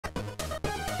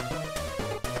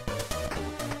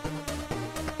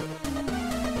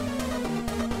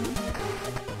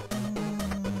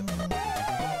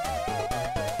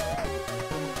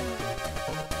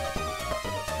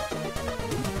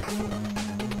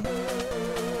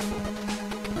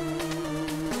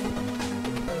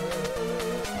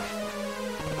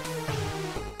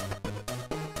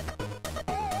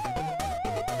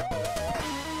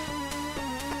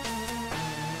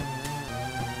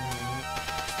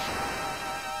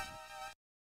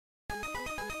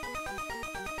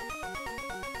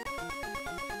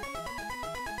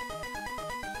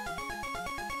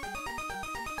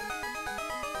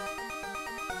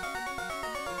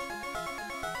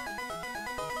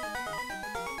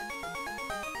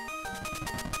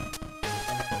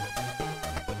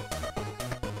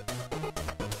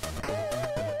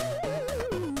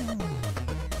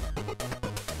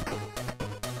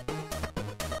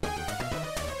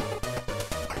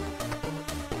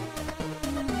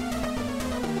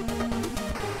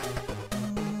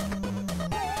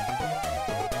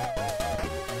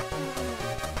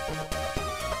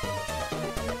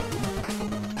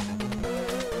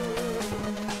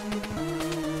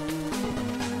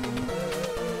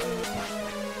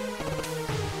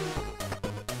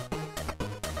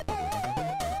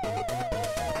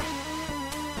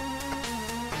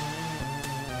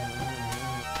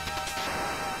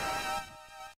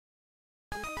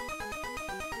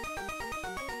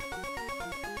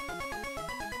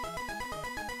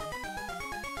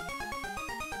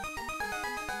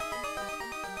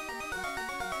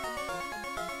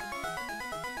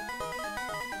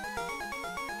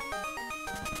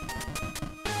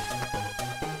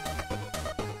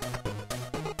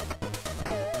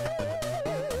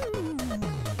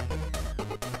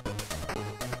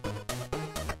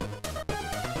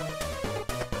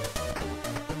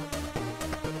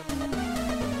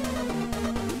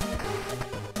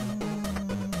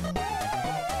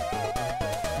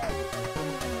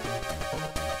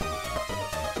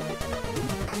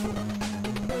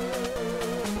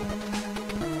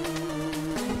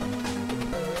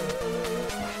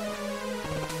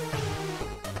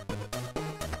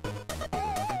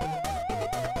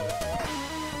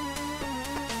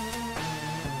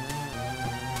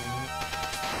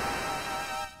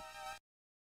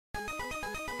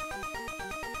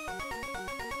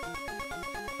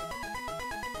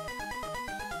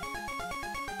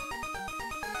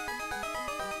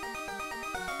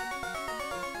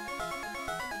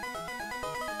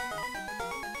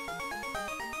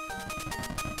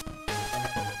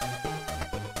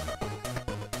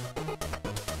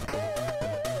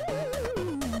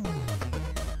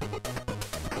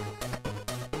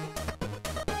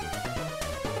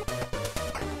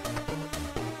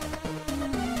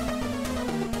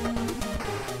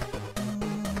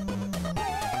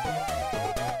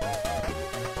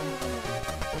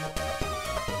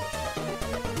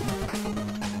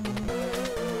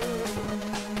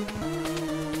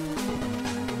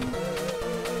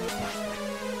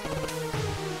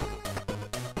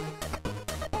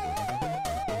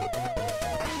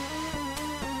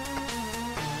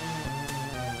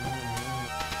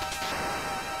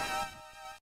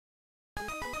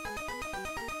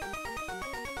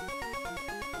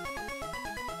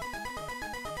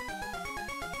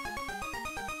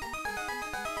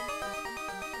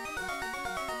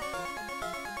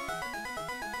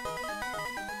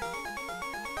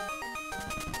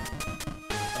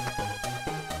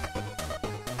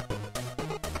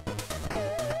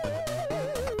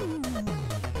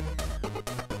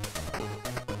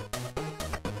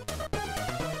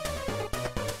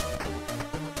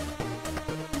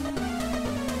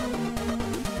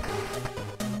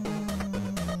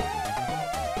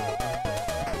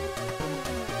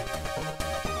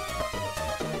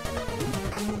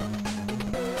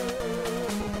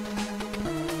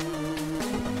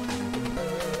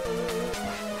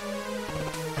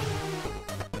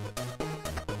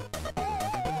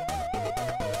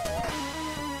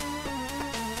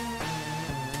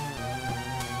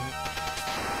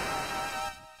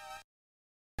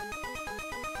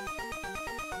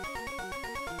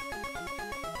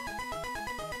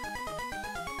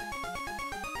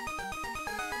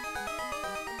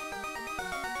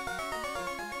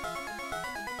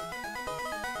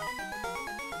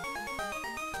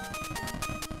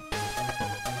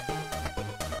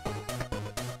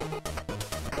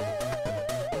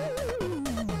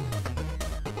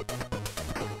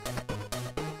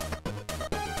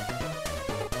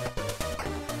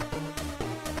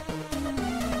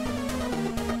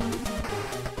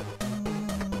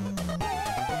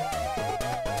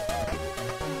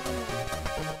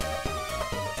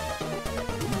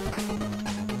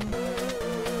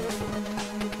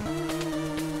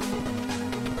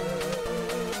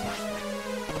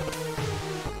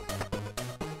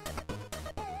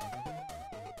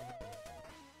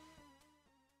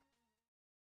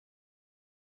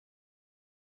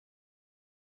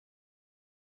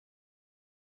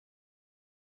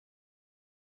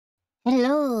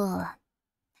Hello.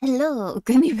 Hello,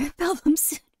 Grimmi rip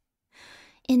albums.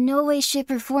 In no way, shape,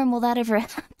 or form will that ever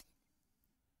happen.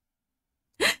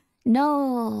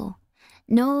 No.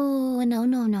 No.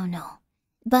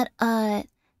 But,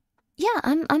 yeah,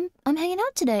 I'm hanging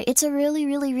out today. It's a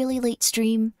really late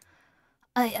stream.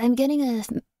 I'm getting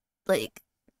like,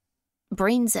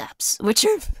 brain zaps, which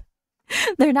are,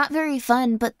 they're not very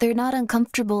fun, but they're not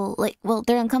uncomfortable. Well,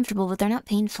 they're uncomfortable, but they're not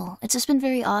painful. It's just been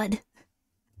very odd.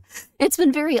 It's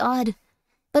been very odd.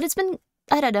 But it's been,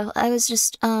 I don't know, I was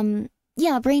just,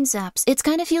 yeah, brain zaps. It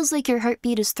kind of feels like your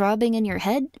heartbeat is throbbing in your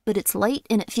head, but it's light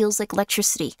and it feels like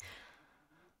electricity.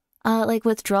 Like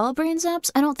withdrawal brain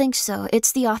zaps? I don't think so.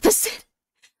 It's the opposite.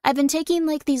 I've been taking,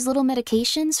 like, these little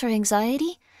medications for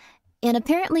anxiety, and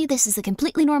apparently this is a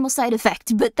completely normal side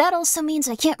effect, but that also means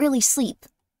I can't really sleep.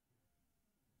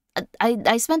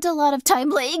 I spent a lot of time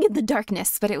laying in the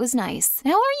darkness, but it was nice.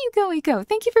 How are you, Goiko?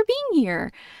 Thank you for being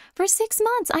here. For 6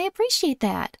 months, I appreciate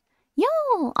that.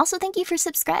 Yo! Also, thank you for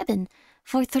subscribing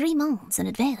for 3 months in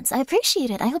advance. I appreciate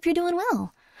it. I hope you're doing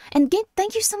well. And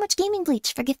thank you so much, Gaming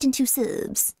Bleach, for gifting 2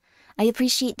 subs. I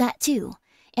appreciate that, too.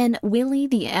 And Willie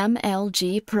the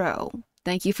MLG Pro,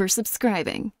 thank you for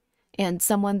subscribing. And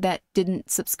someone that didn't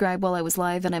subscribe while I was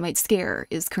live and I might scare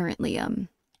is currently,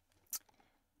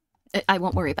 I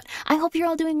won't worry about it. I hope you're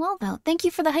all doing well, though. Thank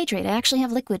you for the hydrate. I actually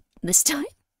have liquid this time.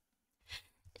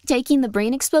 Taking the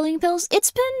brain exploding pills, it's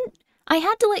been... I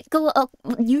had to, like, go... Oh,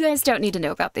 you guys don't need to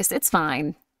know about this. It's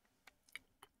fine.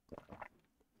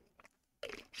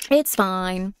 It's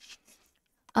fine.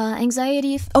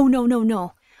 Anxiety... Oh,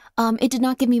 no. It did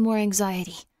not give me more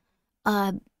anxiety.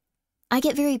 I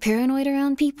get very paranoid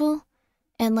around people.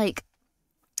 And, like,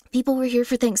 people were here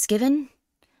for Thanksgiving.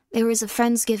 There was a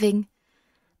Friendsgiving.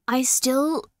 I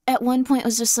still, at one point,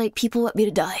 was just like, people want me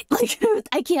to die. Like,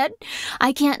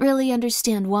 I can't really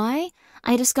understand why.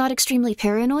 I just got extremely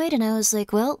paranoid, and I was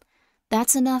like, well,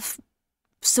 that's enough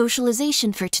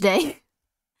socialization for today.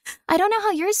 I don't know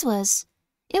how yours was.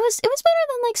 It was better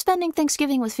than, like, spending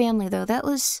Thanksgiving with family, though. That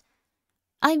was...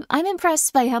 I'm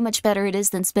impressed by how much better it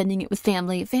is than spending it with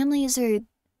family. Families are...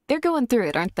 They're going through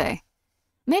it, aren't they?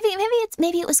 Maybe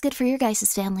it was good for your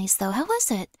guys' families, though. How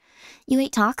was it? You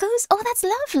ate tacos? Oh, that's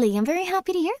lovely. I'm very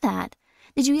happy to hear that.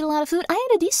 Did you eat a lot of food? I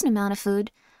ate a decent amount of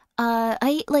food. I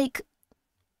ate, like,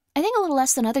 I think a little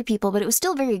less than other people, but it was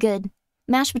still very good.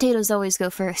 Mashed potatoes always go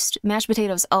first. Mashed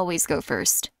potatoes always go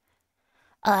first.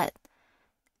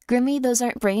 Grimmi, those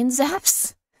aren't brain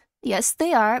zaps? Yes,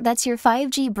 they are. That's your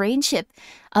 5G brain chip.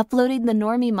 Uploading the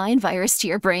normie mind virus to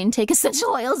your brain. Take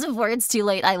essential oils of words too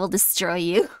late. I will destroy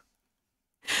you.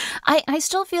 I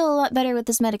still feel a lot better with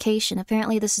this medication.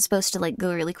 Apparently this is supposed to, like,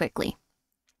 go really quickly.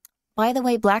 By the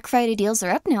way, Black Friday deals are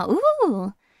up now.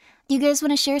 Ooh! Do you guys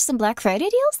want to share some Black Friday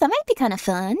deals? That might be kind of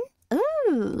fun.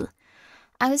 Ooh!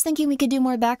 I was thinking we could do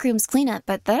more Backrooms cleanup,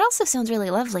 but that also sounds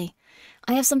really lovely.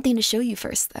 I have something to show you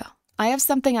first, though. I have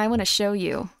something I want to show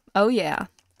you. Oh yeah.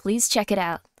 Please check it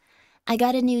out. I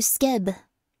got a new skeb.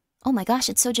 Oh my gosh,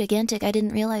 it's so gigantic. I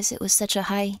didn't realize it was such a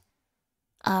high...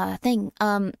 thing.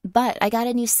 But I got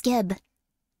a new skeb.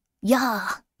 Yeah!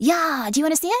 Do you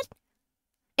want to see it?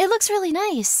 It looks really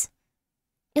nice.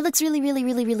 It looks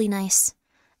really nice.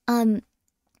 I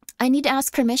need to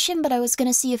ask permission, but I was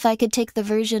gonna see if I could take the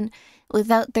version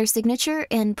without their signature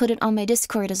and put it on my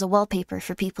Discord as a wallpaper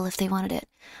for people if they wanted it.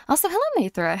 Also, hello,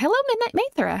 Mathra. Hello, Midnight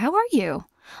Mathra. How are you?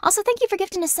 Also, thank you for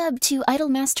gifting a sub to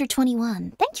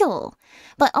Idolmaster21. Thank you!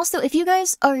 But also, if you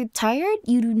guys are tired,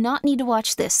 you do not need to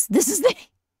watch this. This is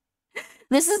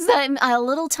I'm a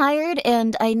little tired,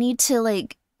 and I need to,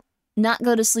 like, not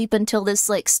go to sleep until this,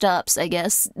 like, stops, I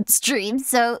guess, stream.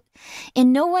 So,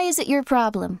 in no way is it your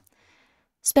problem.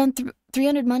 Spent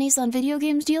 300 monies on video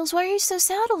games deals? Why are you so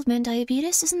sad, old man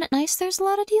diabetes? Isn't it nice there's a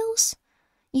lot of deals?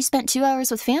 You spent 2 hours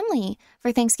with family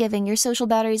for Thanksgiving. Your social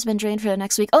battery's been drained for the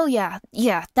next week. Oh, yeah,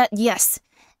 yes.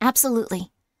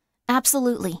 Absolutely. I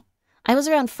was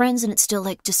around friends and it still,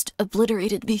 like, just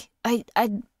obliterated me.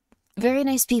 Very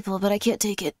nice people, but I can't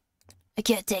take it.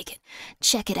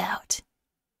 Check it out.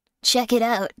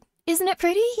 Isn't it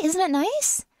pretty? Isn't it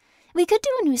nice? We could do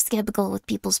a new skeb goal with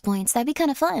people's points. That'd be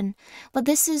kind of fun. But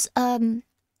this is, I'm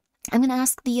gonna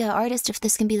ask the artist if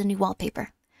this can be the new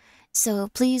wallpaper. So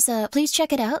please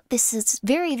check it out. This is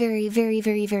very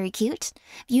cute.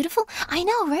 Beautiful. I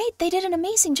know, right? They did an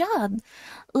amazing job.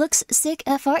 Looks sick,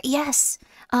 FR. Yes.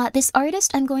 This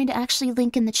artist I'm going to actually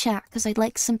link in the chat because I'd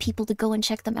like some people to go and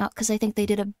check them out because I think they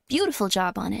did a beautiful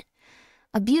job on it.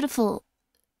 A beautiful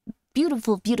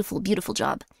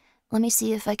job. Let me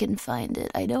see if I can find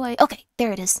it. Okay,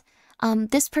 there it is.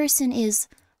 This person is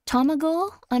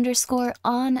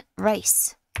Tomagol_on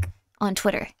Rice on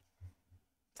Twitter.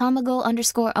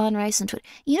 Tomago_on_rice on Twitter.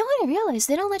 You know what I realized?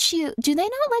 They don't let you... Do they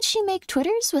not let you make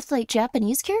Twitters with, like,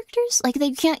 Japanese characters? Like,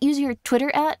 they can't use your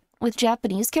Twitter with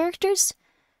Japanese characters?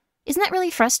 Isn't that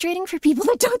really frustrating for people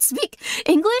that don't speak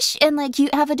English and, like, you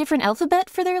have a different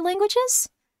alphabet for their languages?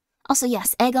 Also,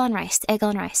 yes, egg on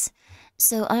rice.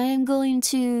 So I'm going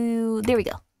to... There we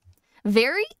go.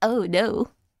 Very? Oh, no.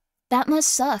 That must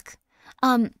suck.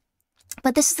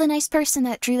 But this is the nice person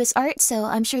that drew this art, so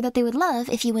I'm sure that they would love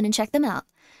if you went and checked them out.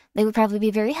 They would probably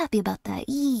be very happy about that.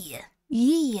 Yeah.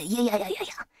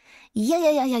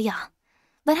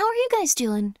 But how are you guys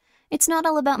doing? It's not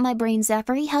all about my brain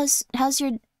zappery. How's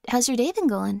your day been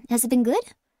going? Has it been good?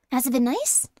 Has it been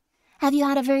nice? Have you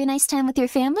had a very nice time with your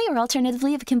family, or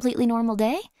alternatively, a completely normal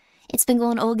day? It's been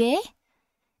going okay?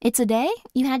 It's a day?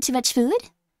 You had too much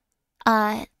food?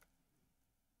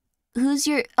 Who's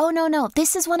your... Oh, no.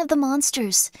 This is one of the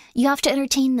monsters. You have to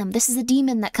entertain them. This is a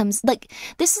demon that comes... Like,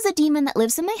 this is a demon that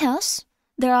lives in my house.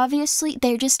 They're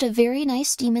just a very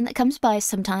nice demon that comes by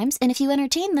sometimes. And if you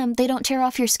entertain them, they don't tear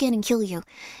off your skin and kill you.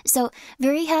 So,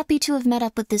 very happy to have met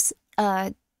up with this,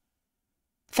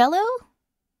 fellow?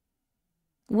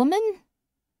 Woman?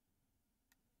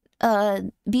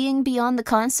 Being beyond the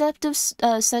concept of,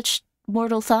 such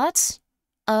mortal thoughts?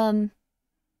 Not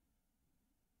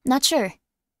sure.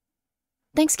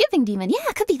 Thanksgiving demon. Yeah,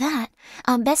 it could be that.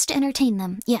 Best to entertain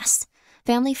them. Yes.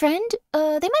 Family friend?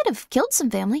 They might have killed some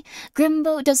family.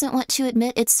 Grimbo doesn't want to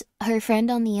admit it's her friend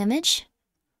on the image.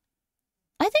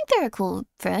 I think they're a cool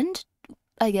friend,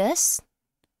 I guess.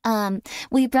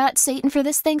 We brought Satan for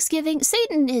this Thanksgiving.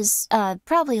 Satan is,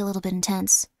 probably a little bit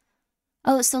intense.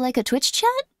 Oh, so like a Twitch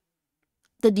chat?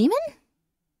 The demon?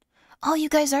 Oh, you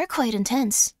guys are quite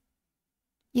intense.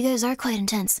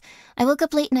 I woke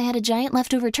up late and I had a giant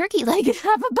leftover turkey leg and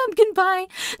half a pumpkin pie.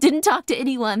 Didn't talk to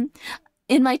anyone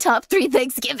in my top 3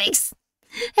 Thanksgivings.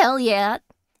 Hell yeah.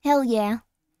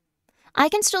 I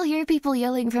can still hear people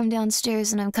yelling from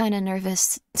downstairs and I'm kind of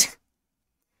nervous.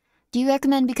 Do you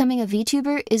recommend becoming a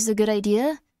VTuber? Is a good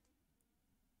idea?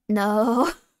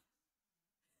 No.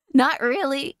 Not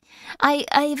really.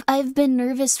 I've been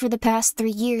nervous for the past 3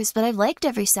 years, but I've liked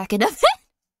every second of it.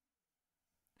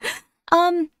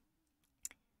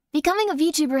 Becoming a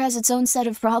VTuber has its own set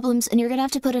of problems, and you're gonna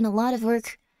have to put in a lot of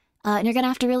work, and you're gonna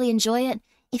have to really enjoy it.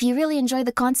 If you really enjoy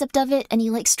the concept of it, and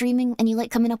you like streaming, and you like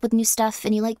coming up with new stuff,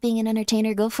 and you like being an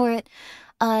entertainer, go for it.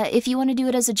 If you want to do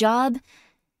it as a job,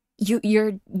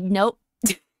 nope.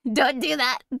 Don't do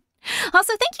that.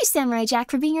 Also, thank you, Samurai Jack,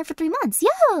 for being here for 3 months.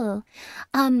 Yo!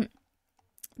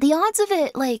 The odds of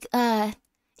it, like,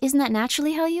 isn't that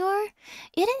naturally how you are?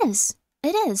 It is.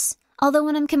 Although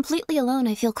when I'm completely alone,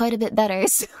 I feel quite a bit better.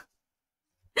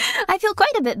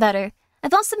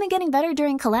 I've also been getting better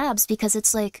during collabs because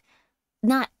it's like,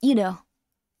 not,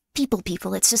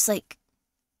 people. It's just like,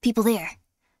 people there.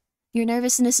 Your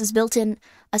nervousness is built in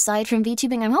aside from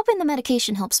VTubing. I'm hoping the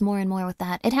medication helps more and more with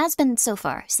that. It has been so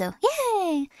far, so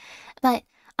yay! But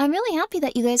I'm really happy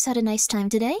that you guys had a nice time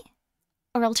today.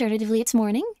 Or alternatively, it's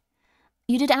morning.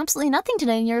 You did absolutely nothing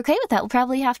today and you're okay with that. We'll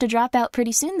probably have to drop out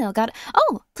pretty soon though.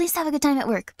 Oh, please have a good time at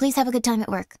work.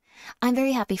 I'm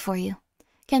very happy for you.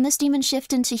 Can this demon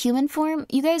shift into human form?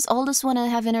 You guys all just want to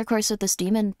have intercourse with this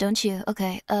demon, don't you?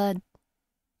 Okay, I'm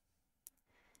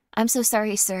so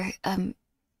sorry, sir. I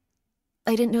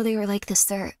didn't know they were like this,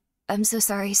 sir. I'm so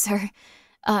sorry, sir.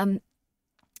 I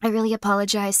really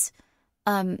apologize.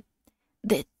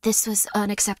 This was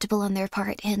unacceptable on their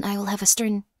part, and I will have a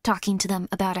stern talking to them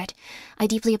about it. I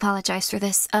deeply apologize for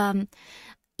this.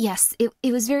 Yes,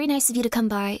 it was very nice of you to come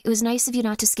by. It was nice of you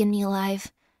not to skin me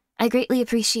alive. I greatly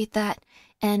appreciate that,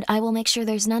 and I will make sure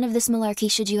there's none of this malarkey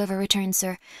should you ever return,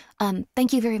 sir.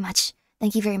 Thank you very much.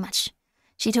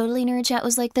 She totally in her chat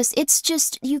was like this. It's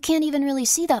just, you can't even really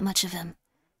see that much of him.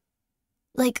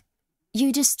 Like,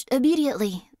 you just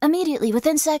immediately,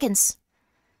 within seconds.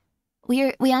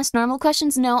 We asked normal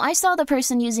questions? No, I saw the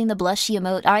person using the blushy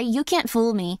emote. You can't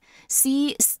fool me.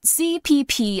 CPP_ENG.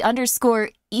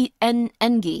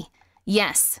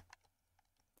 Yes.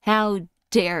 How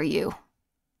dare you?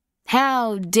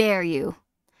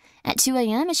 At 2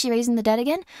 a.m., is she raising the dead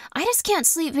again? I just can't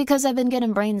sleep because I've been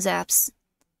getting brain zaps.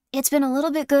 It's been a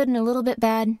little bit good and a little bit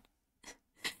bad.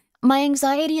 My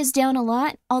anxiety is down a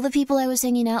lot. All the people I was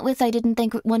hanging out with I didn't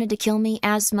think wanted to kill me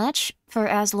as much for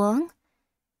as long.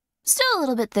 Still a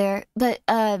little bit there, but,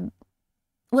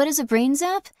 what is a brain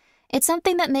zap? It's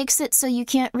something that makes it so you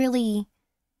can't really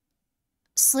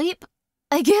sleep,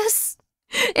 I guess.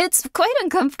 It's quite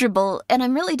uncomfortable, and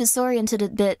I'm really disoriented a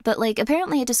bit, but, like,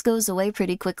 apparently it just goes away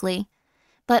pretty quickly.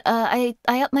 But, I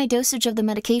upped my dosage of the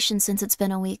medication since it's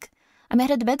been a week. I'm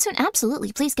headed to bed soon?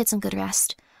 Absolutely, please get some good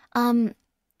rest.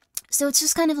 So it's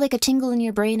just kind of like a tingle in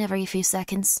your brain every few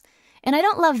seconds. And I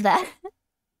don't love that.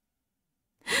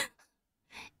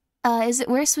 Is it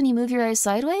worse when you move your eyes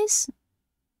sideways?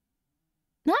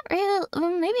 Not really,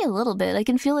 maybe a little bit. I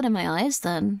can feel it in my eyes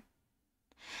then.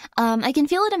 I can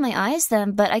feel it in my eyes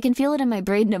then, but I can feel it in my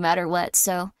brain no matter what,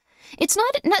 so... It's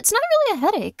not really a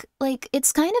headache. Like,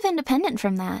 it's kind of independent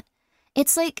from that.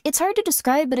 It's like, it's hard to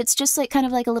describe, but it's just like kind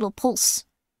of like a little pulse.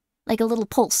 Like a little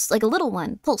pulse. Like a little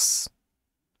one. Pulse.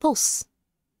 Pulse.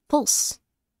 Pulse.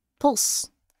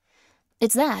 Pulse.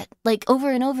 It's that. Like,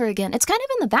 over and over again. It's kind of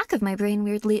in the back of my brain,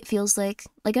 weirdly, it feels like.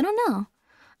 Like, I don't know.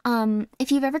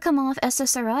 If you've ever come off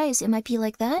SSRIs, it might be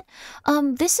like that.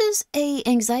 This is a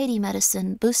anxiety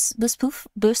medicine,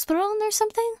 Buspirone or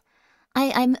something?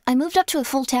 I moved up to a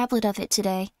full tablet of it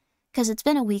today, because it's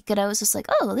been a week, and I was just like,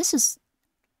 oh, this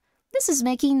is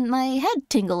making my head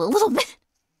tingle a little bit.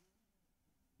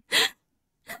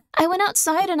 I went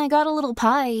outside and I got a little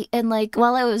pie, and like,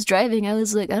 while I was driving, I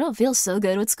was like, I don't feel so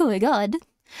good, what's going on?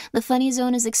 The funny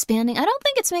zone is expanding. I don't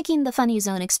think it's making the funny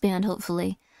zone expand,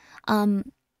 hopefully.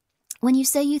 When you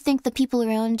say you think the people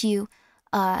around you,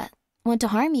 want to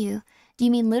harm you, do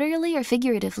you mean literally or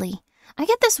figuratively? I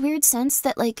get this weird sense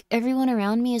that, like, everyone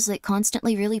around me is, like,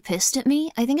 constantly really pissed at me.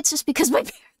 I think it's just because my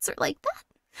parents are like that.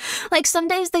 Like, some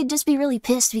days they'd just be really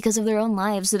pissed because of their own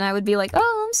lives, and I would be like,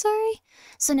 oh, I'm sorry.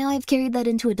 So now I've carried that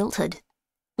into adulthood.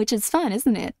 Which is fun,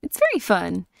 isn't it? It's very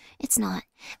fun. It's not.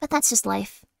 But that's just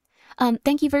life.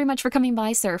 Thank you very much for coming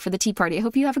by, sir, for the tea party. I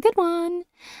hope you have a good one.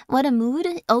 What a mood.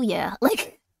 Oh, yeah.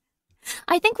 Like...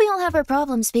 I think we all have our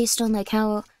problems based on, like,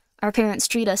 how our parents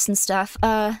treat us and stuff.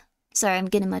 Sorry, I'm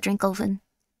getting my drink open.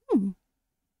 You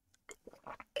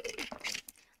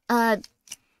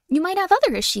might have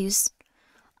other issues.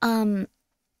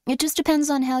 It just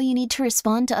depends on how you need to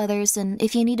respond to others, and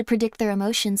if you need to predict their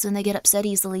emotions and they get upset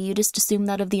easily, you just assume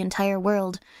that of the entire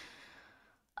world.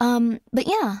 But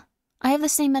yeah, I have the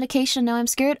same medication, now I'm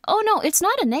scared. Oh no, it's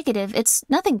not a negative, it's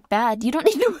nothing bad, you don't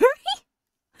need to worry.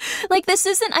 Like, this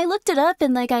isn't, I looked it up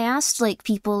and, like, I asked, like,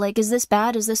 people, like, is this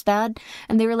bad? Is this bad?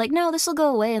 And they were like, no, this will go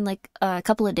away in, like, a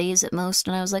couple of days at most.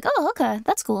 And I was like, oh, okay,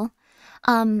 that's cool.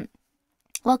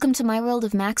 Welcome to my world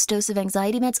of max dose of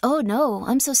anxiety meds. Oh, no,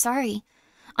 I'm so sorry.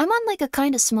 I'm on, like, a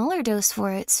kind of smaller dose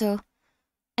for it, so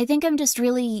I think I'm just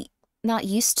really not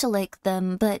used to, like,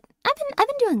 them, but I've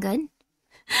been doing good.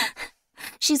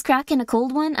 She's cracking a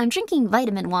cold one. I'm drinking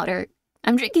vitamin water.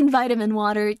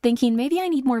 Thinking maybe I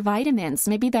need more vitamins.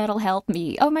 Maybe that'll help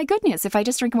me. Oh my goodness, if I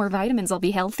just drink more vitamins, I'll be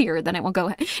healthier. Then it won't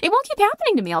keep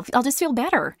happening to me. I'll just feel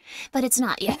better. But it's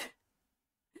not yet.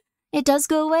 It does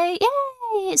go away.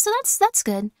 Yay! So that's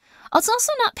good. It's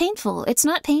also not painful. It's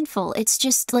not painful. It's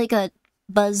just like a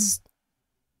buzz,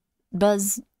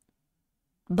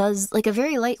 like a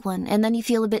very light one. And then you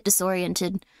feel a bit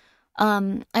disoriented.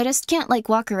 I just can't, like,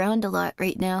 walk around a lot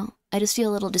right now. I just feel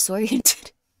a little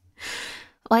disoriented.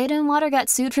 Vitamin water got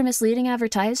sued for misleading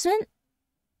advertisement?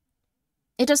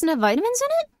 It doesn't have vitamins in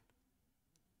it?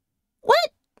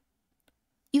 What?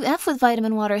 You F with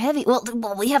vitamin water heavy. Well,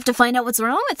 we have to find out what's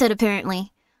wrong with it,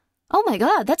 apparently. Oh my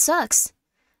god, that sucks.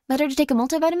 Better to take a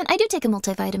multivitamin? I do take a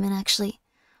multivitamin, actually.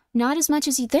 Not as much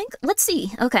as you think? Let's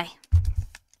see. Okay.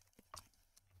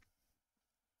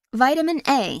 Vitamin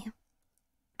A.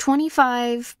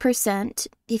 25%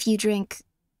 if you drink,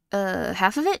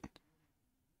 half of it?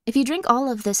 If you drink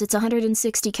all of this, it's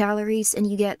 160 calories, and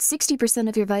you get 60%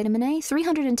 of your vitamin A,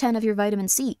 310 of your vitamin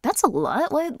C. That's a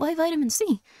lot. Why vitamin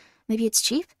C? Maybe it's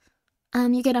cheap?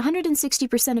 You get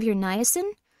 160% of your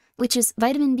niacin, which is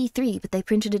vitamin B3, but they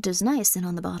printed it as niacin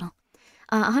on the bottle.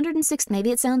 106,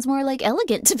 maybe it sounds more, like,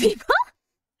 elegant to people.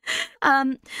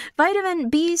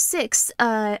 Vitamin B6,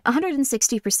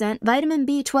 160%. Vitamin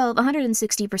B12,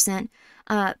 160%.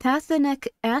 Pantothenic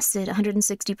acid,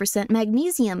 160%.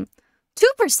 Magnesium,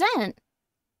 2%?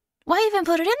 Why even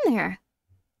put it in there?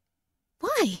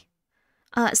 Why?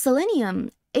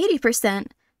 Selenium, 80%.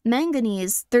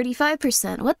 Manganese,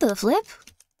 35%. What the flip?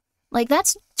 Like,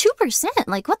 that's 2%.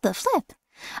 Like, what the flip?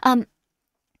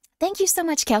 Thank you so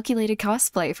much, Calculated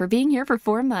Cosplay, for being here for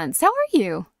 4 months. How are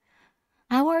you?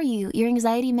 How are you? Your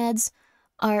anxiety meds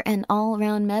are an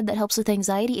all-around med that helps with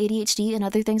anxiety, ADHD, and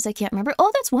other things I can't remember.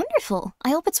 Oh, that's wonderful.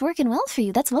 I hope it's working well for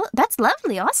you. That's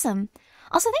lovely. Awesome.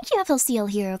 Also, thank you,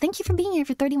 FLCL Hero. Thank you for being here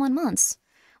for 31 months.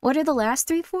 What are the last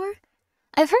 3 for?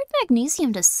 I've heard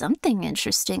magnesium does something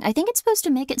interesting. I think it's supposed to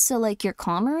make it so, like, you're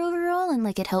calmer overall and,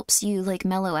 like, it helps you, like,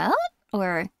 mellow out?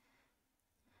 Or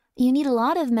you need a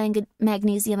lot of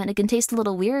magnesium and it can taste a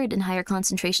little weird in higher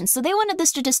concentrations. So they wanted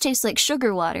this to just taste like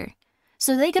sugar water.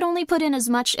 So they could only put in as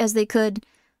much as they could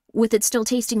with it still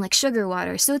tasting like sugar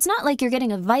water. So it's not like you're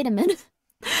getting a vitamin.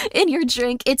 in your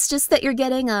drink. It's just that you're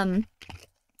getting a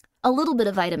little bit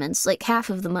of vitamins, like half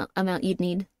of the amount you'd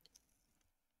need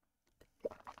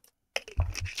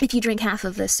if you drink half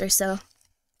of this or so.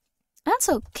 That's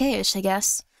okay-ish, I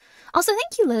guess. Also,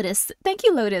 thank you, Lotus. Thank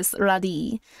you, Lotus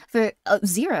Radi, for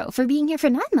Zero, for being here for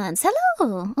 9 months.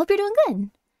 Hello! Hope you're doing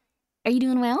good. Are you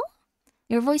doing well?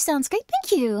 Your voice sounds great.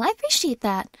 Thank you. I appreciate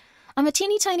that. I'm a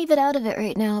teeny tiny bit out of it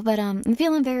right now, but I'm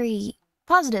feeling very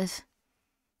positive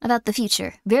about the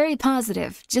future. Very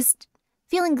positive. Just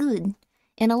feeling good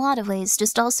in a lot of ways.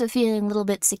 Just also feeling a little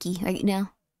bit sicky right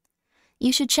now.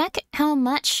 You should check how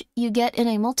much you get in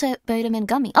a multivitamin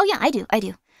gummy. Oh yeah, I do.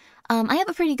 I have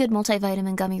a pretty good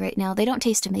multivitamin gummy right now. They don't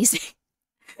taste amazing.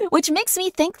 Which makes me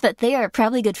think that they are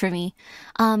probably good for me.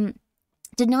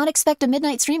 Did not expect a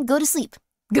midnight stream. Go to sleep.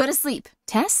 Go to sleep.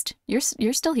 Test? You're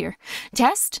still here.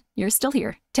 Test? You're still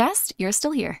here. Test? You're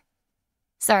still here.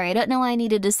 Sorry, I don't know why I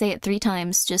needed to say it 3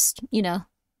 times. Just, you know.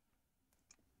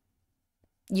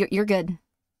 You're good.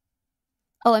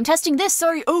 Oh, I'm testing this.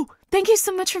 Sorry. Oh, thank you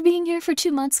so much for being here for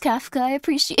 2 months, Kafka. I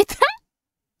appreciate that.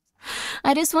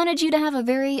 I just wanted you to have a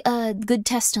very good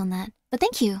test on that. But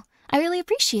thank you. I really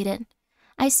appreciate it.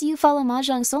 I see you follow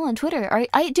Mahjong Soul on Twitter.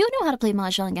 I do know how to play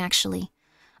Mahjong, actually.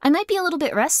 I might be a little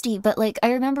bit rusty, but, like,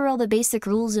 I remember all the basic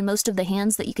rules and most of the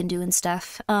hands that you can do and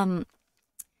stuff.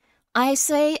 I'd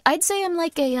say I'm,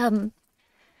 like, a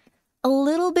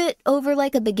little bit over,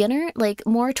 like, a beginner, like,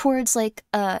 more towards, like,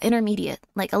 intermediate.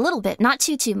 Like, a little bit, not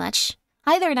too much.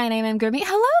 Hi there, 9 a.m. Grimmi.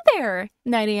 Hello there,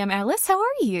 9 a.m. Alice. How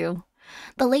are you?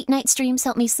 The late night streams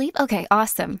help me sleep? Okay,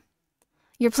 awesome.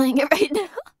 You're playing it right now?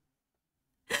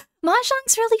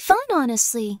 Mahjong's really fun,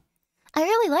 honestly. I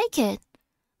really like it.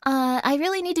 I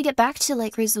really need to get back to,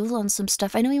 like, Razul on some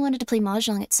stuff. I know he wanted to play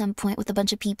Mahjong at some point with a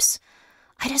bunch of peeps.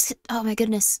 Oh my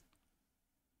goodness.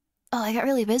 Oh, I got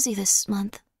really busy this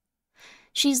month.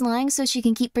 She's lying so she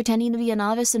can keep pretending to be a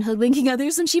novice and hoodwinking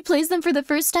others when she plays them for the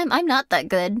first time. I'm not that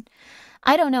good.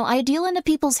 I don't know. I deal into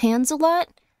people's hands a lot.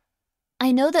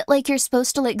 I know that, like, you're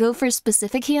supposed to, like, go for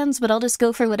specific hands, but I'll just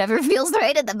go for whatever feels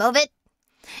right at the moment.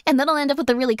 And then I'll end up with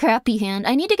a really crappy hand.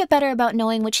 I need to get better about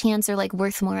knowing which hands are, like,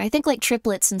 worth more. I think, like,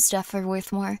 triplets and stuff are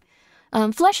worth more.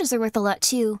 Flushes are worth a lot,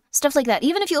 too. Stuff like that.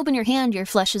 Even if you open your hand, your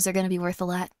flushes are going to be worth a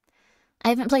lot. I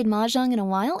haven't played Mahjong in a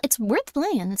while. It's worth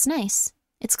playing. It's nice.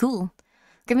 It's cool.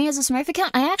 Grimmi has a Smurf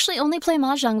account. I actually only play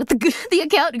Mahjong with the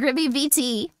account Grimmi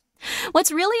VT.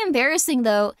 What's really embarrassing,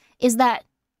 though, is that...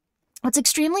 What's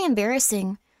extremely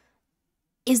embarrassing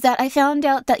is that I found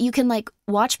out that you can, like,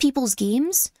 watch people's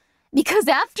games. Because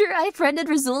after I friended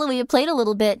Razula, we had played a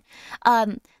little bit,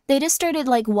 they just started,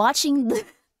 like, watching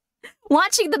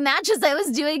the matches I was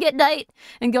doing at night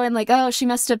and going like, oh, she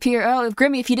messed up here. Oh,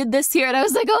 Grimmi, if you did this here. And I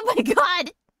was like, oh my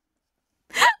god.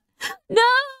 No.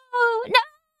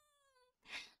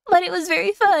 But it was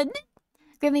very fun.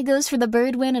 Grimmi goes for the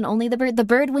bird win and only the bird. The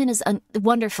bird win is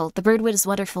wonderful. The bird win is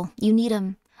wonderful. You need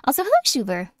him. Also, hello,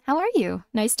 Schuber. How are you?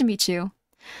 Nice to meet you.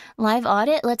 Live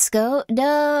audit, let's go.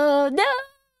 No.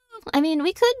 I mean,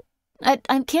 we could... I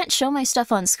can't show my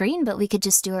stuff on screen, but we could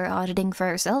just do our auditing for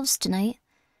ourselves tonight.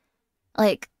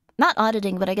 Like, not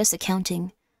auditing, but I guess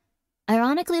accounting.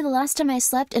 Ironically, the last time I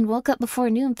slept and woke up before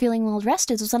noon feeling well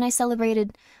rested was when I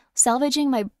celebrated salvaging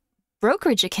my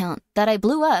brokerage account that I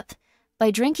blew up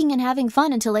by drinking and having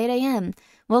fun until 8 a.m.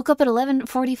 Woke up at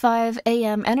 11:45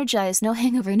 a.m. energized, no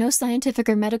hangover, no scientific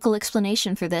or medical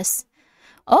explanation for this.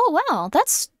 Oh, wow,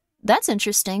 that's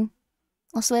interesting.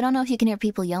 Also, I don't know if you can hear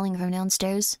people yelling from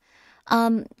downstairs.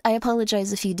 I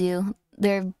apologize if you do.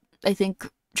 They're, I think,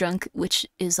 drunk, which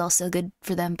is also good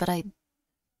for them, but I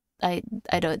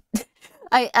don't...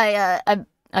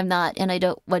 I'm not, and I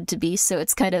don't want to be, so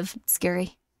it's kind of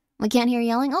scary. We can't hear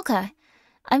yelling? Okay.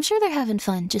 I'm sure they're having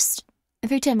fun, just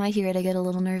every time I hear it, I get a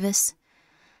little nervous.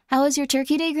 How was your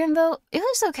turkey day, Grimbo? It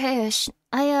was okay-ish.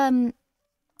 I don't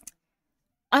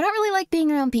really like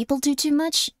being around people too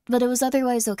much, but it was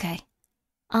otherwise okay.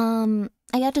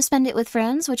 I got to spend it with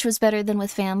friends, which was better than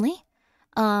with family.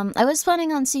 I was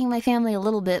planning on seeing my family a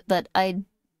little bit, but I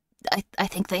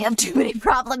think they have too many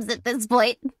problems at this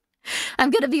point. I'm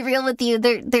gonna be real with you.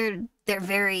 They're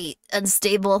very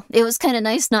unstable. It was kind of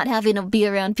nice not having to be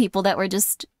around people that were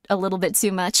just a little bit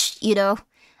too much, you know?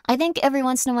 I think every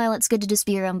once in a while it's good to just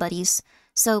be around buddies.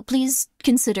 So please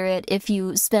consider it if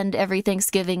you spend every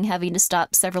Thanksgiving having to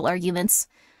stop several arguments.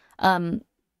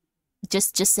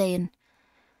 Just saying.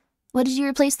 What did you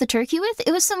replace the turkey with?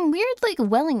 It was some weird, like,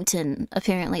 Wellington,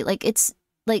 apparently. Like, it's,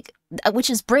 like, which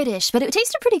is British, but it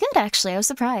tasted pretty good, actually. I was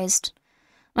surprised.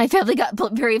 My family got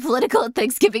very political at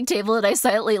Thanksgiving table, and I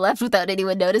silently left without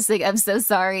anyone noticing. I'm so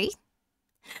sorry.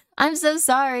 I'm so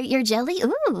sorry. Your jelly?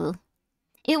 Ooh.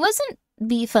 It wasn't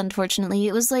beef, unfortunately.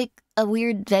 It was like a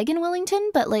weird vegan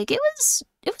Wellington, but like it was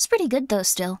pretty good though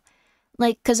still.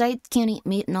 Like, 'cause I can't eat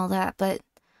meat and all that, but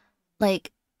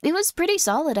like it was pretty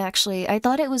solid actually. I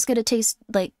thought it was gonna taste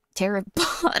like terrible,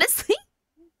 honestly.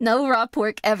 No raw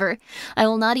pork ever. I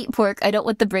will not eat pork. I don't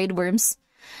want the braid worms.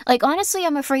 Like, honestly,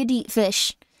 I'm afraid to eat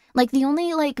fish. Like, the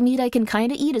only, like, meat I can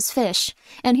kind of eat is fish.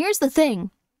 And here's the thing.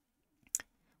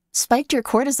 Spiked your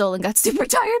cortisol and got super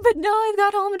tired, but no, I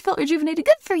got home and felt rejuvenated.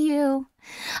 Good for you.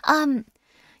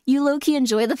 You low-key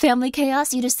enjoy the family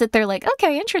chaos. You just sit there like,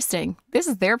 okay, interesting. This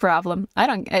is their problem.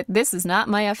 This is not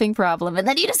my effing problem. And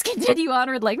then you just continue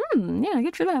onward like, yeah,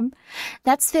 good for them.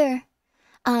 That's fair.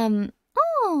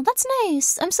 Oh, that's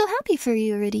nice. I'm so happy for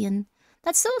you, Iridian.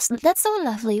 That's so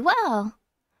lovely. Wow.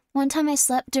 One time I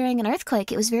slept during an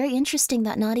earthquake. It was very interesting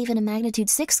that not even a magnitude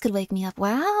 6 could wake me up.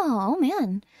 Wow. Oh,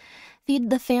 man. Feed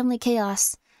the family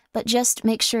chaos, but just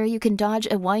make sure you can dodge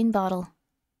a wine bottle.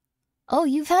 Oh,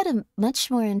 you've had a much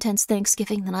more intense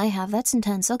Thanksgiving than I have. That's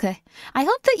intense. Okay. I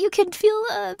hope that you can feel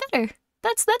better.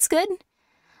 That's good.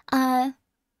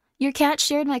 Your cat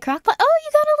shared my crockpot. Oh,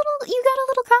 you got a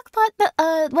little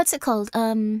crockpot. What's it called?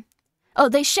 Oh,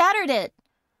 they shattered it.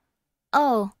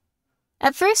 Oh.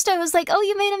 At first I was like, oh,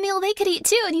 you made a meal they could eat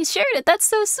too, and you shared it. That's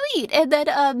so sweet. And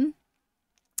then,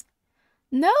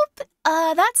 nope.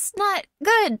 That's not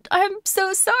good. I'm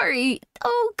so sorry.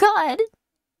 Oh, God.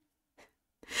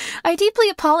 I deeply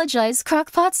apologize.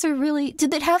 Crockpots are really...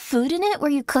 Did it have food in it? Were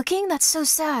you cooking? That's so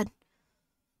sad.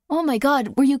 Oh my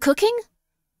God, were you cooking?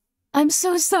 I'm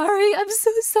so sorry. I'm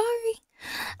so sorry.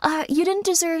 You didn't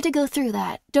deserve to go through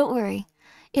that. Don't worry.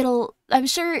 I'm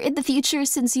sure in the future,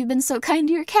 since you've been so kind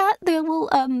to your cat, good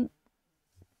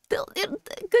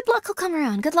luck will come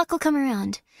around. Good luck will come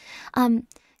around.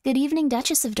 Good evening,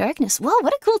 Duchess of Darkness. Whoa,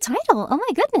 what a cool title. Oh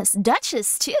my goodness.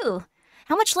 Duchess, too.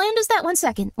 How much land is that? 1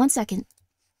 second. 1 second.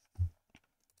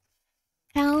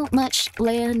 How much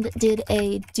land did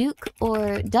a duke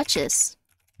or duchess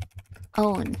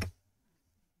own?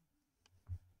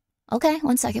 Okay,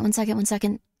 1 second, 1 second, 1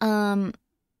 second.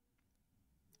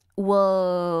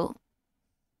 Whoa.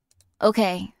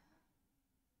 Okay.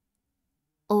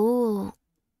 Oh.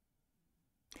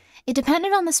 It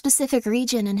depended on the specific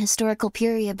region and historical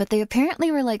period, but they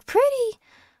apparently were like pretty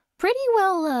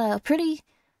well,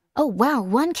 oh wow,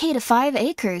 1K to 5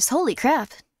 acres. Holy crap.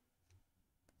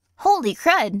 Holy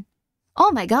crud.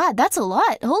 Oh my God, that's a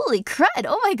lot. Holy crud.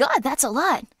 Oh my God, that's a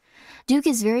lot. Duke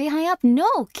is very high up.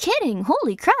 No kidding.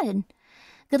 Holy crud.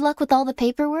 Good luck with all the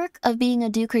paperwork of being a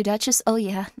duke or duchess. Oh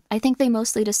yeah, I think they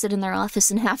mostly just sit in their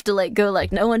office and have to like go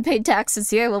like, no one paid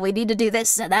taxes here. Well, we need to do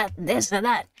this and that, this and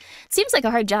that. Seems like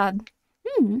a hard job.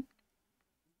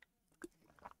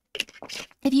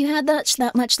 If you had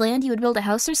that much land, you would build a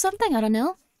house or something? I don't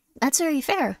know. That's very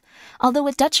fair. Although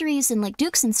with ducheries and like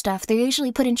dukes and stuff, they're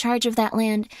usually put in charge of that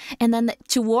land, and then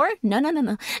to war?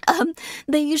 No.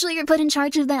 They usually are put in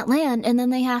charge of that land, and then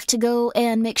they have to go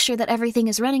and make sure that everything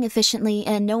is running efficiently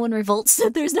and no one revolts, so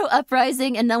there's no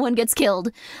uprising and no one gets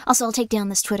killed. Also, I'll take down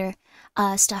this Twitter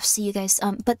stuff. See you guys.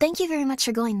 But thank you very much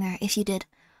for going there. If you did,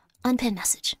 unpinned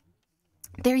message.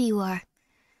 There you are.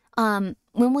 When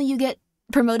will you get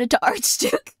promoted to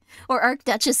Archduke or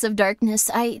Archduchess of Darkness?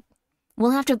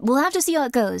 We'll have to see how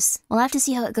it goes. We'll have to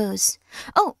see how it goes.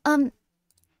 Oh,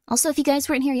 also, if you guys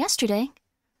weren't here yesterday,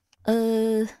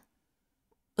 1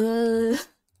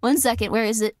 second, where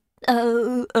is it?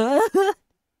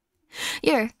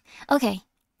 Here. Okay.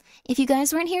 If you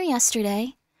guys weren't here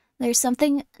yesterday, there's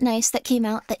something nice that came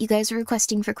out that you guys were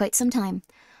requesting for quite some time.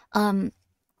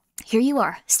 Here you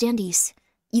are, standees.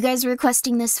 You guys were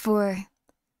requesting this for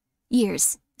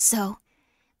years, so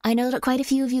I know that quite a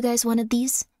few of you guys wanted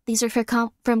these. These are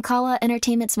from Kawa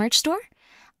Entertainment's merch store.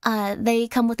 They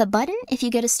come with a button if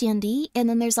you get a standee, and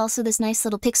then there's also this nice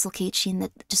little pixel keychain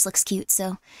that just looks cute.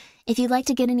 So if you'd like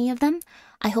to get any of them,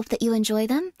 I hope that you enjoy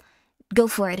them. Go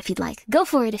for it if you'd like. Go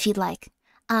for it if you'd like.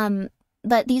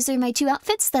 But these are my 2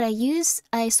 outfits that I use.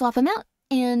 I swap them out,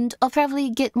 and I'll probably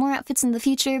get more outfits in the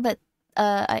future, but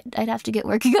I'd have to get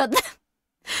working on them.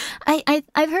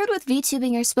 I've heard with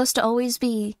VTubing you're supposed to always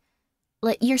be...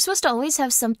 like, you're supposed to always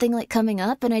have something, like, coming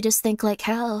up, and I just think, like,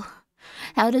 how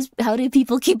do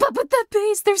people keep up with that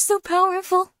pace? They're so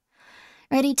powerful.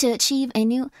 Ready to achieve a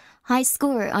new high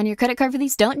score on your credit card for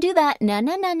these? Don't do that. No.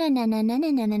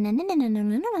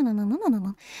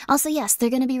 Also, yes, they're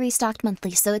going to be restocked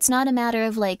monthly, so it's not a matter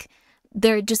of, like,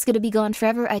 they're just going to be gone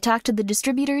forever. I talked to the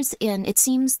distributors, and it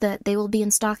seems that they will be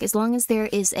in stock as long as there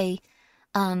is a,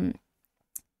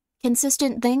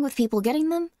 consistent thing with people getting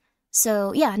them.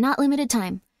 So, yeah, not limited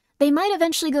time. They might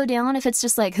eventually go down if it's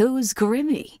just like, who's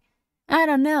Grimmi? I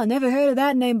don't know, never heard of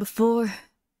that name before.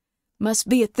 Must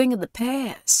be a thing of the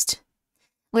past.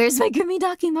 Where's my Grimmi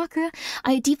Dakimakura?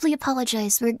 I deeply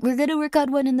apologize. We're gonna work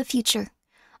on one in the future.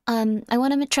 I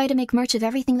want to try to make merch of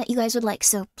everything that you guys would like,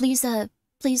 so please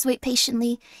wait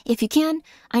patiently if you can.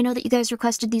 I know that you guys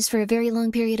requested these for a very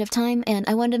long period of time, and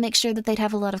I wanted to make sure that they'd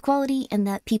have a lot of quality and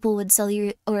that people would sell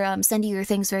you or send you your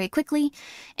things very quickly,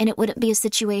 and it wouldn't be a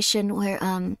situation where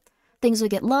things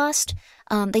would get lost.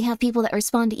 They have people that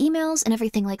respond to emails and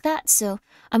everything like that, so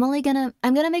I'm gonna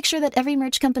make sure that every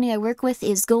merch company I work with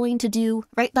is going to do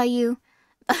right by you.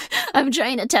 I'm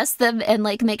trying to test them and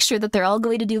like make sure that they're all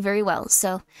going to do very well,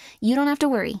 so you don't have to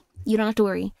worry. You don't have to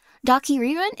worry. Daki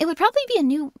rerun? It would probably be a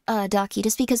new Daki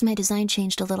just because my design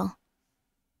changed a little.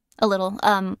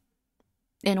 In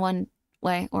one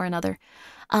way or another.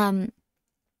 It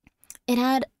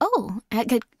had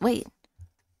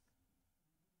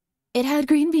It had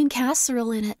green bean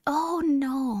casserole in it. Oh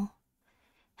no.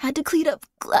 Had to clean the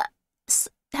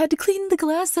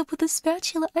glass up with a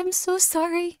spatula. I'm so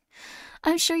sorry.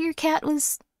 I'm sure your cat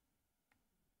was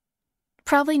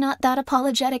probably not that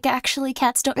apologetic, actually.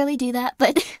 Cats don't really do that,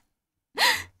 but...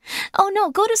 Oh no,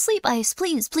 go to sleep, Ice.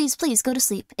 Please, please, please, go to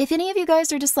sleep. If any of you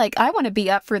guys are just like, I want to be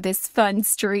up for this fun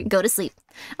stream, go to sleep.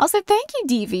 Also, thank you,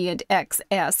 Deviant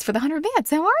XS, for the 100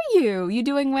 bits. How are you? You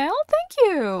doing well? Thank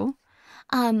you.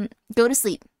 Go to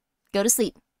sleep. Go to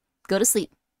sleep. Go to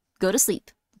sleep. Go to sleep.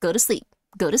 Go to sleep.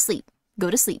 Go to sleep. Go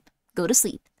to sleep. Go to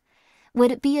sleep.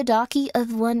 Would it be a Daki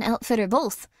of one outfit or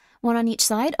both? One on each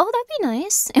side? Oh, that'd be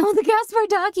nice. And will the Gaspar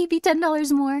Daki be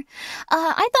 $10 more?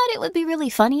 I thought it would be really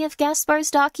funny if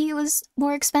Gaspar's Daki was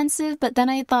more expensive, but then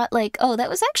I thought, like, oh, that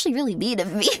was actually really mean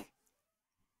of me.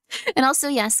 And also,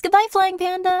 yes, goodbye, Flying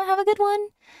Panda. Have a good one.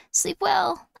 Sleep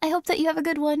well. I hope that you have a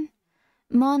good one.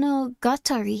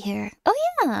 Monogatari hair. Oh,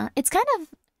 yeah. It's kind of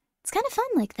fun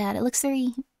like that. It looks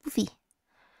very goofy.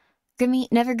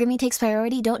 Never Grimmi takes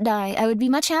priority. Don't die. I would be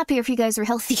much happier if you guys were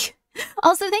healthy.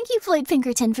 Also, thank you, Floyd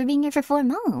Pinkerton, for being here for 4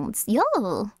 months.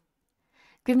 Yo!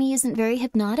 Grimmi isn't very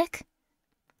hypnotic?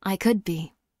 I could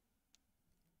be.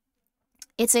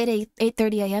 It's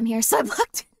 8:30 a.m. here, so I'm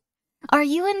locked. Are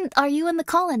you in the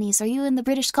colonies? Are you in the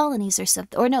British colonies or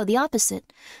something? Or no, the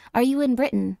opposite. Are you in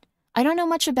Britain? I don't know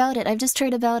much about it. I've just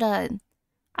heard about,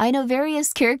 I know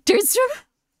various characters from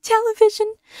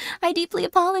television. I deeply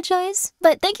apologize.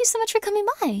 But thank you so much for coming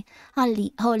by.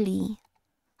 Holly.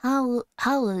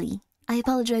 I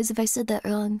apologize if I said that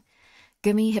wrong.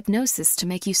 Grimmi hypnosis to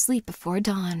make you sleep before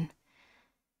dawn.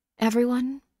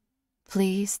 Everyone,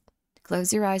 please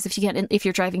close your eyes if you can. If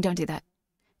you're driving, don't do that.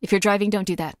 If you're driving, don't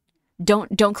do that.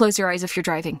 Don't close your eyes if you're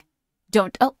driving.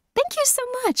 Don't. Oh, thank you so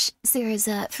much, Sarah's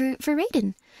for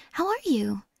Raiden. How are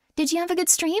you? Did you have a good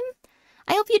stream?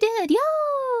 I hope you did.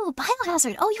 Yo,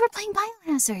 Biohazard. Oh, you were playing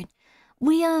Biohazard.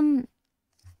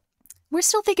 We're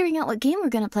still figuring out what game we're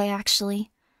gonna play, actually.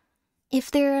 If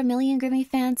there are a million Grimmi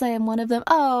fans, I am one of them.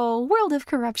 Oh, World of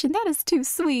Corruption, that is too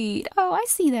sweet. Oh, I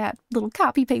see that little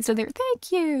copy paster there.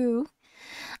 Thank you.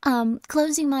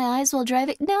 Closing my eyes while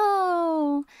driving.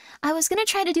 No, I was gonna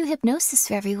try to do hypnosis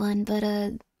for everyone, but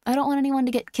I don't want anyone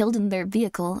to get killed in their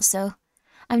vehicle, so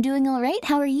I'm doing all right.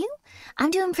 How are you?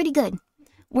 I'm doing pretty good.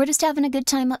 We're just having a good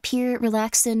time up here,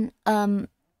 relaxing. I'm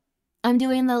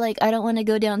doing the, like, I don't want to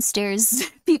go downstairs.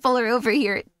 People are over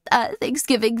here at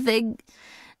Thanksgiving thing.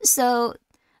 So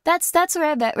that's where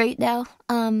I'm at right now.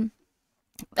 I'm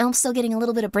still getting a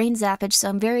little bit of brain zappage, so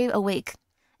I'm very awake.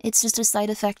 It's just a side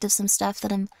effect of some stuff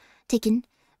that I'm taking.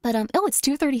 But oh, it's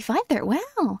 2:35 there.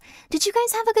 Wow. Did you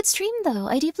guys have a good stream though?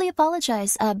 I deeply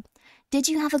apologize. Did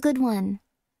you have a good one?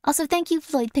 Also, thank you,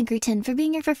 Floyd Pinkerton, for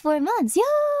being here for 4 months. Yo!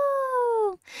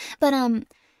 But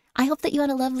I hope that you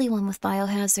had a lovely one with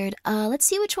Biohazard. Let's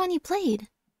see which one you played.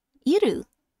 Iru.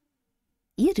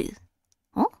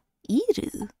 Oh,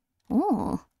 Iru.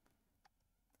 Oh.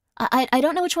 I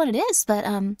don't know which one it is, but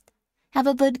have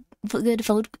a good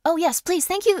food. Oh yes, please,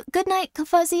 thank you. Good night,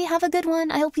 Fuzzy. Have a good one.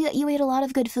 I hope you ate a lot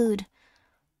of good food.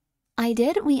 I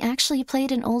did. We actually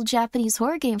played an old Japanese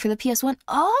horror game for the PS1.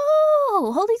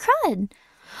 Oh, holy crud.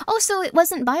 Oh, so it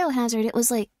wasn't Biohazard. It was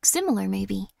like similar,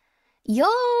 maybe. Yo!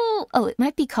 Oh, it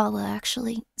might be Kawa,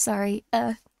 actually. Sorry.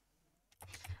 I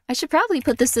should probably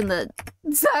put this in the...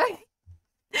 Sorry.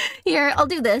 Here, I'll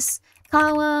do this.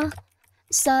 Kawa,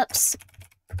 Sups,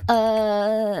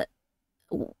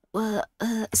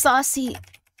 Saucy,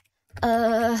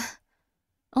 oh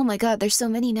my god, there's so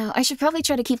many now. I should probably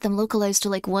try to keep them localized to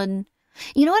like one.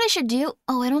 You know what I should do?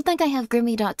 Oh, I don't think I have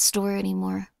Grimmi.store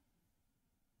anymore.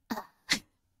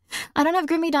 I don't have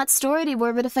Grimmi.store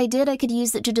anymore, but if I did, I could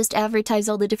use it to just advertise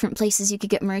all the different places you could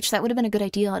get merch. That would have been a good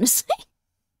idea, honestly.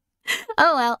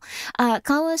 Oh well.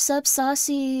 Kawa, Sub,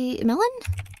 Saucy, Melon?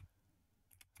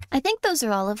 I think those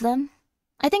are all of them.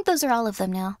 I think those are all of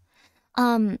them now.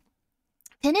 Pin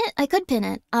it? I could pin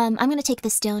it. I'm gonna take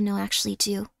this down now, actually,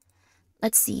 too.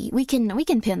 Let's see. We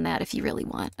can pin that if you really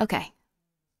want. Okay.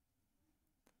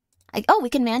 Oh, we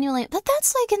can manually... But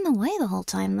that's, like, in the way the whole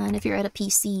time, then, if you're at a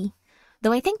PC.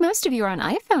 Though I think most of you are on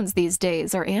iPhones these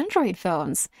days, or Android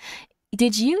phones.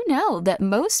 Did you know that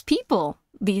most people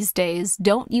these days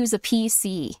don't use a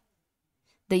PC?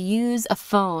 They use a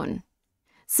phone.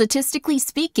 Statistically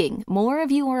speaking, more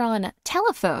of you are on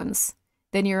telephones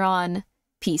than you're on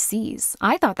PCs.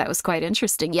 I thought that was quite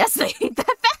interesting. Yes, I hate that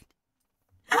fact.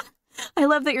 I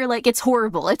love that you're like, it's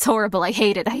horrible. It's horrible. I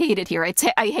hate it. I hate it here. I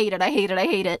hate it. I hate it. I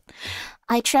hate it.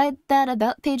 I tried that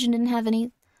About page and didn't have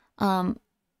any...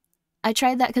 I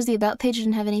tried that because the About page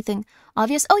didn't have anything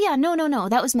obvious. Oh yeah, no.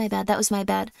 That was my bad. That was my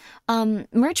bad.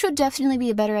 Merch would definitely be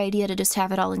a better idea to just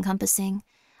have it all encompassing.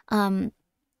 You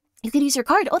could use your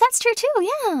card. Oh, that's true too,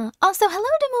 yeah. Also, hello,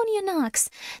 Demonia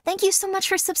Nox. Thank you so much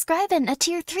for subscribing at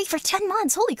tier 3 for 10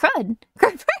 months. Holy crud.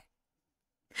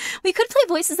 We could play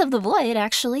Voices of the Void,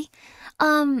 actually.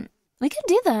 We could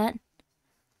do that.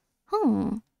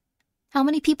 How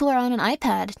many people are on an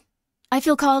iPad? I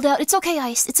feel called out. It's okay,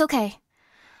 Ice. It's okay.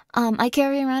 I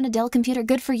carry around a Dell computer.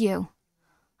 Good for you.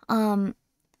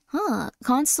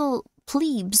 Console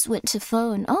plebes went to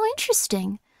phone. Oh,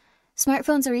 interesting.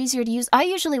 Smartphones are easier to use. I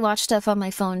usually watch stuff on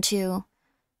my phone, too.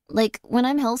 Like, when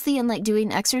I'm healthy and, like,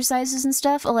 doing exercises and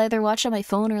stuff, I'll either watch on my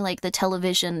phone or, like, the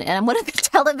television. And I'm one of the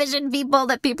television people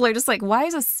that people are just like, why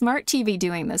is a smart TV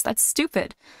doing this? That's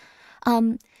stupid.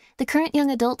 The current young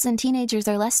adults and teenagers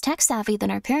are less tech-savvy than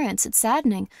our parents. It's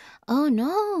saddening. Oh,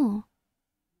 no.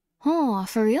 Oh,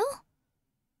 for real?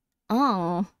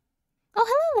 Oh. Oh,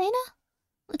 hello, Lena.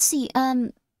 Let's see,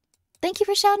 thank you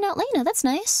for shouting out Lena. That's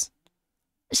nice.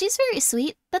 She's very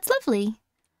sweet. That's lovely.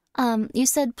 You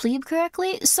said plebe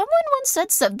correctly? Someone once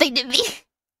said something to me.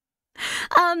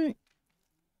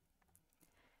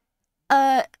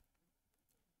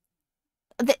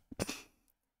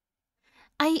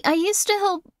 I used to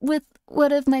help with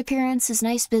one of my parents'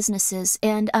 nice businesses,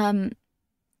 and,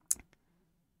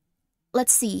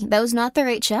 let's see, that was not the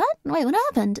right chat? Wait, what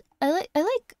happened? I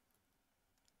like...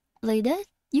 Leda?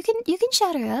 You can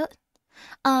shout her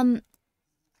out.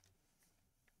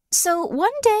 So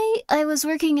one day I was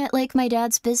working at, like, my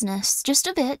dad's business, just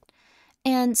a bit,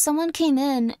 and someone came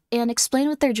in and explained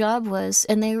what their job was,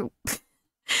 and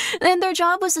and their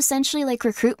job was essentially, like,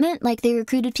 recruitment, like, they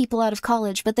recruited people out of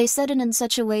college, but they said it in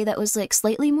such a way that was, like,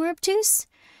 slightly more obtuse,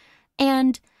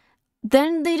 and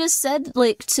then they just said,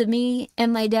 like, to me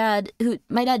and my dad, who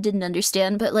my dad didn't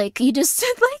understand, but, like, he just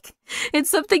said, like, it's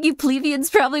something you plebeians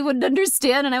probably wouldn't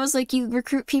understand, and I was like, you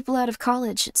recruit people out of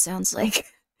college, it sounds like.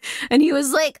 And he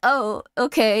was like, oh,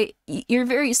 okay, you're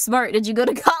very smart. Did you go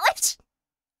to college?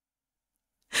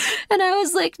 And I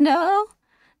was like, no,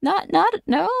 no,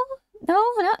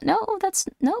 that's,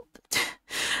 nope.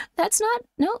 That's not,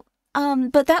 no.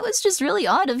 But that was just really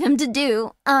odd of him to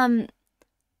do. I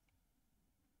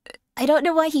don't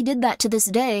know why he did that to this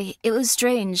day. It was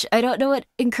strange. I don't know what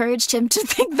encouraged him to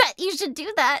think that you should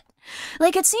do that.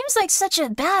 Like, it seems like such a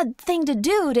bad thing to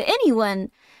do to anyone.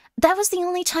 That was the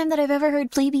only time that I've ever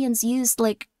heard plebeians used,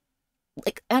 like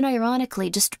unironically,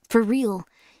 just for real.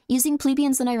 Using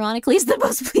plebeians unironically is the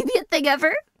most plebeian thing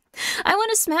ever. I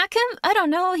want to smack him? I don't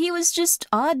know, he was just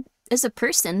odd as a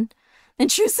person.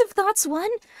 Intrusive thoughts 1?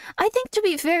 I think, to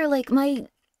be fair, like, my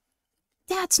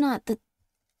dad's not the...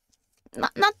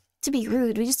 Not to be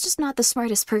rude, but he's just not the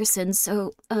smartest person,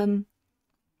 so,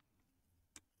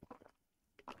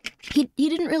 He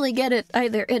didn't really get it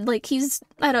either, and, like, he's...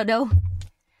 I don't know.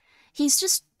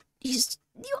 He's, you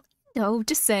know,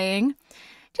 just saying.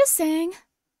 Just saying.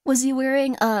 Was he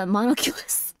wearing a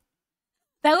monoculus?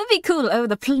 That would be cool. Oh,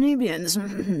 the plebeians.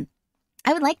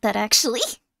 I would like that, actually.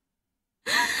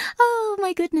 Oh,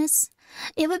 my goodness.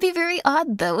 It would be very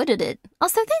odd, though, wouldn't it?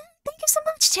 Also, thank you so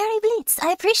much, Cherry Bleats.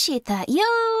 I appreciate that.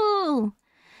 Yo!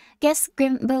 Guess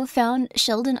Grimbo found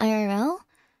Sheldon IRL?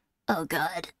 Oh,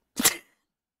 God.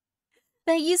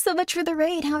 Thank you so much for the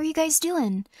raid. How are you guys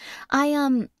doing?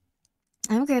 I'm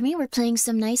Grimmi. We're playing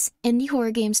some nice indie horror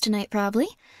games tonight, probably.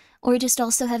 Or just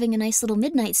also having a nice little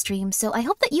midnight stream, so I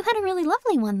hope that you had a really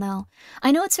lovely one, though.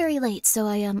 I know it's very late, so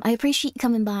I appreciate you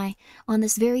coming by on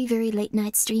this very, very late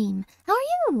night stream. How are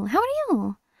you? How are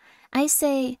you? I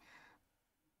say,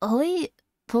 oi,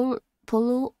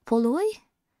 poloi?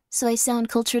 So I sound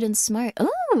cultured and smart.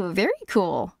 Oh, very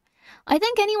cool. I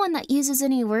think anyone that uses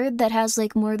any word that has,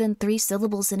 like, more than 3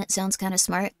 syllables in it sounds kind of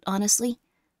smart, honestly.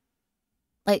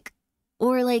 Like...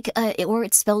 or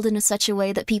it's spelled in such a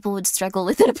way that people would struggle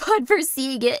with it upon first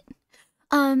seeing it.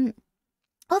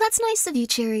 Oh, that's nice of you,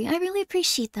 Cherry. I really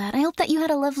appreciate that. I hope that you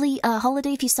had a lovely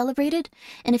holiday if you celebrated.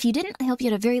 And if you didn't, I hope you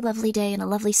had a very lovely day and a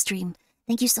lovely stream.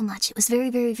 Thank you so much. It was very,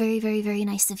 very, very, very, very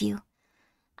nice of you.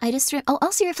 I just... Oh,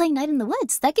 also you're playing Night in the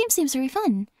Woods. That game seems very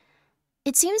fun.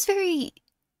 It seems very...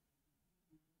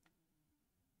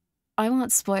 I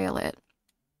won't spoil it.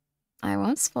 I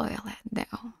won't spoil it, no.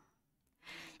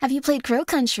 Have you played Crow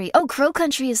Country? Oh, Crow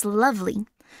Country is lovely.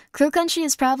 Crow Country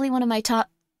is probably one of my top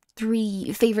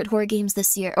 3 favorite horror games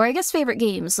this year. Or I guess favorite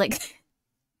games. Like,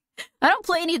 I don't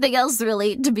play anything else,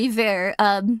 really, to be fair.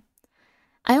 I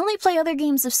only play other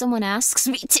games if someone asks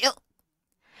me to.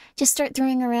 Just start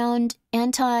throwing around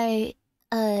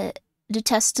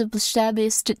detestable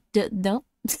shabbies no.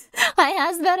 Hi,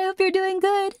 Hasbet, I hope you're doing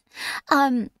good.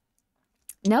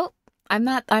 Nope. I'm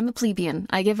a plebeian.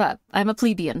 I give up. I'm a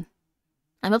plebeian.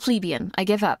 I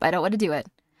give up. I don't want to do it.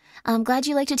 I'm glad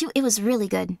you liked it too. It was really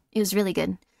good. It was really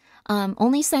good.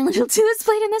 Only Silent Hill 2 is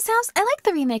played in this house. I like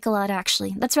the remake a lot,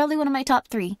 actually. That's probably one of my top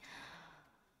 3.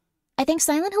 I think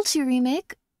Silent Hill 2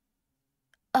 remake,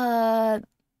 what's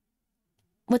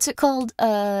it called?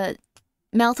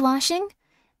 Mouthwashing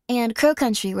and Crow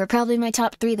Country were probably my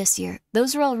top 3 this year.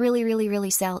 Those were all really, really, really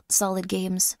solid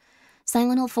games.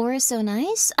 Silent Hill 4 is so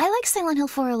nice. I like Silent Hill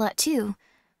 4 a lot, too.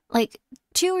 Like,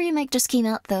 2 remake just came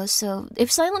out, though, so if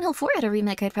Silent Hill 4 had a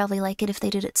remake, I'd probably like it if they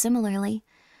did it similarly.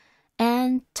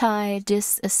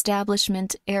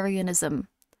 Anti-disestablishmentarianism.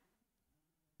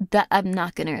 That I'm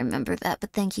not gonna remember that,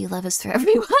 but thank you, love is for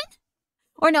everyone.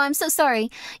 Or no, I'm so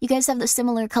sorry. You guys have the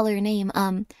similar color name.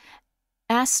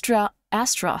 Astrosso.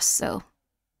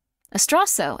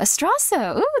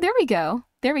 Ooh, there we go.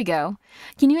 There we go.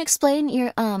 Can you explain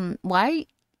your, why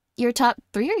your top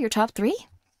 3 or your top 3?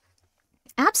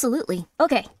 Absolutely.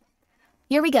 Okay.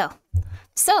 Here we go.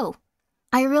 So,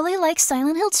 I really like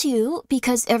Silent Hill 2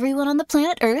 because everyone on the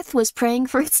planet Earth was praying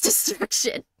for its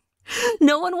destruction.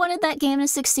 No one wanted that game to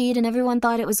succeed, and everyone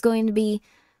thought it was going to be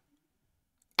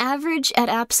average at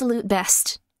absolute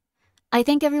best. I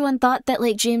think everyone thought that,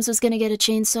 like, James was gonna get a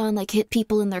chainsaw and, like, hit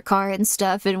people in their car and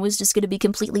stuff, and it was just gonna be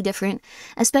completely different.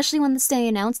 Especially when they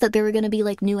announced that there were gonna be,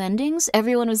 like, new endings,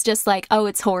 everyone was just like, oh,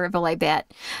 it's horrible, I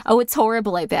bet. Oh, it's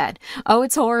horrible, I bet. Oh,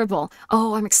 it's horrible.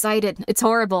 Oh, I'm excited. It's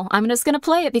horrible. I'm just gonna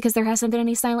play it because there hasn't been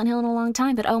any Silent Hill in a long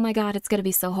time, but oh my god, it's gonna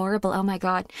be so horrible. Oh my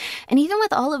god. And even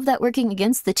with all of that working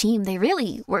against the team, they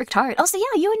really worked hard. Also,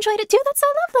 yeah, you enjoyed it too? That's so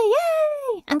lovely.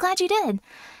 Yay! I'm glad you did.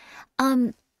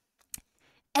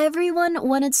 Everyone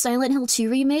wanted Silent Hill 2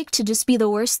 remake to just be the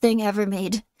worst thing ever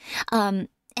made. And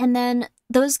then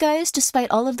those guys,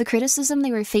 despite all of the criticism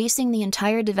they were facing the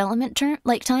entire development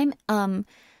time,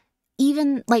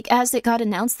 even like as it got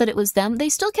announced that it was them, they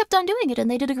still kept on doing it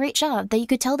and they did a great job. You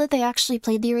could tell that they actually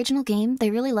played the original game. They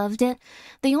really loved it.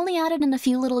 They only added in a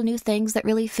few little new things that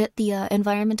really fit the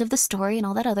environment of the story and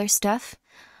all that other stuff.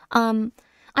 I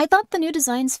thought the new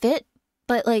designs fit.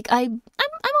 But, like, I'm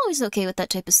always okay with that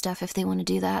type of stuff if they want to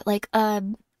do that. Like, yeah,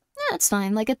 it's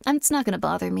fine. Like, it's not gonna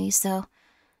bother me, so...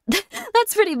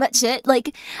 That's pretty much it.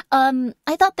 Like, I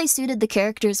thought they suited the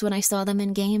characters when I saw them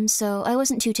in game, so I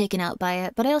wasn't too taken out by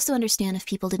it. But I also understand if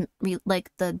people didn't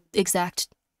like the exact...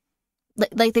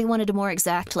 Like, they wanted a more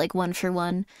exact, like,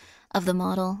 one-for-one of the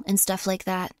model and stuff like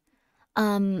that.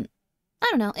 I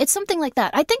don't know. It's something like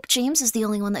that. I think James is the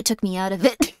only one that took me out of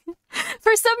it.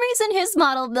 For some reason, his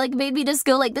model, like, made me just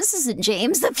go, like, this isn't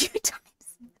James a few times.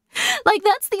 Like,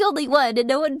 that's the only one, and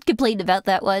no one complained about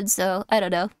that one, so I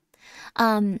don't know.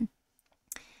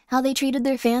 How they treated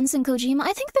their fans in Kojima,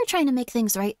 I think they're trying to make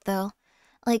things right, though.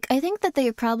 Like, I think that they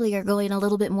probably are going a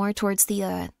little bit more towards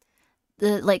the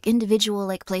like, individual,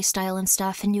 like, play style and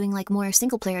stuff, and doing, like, more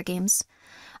single-player games.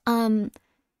 You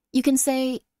can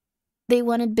say they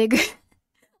wanted bigger...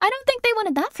 I don't think they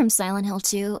wanted that from Silent Hill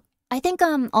 2. I think,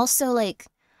 also, like,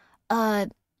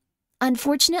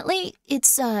 unfortunately,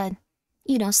 it's,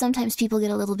 you know, sometimes people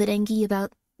get a little bit angry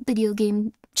about video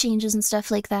game changes and stuff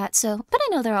like that, so, but I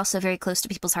know they're also very close to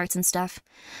people's hearts and stuff.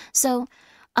 So,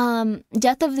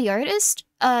 Death of the Artist,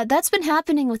 that's been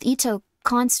happening with Ito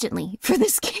constantly for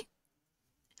this game.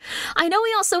 I know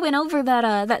we also went over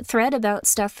that thread about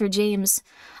stuff for James,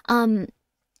 where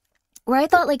I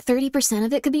thought, like, 30%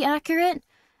 of it could be accurate.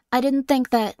 I didn't think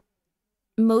that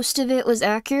most of it was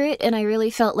accurate, and I really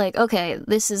felt like, okay,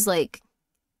 this is, like,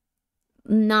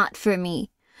 not for me.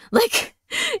 Like,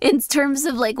 in terms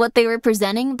of, like, what they were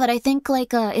presenting, but I think,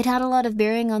 like, it had a lot of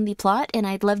bearing on the plot, and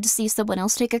I'd love to see someone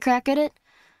else take a crack at it.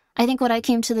 I think what I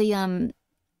came to the,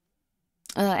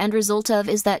 end result of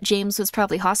is that James was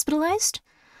probably hospitalized.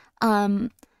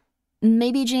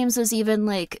 Maybe James was even,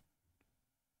 like,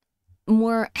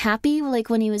 more happy, like,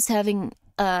 when he was having,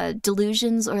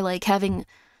 delusions or, like, having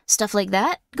stuff like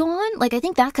that go on. Like, I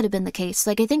think that could have been the case.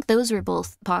 Like, I think those were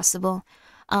both possible.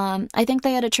 I think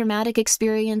they had a traumatic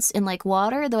experience in, like,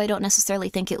 water, though I don't necessarily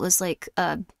think it was, like,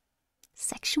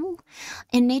 sexual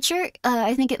in nature.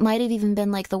 I think it might have even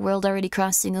been, like, the world already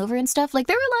crossing over and stuff. Like,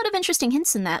 there were a lot of interesting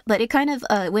hints in that, but it kind of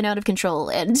went out of control,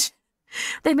 and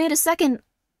they made a second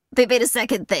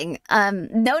thing.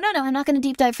 No, I'm not going to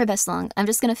deep dive for this long. I'm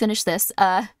just going to finish this,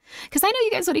 because I know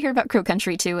you guys want to hear about Crow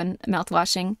Country, too, and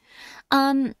mouthwashing.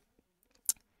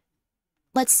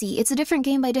 Let's see. It's a different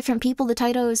game by different people. The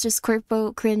title is just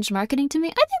corpo cringe marketing to me.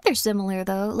 I think they're similar,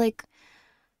 though. Like,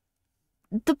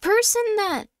 the person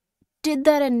that did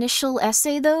that initial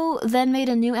essay, though, then made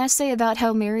a new essay about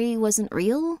how Mary wasn't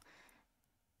real.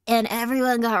 And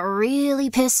everyone got really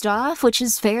pissed off, which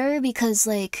is fair, because,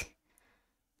 like,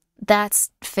 that's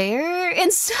fair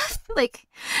and stuff. Like,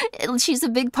 she's a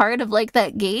big part of, like,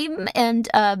 that game, and,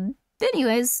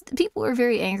 anyways, people were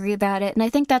very angry about it, and I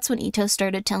think that's when Ito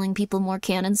started telling people more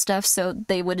canon stuff so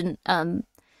they wouldn't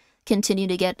continue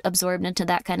to get absorbed into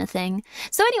that kind of thing.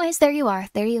 So anyways, there you are.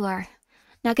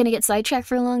 Not gonna get sidetracked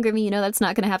for long, Grimmi, you know that's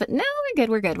not gonna happen. No,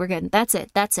 we're good. That's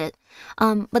it.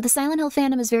 But the Silent Hill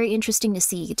fandom is very interesting to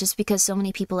see, just because so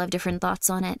many people have different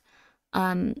thoughts on it.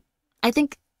 I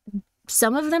think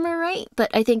some of them are right,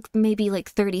 but I think maybe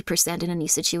like 30% in any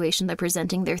situation they're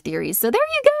presenting their theories. So there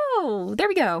you go! There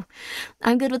we go.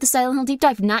 I'm good with the Silent Hill deep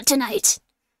dive. Not tonight.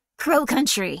 Crow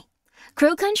Country.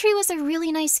 Crow Country was a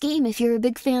really nice game if you're a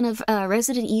big fan of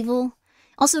Resident Evil.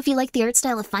 Also, if you like the art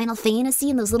style of Final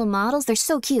Fantasy and those little models, they're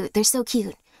so cute.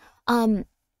 It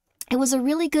was a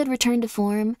really good return to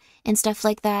form and stuff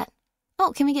like that.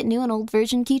 Oh, can we get new and old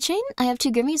version keychain? I have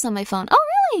 2 Grimmies on my phone. Oh,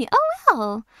 really?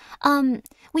 Oh, wow.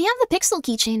 We have the Pixel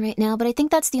keychain right now, but I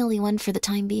think that's the only one for the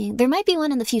time being. There might be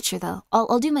one in the future, though.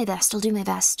 I'll do my best. But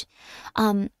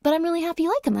I'm really happy you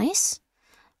like them, Ice.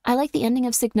 I like the ending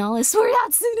of Signalis where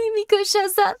Hatsune Miku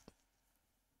shows up.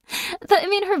 I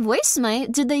mean, her voice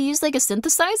might. Did they use, like, a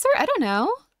synthesizer? I don't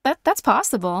know. That's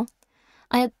possible.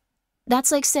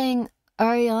 That's like saying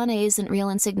Ariane isn't real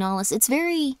in Signalis. It's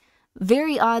very,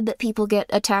 very odd that people get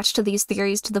attached to these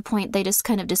theories to the point they just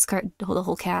kind of discard the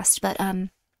whole cast, but,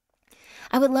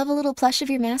 I would love a little plush of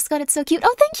your mascot. It's so cute.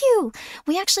 Oh, thank you!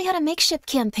 We actually had a makeshift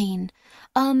campaign.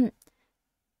 How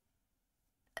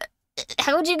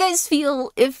would you guys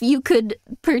feel if you could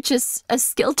purchase a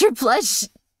Skelter plush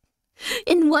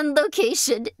in one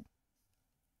location?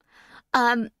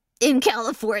 In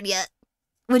California?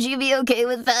 Would you be okay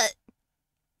with that?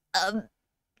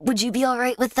 Would you be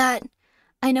alright with that?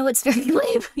 I know it's very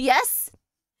lame. Yes?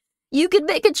 You could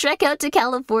make a trek out to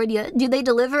California. Do they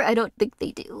deliver? I don't think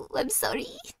they do. I'm sorry.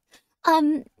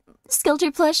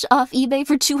 Skelter plush off eBay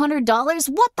for $200?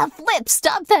 What the flip?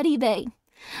 Stop that, eBay.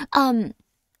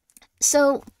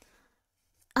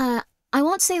 I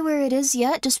won't say where it is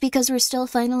yet, just because we're still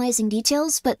finalizing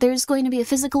details, but there's going to be a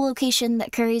physical location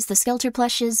that carries the Skelter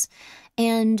plushes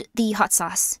and the hot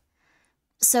sauce.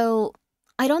 So,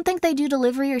 I don't think they do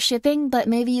delivery or shipping, but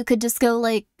maybe you could just go,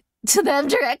 like, to them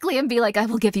directly and be like, I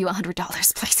will give you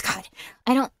 $100, please God.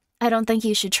 I don't think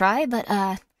you should try, but,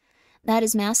 that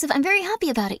is massive. I'm very happy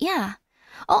about it, yeah.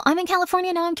 Oh, I'm in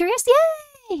California now, I'm curious,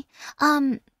 yay!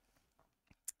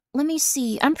 Let me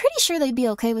see. I'm pretty sure they'd be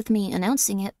okay with me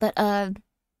announcing it, but,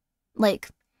 like,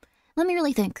 let me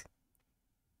really think.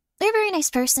 They're a very nice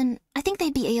person. I think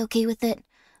they'd be a-okay with it.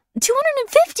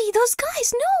 250? Those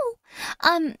guys, no!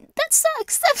 That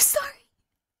sucks. I'm sorry.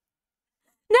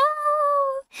 No!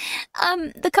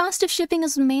 The cost of shipping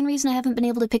is the main reason I haven't been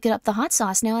able to pick up the hot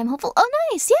sauce. Now I'm hopeful. Oh,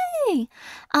 nice! Yay!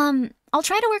 I'll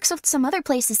try to work with some other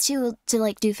places, too, to,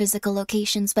 like, do physical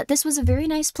locations, but this was a very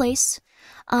nice place.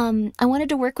 I wanted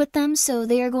to work with them, so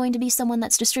they are going to be someone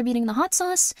that's distributing the hot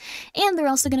sauce, and they're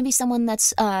also going to be someone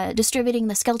that's, distributing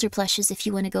the Skelter plushes if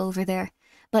you want to go over there.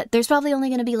 But there's probably only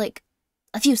going to be, like,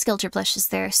 a few Skelter plushes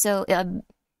there, so, and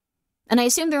I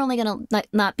assume they're only going to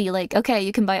not be like, okay,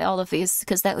 you can buy all of these,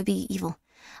 because that would be evil.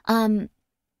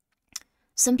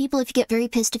 Some people, if you get very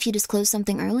pissed if you disclose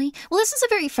something early, well, this is a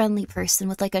very friendly person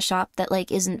with, like, a shop that,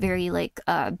 like, isn't very, like,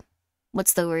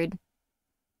 what's the word?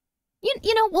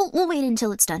 You know, we'll wait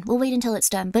until it's done.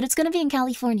 But it's gonna be in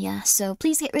California, so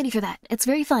please get ready for that. It's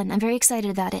very fun. I'm very excited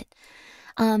about it.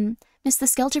 Miss the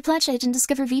Skelter Pledge, I didn't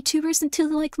discover VTubers until,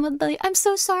 like, Monday. I'm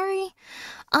so sorry.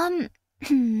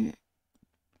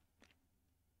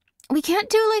 We can't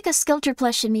do, like, a Skelter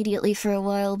plush immediately for a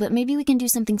while, but maybe we can do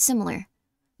something similar.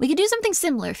 We could do something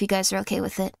similar if you guys are okay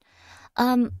with it.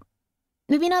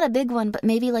 Maybe not a big one, but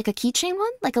maybe, like, a keychain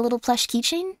one? Like a little plush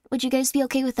keychain? Would you guys be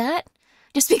okay with that?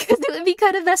 Just because it would be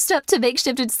kind of messed up to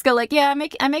makeshift and just go like, yeah,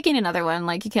 I'm making another one.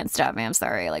 Like, you can't stop me. I'm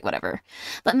sorry. Like, whatever.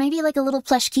 But maybe like a little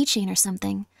plush keychain or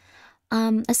something.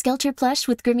 A Skelter plush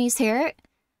with Grimmi's hair.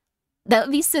 That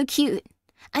would be so cute.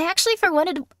 I actually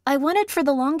wanted for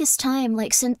the longest time,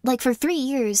 like for 3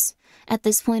 years at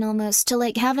this point almost, to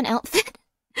like have an outfit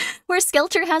where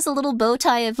Skelter has a little bow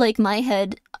tie of like my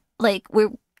head, like where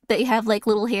they have like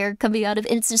little hair coming out of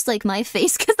it. It's just like my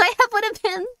face because I have one of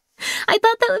him. I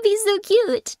thought that would be so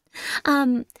cute.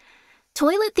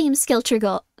 Toilet themed Skelter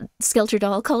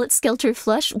doll. Call it Skelter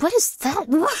Flush. What is that?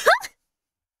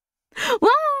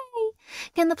 Why?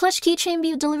 Can the plush keychain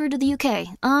be delivered to the UK?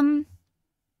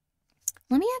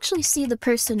 Let me actually see the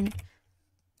person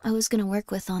I was gonna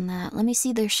work with on that. Let me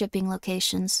see their shipping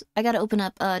locations. I gotta open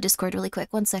up Discord really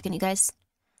quick. 1 second, you guys.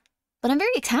 But I'm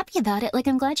very happy about it. Like,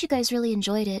 I'm glad you guys really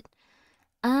enjoyed it.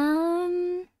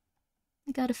 I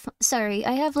gotta sorry,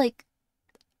 I have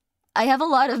a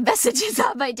lot of messages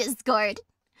on my Discord.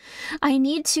 I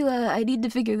need to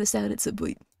figure this out at some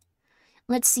point.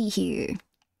 Let's see here.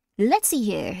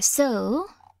 So,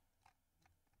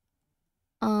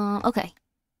 okay.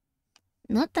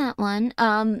 Not that one.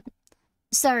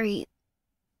 Sorry.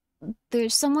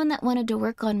 There's someone that wanted to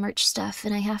work on merch stuff,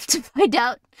 and I have to find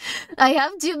out. I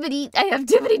have too many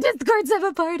Discords I'm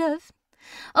a part of.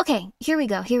 Okay, here we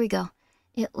go.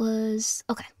 It was...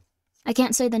 Okay. I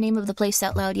can't say the name of the place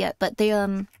out loud yet, but they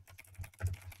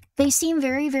seem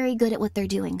very, very good at what they're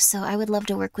doing, so I would love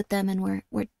to work with them, and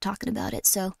we're talking about it,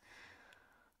 so...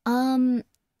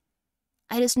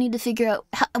 I just need to figure out...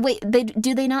 wait,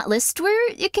 do they not list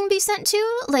where it can be sent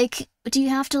to? Like, do you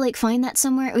have to, like, find that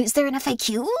somewhere? Is there an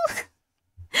FAQ?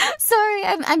 Sorry,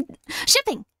 I'm...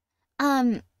 Shipping!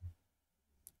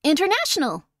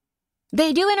 International!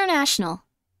 They do international.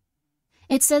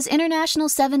 It says international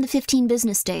 7 to 15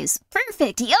 business days.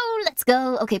 Perfect! Yo, let's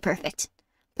go! Okay, perfect.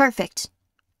 Perfect.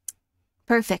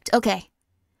 Okay.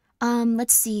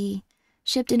 Let's see...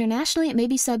 Shipped internationally, it may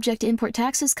be subject to import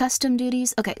taxes, custom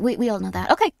duties. Okay, we all know that.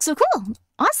 Okay, so cool.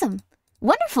 Awesome.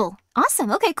 Wonderful.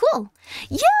 Awesome. Okay, cool.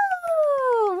 Yo!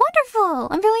 Wonderful.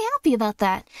 I'm really happy about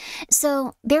that.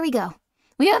 So, there we go.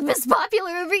 We have Miss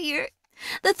Popular over here.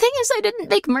 The thing is, I didn't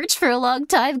make merch for a long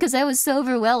time because I was so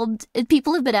overwhelmed. And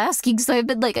people have been asking, so I've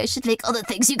been like, I should make all the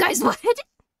things you guys wanted.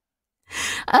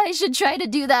 I should try to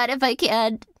do that if I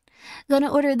can.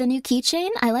 Gonna order the new keychain.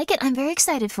 I like it. I'm very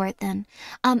excited for it then.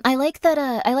 I like that,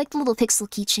 I like the little pixel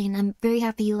keychain. I'm very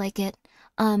happy you like it.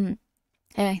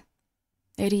 Hey.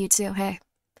 Hey to you too, hey.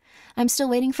 I'm still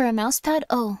waiting for a mouse pad?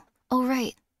 Oh,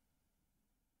 right.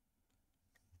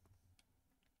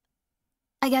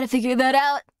 I gotta figure that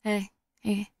out. Hey,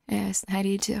 hi to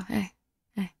you too, hey.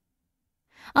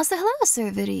 Also, hello,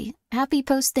 Sir Viddy. Happy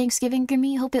post-Thanksgiving,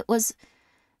 Grimmi. Hope it was,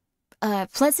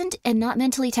 pleasant and not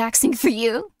mentally taxing for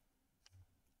you.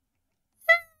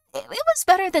 It was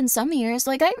better than some years.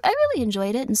 Like, I really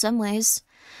enjoyed it in some ways.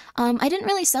 I didn't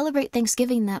really celebrate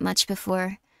Thanksgiving that much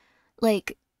before.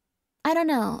 Like, I don't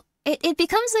know. It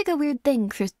becomes like a weird thing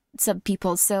for some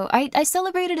people, so I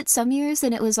celebrated it some years,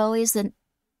 and it was always a little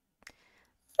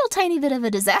tiny bit of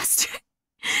a disaster.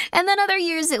 And then other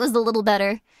years, it was a little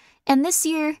better. And this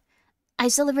year, I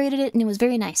celebrated it, and it was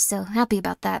very nice, so happy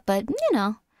about that. But, you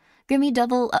know, Grimmi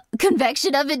double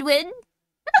convection oven win.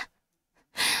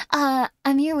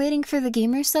 I'm here waiting for the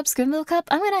Gamer Subs Grimbo Cup.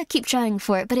 I'm gonna keep trying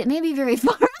for it, but it may be very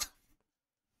far.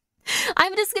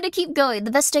 I'm just gonna keep going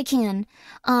the best I can.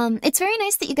 It's very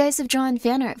nice that you guys have drawn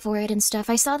fan art for it and stuff.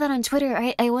 I saw that on Twitter.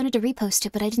 I wanted to repost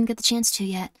it, but I didn't get the chance to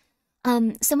yet.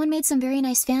 Someone made some very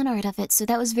nice fan art of it, so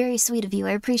that was very sweet of you.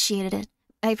 I appreciated it.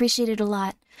 I appreciate it a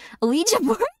lot. A Ouija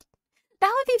board?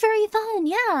 That would be very fun,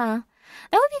 yeah.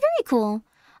 That would be very cool.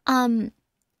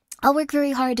 I'll work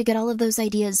very hard to get all of those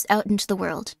ideas out into the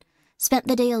world. Spent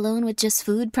the day alone with just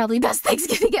food, probably best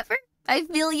Thanksgiving ever. I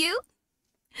feel you.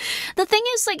 The thing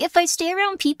is, like, if I stay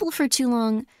around people for too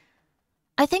long,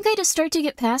 I think I just start to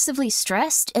get passively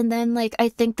stressed, and then, like, I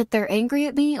think that they're angry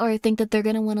at me, or I think that they're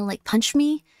gonna want to, like, punch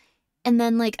me, and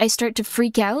then, like, I start to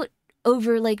freak out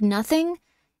over, like, nothing,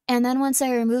 and then once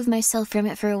I remove myself from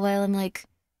it for a while, I'm like,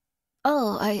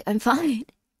 oh, I'm fine.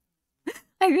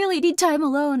 I really need time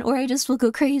alone, or I just will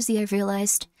go crazy, I've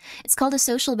realized. It's called a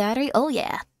social battery? Oh,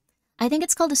 yeah. I think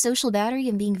it's called a social battery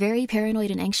and being very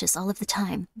paranoid and anxious all of the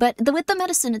time. But with the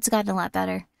medicine, it's gotten a lot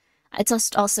better. It's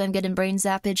just also I'm getting brain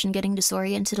zappage and getting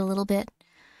disoriented a little bit.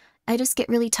 I just get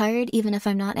really tired, even if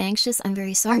I'm not anxious. I'm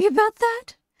very sorry about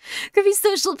that. Grimmi's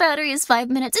social battery is 5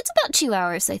 minutes. It's about 2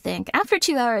 hours, I think. After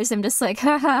 2 hours, I'm just like,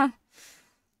 haha.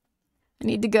 I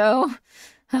need to go.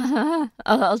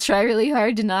 I'll try really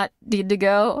hard to not need to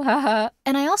go. Haha.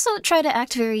 And I also try to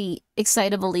act very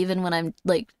excitable even when I'm,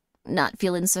 like, not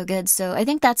feeling so good, so I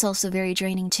think that's also very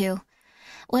draining too.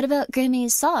 What about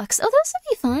Grimmi's socks? Oh, those would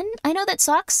be fun. I know that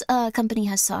socks company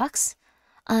has socks.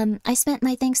 I spent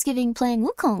my Thanksgiving playing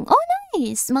Wukong. Oh,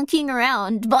 nice! Monkeying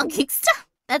around, bonking stuff.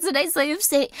 That's a nice way of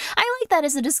saying. I like that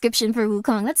as a description for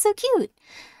Wukong. That's so cute.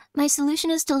 My solution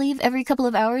is to leave every couple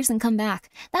of hours and come back.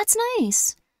 That's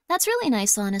nice. That's really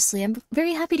nice, honestly. I'm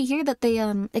very happy to hear that they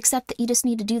accept that you just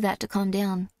need to do that to calm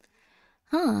down.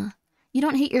 Huh. You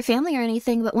don't hate your family or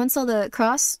anything, but once all the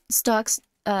crosstalk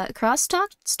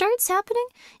starts happening,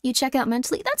 you check out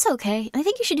mentally. That's okay. I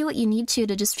think you should do what you need to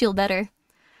just feel better.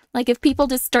 Like, if people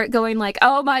just start going like,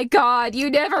 oh my god, you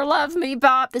never loved me,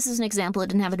 Bob. This is an example, it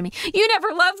didn't happen to me. You never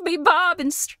loved me, Bob,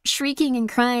 and shrieking and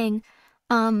crying.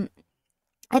 I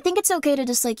think it's okay to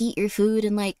just, like, eat your food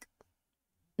and, like,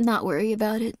 not worry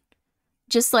about it.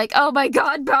 Just like, oh my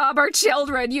god, Bob, our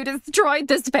children, you destroyed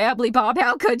this family, Bob,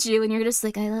 how could you? And you're just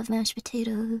like, I love mashed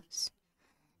potatoes.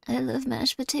 I love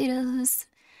mashed potatoes.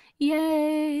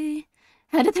 Yay.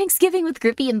 Had a Thanksgiving with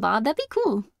Grippy and Bob, that'd be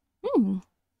cool.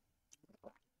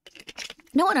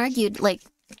 No one argued, like,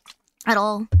 at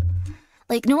all.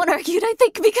 Like, no one argued, I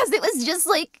think, because it was just,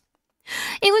 like,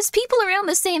 it was people around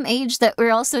the same age that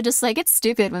were also just, like, it's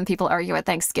stupid when people argue at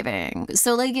Thanksgiving.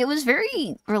 So, like, it was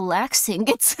very relaxing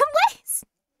in some ways.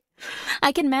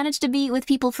 I can manage to be with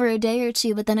people for a day or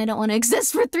two, but then I don't want to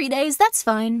exist for 3 days. That's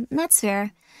fine. That's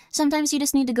fair. Sometimes you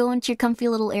just need to go into your comfy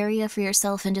little area for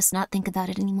yourself and just not think about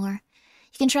it anymore.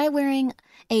 You can try wearing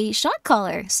a shock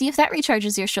collar. See if that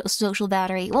recharges your social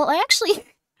battery. Well,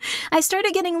 I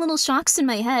started getting little shocks in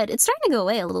my head. It's starting to go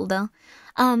away a little, though.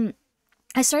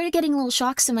 I started getting little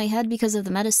shocks in my head because of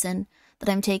the medicine that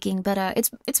I'm taking, but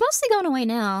it's mostly gone away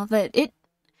now, but it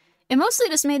mostly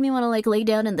just made me want to, like, lay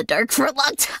down in the dark for a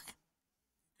long time.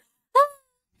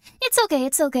 It's okay,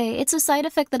 it's okay. It's a side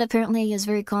effect that apparently is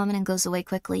very common and goes away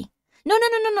quickly. No,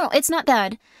 it's not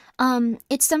bad.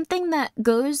 It's something that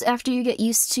goes after you get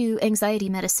used to anxiety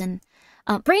medicine.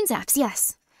 Brain zaps,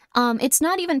 yes. It's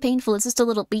not even painful, it's just a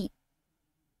little beep.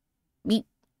 Beep.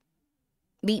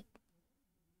 Beep.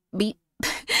 Beep.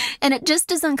 And it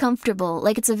just is uncomfortable,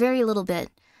 like it's a very little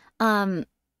bit. Oh,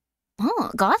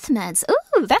 goth meds.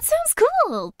 Ooh, that sounds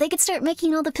cool! They could start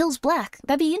making all the pills black.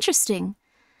 That'd be interesting.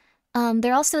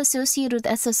 They're also associated with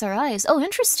SSRIs. Oh,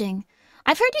 interesting.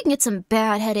 I've heard you can get some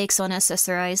bad headaches on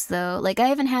SSRIs, though. Like, I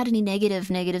haven't had any negative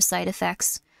side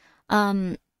effects.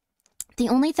 The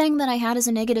only thing that I had as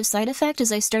a negative side effect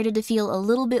is I started to feel a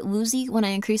little bit woozy when I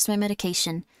increased my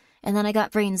medication. And then I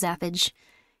got brain zappage.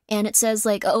 And it says,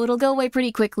 like, oh, it'll go away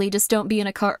pretty quickly, just don't be in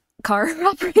a car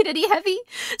operate any heavy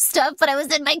stuff. But I was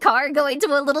in my car going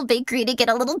to a little bakery to get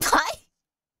a little pie.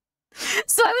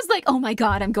 So I was like, oh my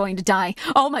god, I'm going to die.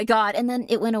 Oh my god. And then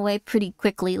it went away pretty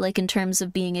quickly, like, in terms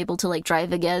of being able to, like,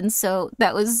 drive again. So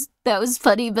that was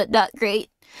funny, but not great.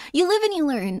 You live and you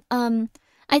learn.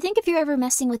 I think if you're ever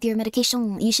messing with your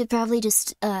medication, you should probably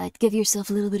just give yourself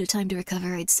a little bit of time to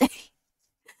recover, I'd say.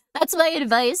 That's my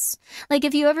advice. Like,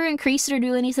 if you ever increase it or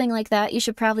do anything like that, you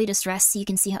should probably just rest so you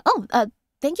can see how... Oh,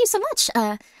 thank you so much,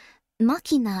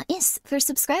 Makina is for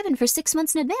subscribing for 6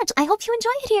 months in advance. I hope you enjoy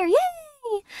it here.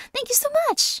 Yay! Thank you so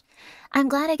much. I'm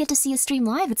glad I get to see you stream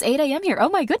live. It's 8 a.m. here. Oh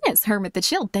my goodness, Hermit the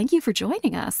Chilled, thank you for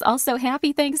joining us. Also,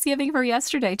 happy Thanksgiving for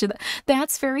yesterday.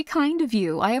 That's very kind of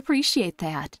you. I appreciate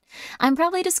that. I'm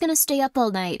probably just gonna stay up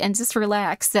all night and just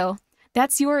relax. So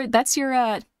that's your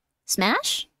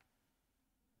smash?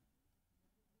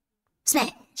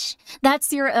 Smash.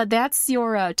 That's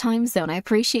your time zone. I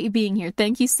appreciate you being here.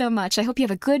 Thank you so much. I hope you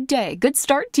have a good day. Good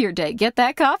start to your day. Get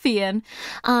that coffee in.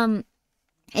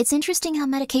 It's interesting how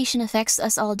medication affects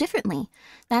us all differently.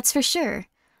 That's for sure.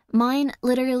 Mine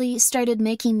literally started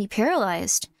making me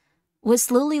paralyzed. Was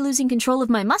slowly losing control of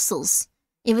my muscles.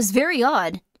 It was very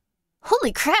odd.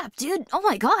 Holy crap, dude. Oh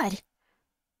my god.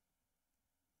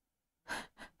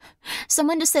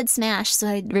 Someone just said smash, so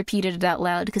I repeated it out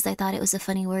loud because I thought it was a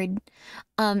funny word.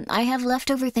 I have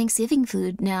leftover Thanksgiving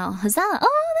food now. Huzzah!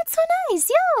 Oh, that's so nice!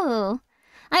 Yo!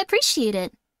 I appreciate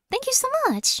it. Thank you so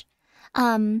much.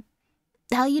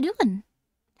 How you doing?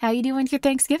 How you doing with your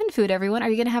Thanksgiving food, everyone? Are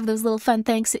you gonna have those little fun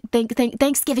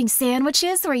Thanksgiving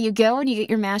sandwiches where you go and you get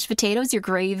your mashed potatoes, your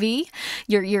gravy,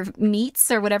 your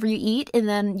meats or whatever you eat, and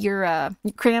then your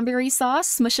cranberry sauce,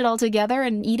 smush it all together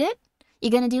and eat it? You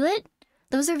gonna do it?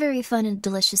 Those are very fun and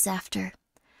delicious after.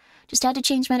 Just had to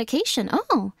change medication.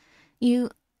 Oh,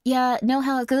 yeah, know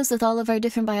how it goes with all of our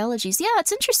different biologies. Yeah,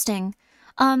 it's interesting.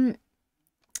 I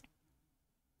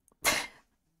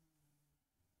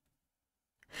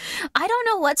don't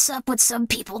know what's up with some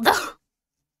people, though.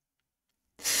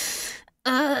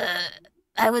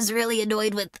 I was really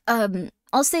annoyed with,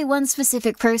 I'll say one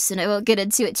specific person. I won't get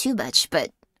into it too much,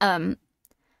 but,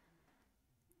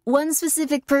 one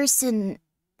specific person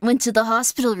went to the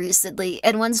hospital recently,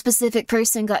 and one specific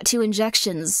person got 2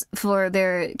 injections for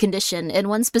their condition, and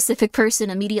one specific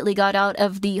person immediately got out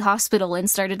of the hospital and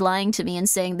started lying to me and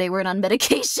saying they weren't on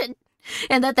medication,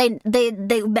 and that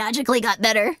they magically got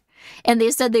better. And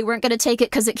they said they weren't going to take it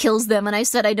because it kills them, and I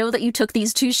said, I know that you took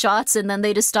these 2 shots, and then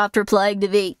they just stopped replying to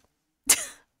me.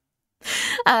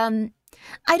 I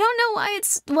don't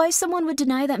know why someone would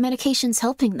deny that medication's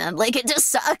helping them. Like, it just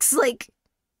sucks, like...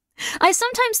 I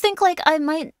sometimes think, like, I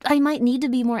might need to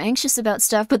be more anxious about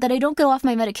stuff, but that I don't go off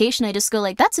my medication, I just go,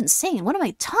 like, that's insane, what am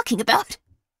I talking about?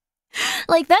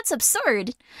 Like, that's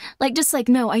absurd. Like, just like,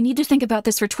 no, I need to think about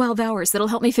this for 12 hours, that'll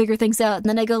help me figure things out, and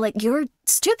then I go, like, you're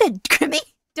stupid, Grimmi,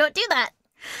 don't do that.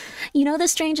 You know the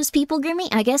strangest people, Grimmi?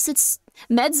 I guess it's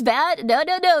meds bad? No,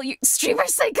 you're streamer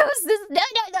psychosis,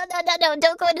 no,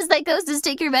 don't go into psychosis,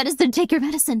 take your medicine, take your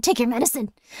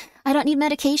medicine. I don't need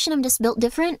medication, I'm just built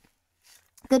different.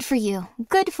 Good for you.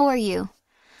 Good for you.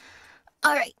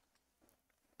 Alright.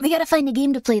 We gotta find a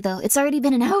game to play, though. It's already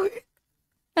been an hour.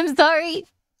 I'm sorry.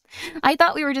 I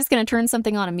thought we were just gonna turn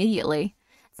something on immediately.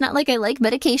 It's not like I like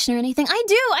medication or anything. I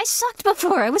do! I sucked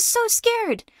before! I was so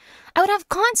scared! I would have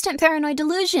constant paranoid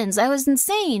delusions. I was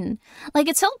insane. Like,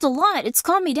 it's helped a lot. It's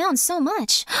calmed me down so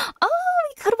much. Oh,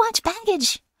 we could watch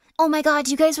Baggage! Oh my god,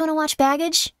 do you guys want to watch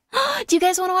Baggage? Do you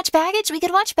guys want to watch Baggage? We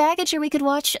could watch Baggage, or we could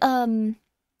watch,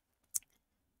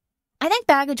 I think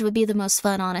Baggage would be the most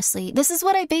fun, honestly. This is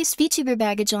what I based VTuber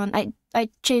Baggage on. I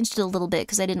changed it a little bit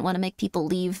because I didn't want to make people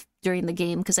leave during the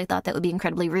game because I thought that would be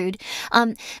incredibly rude.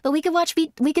 But we could watch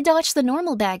the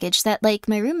normal Baggage that, like,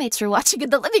 my roommates were watching in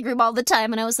the living room all the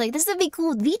time, and I was like, this would be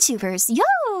cool with VTubers.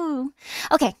 Yo!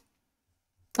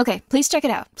 Okay, please check it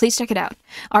out. Please check it out.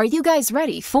 Are you guys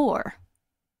ready for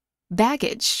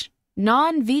Baggage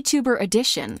Non-VTuber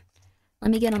Edition?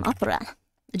 Let me get on Opera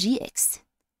GX.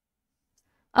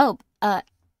 Oh,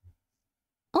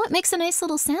 it makes a nice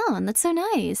little sound. That's so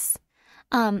nice.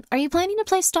 Are you planning to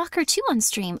play Stalker 2 on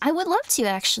stream? I would love to,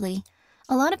 actually.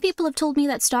 A lot of people have told me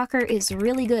that Stalker is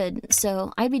really good,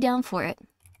 so I'd be down for it.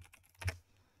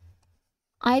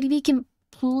 I'd be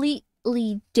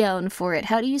completely down for it.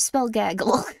 How do you spell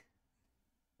gaggle?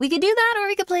 We could do that, or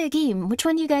we could play a game. Which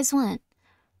one do you guys want?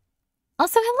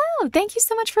 Also, hello! Thank you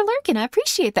so much for lurking. I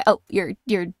appreciate that. Oh,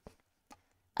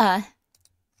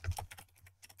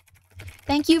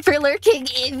 Thank you for lurking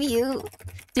if you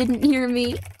didn't hear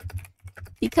me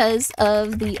because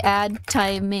of the ad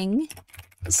timing.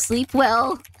 Sleep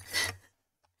well.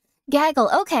 Gaggle.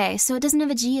 Okay, so it doesn't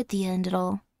have a G at the end at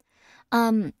all.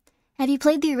 Have you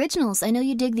played the originals? I know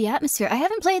you dig the atmosphere. I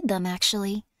haven't played them,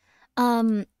 actually.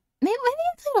 Maybe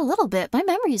I played a little bit. My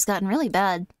memory's gotten really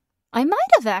bad. I might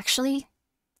have, actually.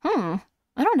 I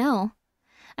don't know.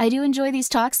 I do enjoy these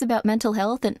talks about mental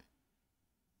health and...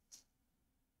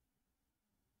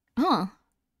 Huh.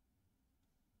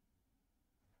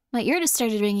 My ear just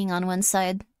started ringing on one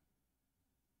side.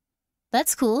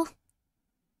 That's cool.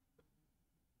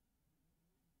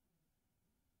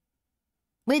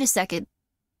 Wait a second.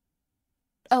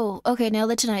 Oh, okay, now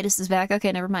the tinnitus is back.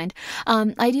 Okay, never mind.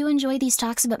 I do enjoy these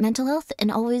talks about mental health,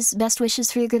 and always best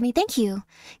wishes for you, Grimmi. Thank you.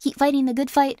 Keep fighting the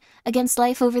good fight against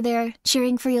life over there,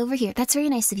 cheering for you over here. That's very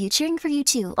nice of you. Cheering for you,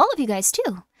 too. All of you guys,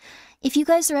 too. If you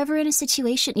guys are ever in a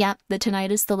situation... Yeah, the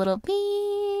tinnitus, the little...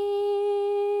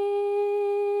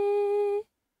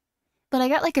 But I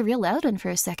got, like, a real loud one for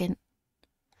a second.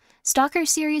 Stalker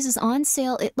series is on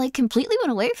sale. It, like, completely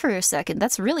went away for a second.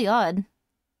 That's really odd.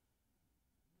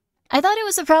 I thought it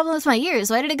was a problem with my ears.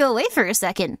 Why did it go away for a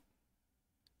second?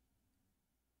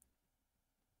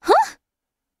 Huh?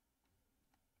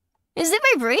 Is it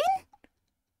my brain?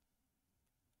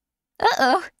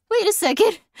 Uh-oh. Wait a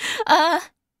second.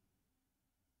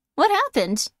 What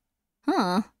happened?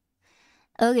 Huh.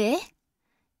 Okay.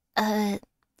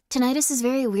 Tinnitus is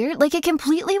very weird. Like, it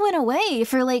completely went away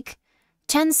for, like,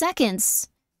 10 seconds.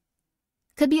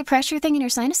 Could be a pressure thing in your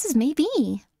sinuses? Maybe.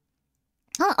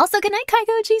 Oh, also, good night,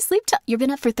 Kaigoji. Sleep time. You've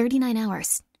been up for 39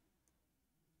 hours.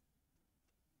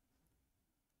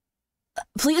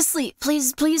 Please sleep.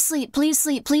 Please sleep. Please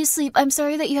sleep. Please sleep. I'm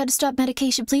sorry that you had to stop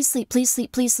medication. Please sleep. Please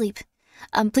sleep. Please sleep.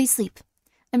 Please sleep.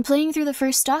 I'm playing through the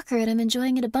first Stalker and I'm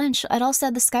enjoying it a bunch. I'd also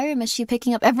had the Skyrim issue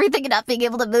picking up everything and not being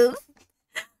able to move.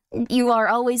 You are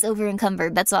always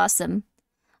over-encumbered. That's awesome.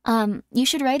 You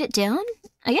should write it down?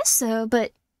 I guess so,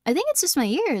 but I think it's just my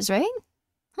ears, right?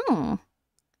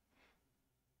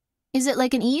 Is it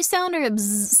like an E sound or a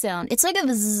bzz sound? It's like a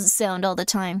bzz sound all the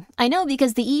time. I know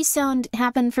because the E sound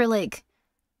happened for like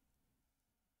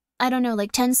I don't know,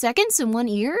 like 10 seconds in one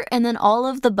ear, and then all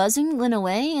of the buzzing went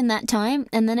away in that time,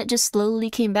 and then it just slowly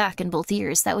came back in both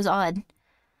ears. That was odd.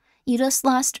 You just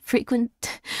lost frequency.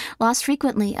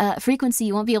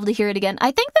 You won't be able to hear it again. I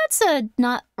think that's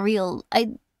not real.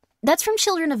 That's from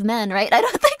Children of Men, right? I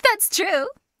don't think that's true.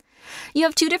 You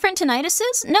have 2 different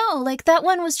tinnituses? No, like that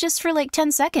one was just for like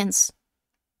 10 seconds.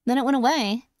 Then it went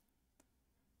away.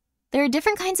 There are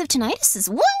different kinds of tinnituses.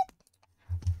 What?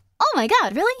 Oh my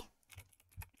god, really?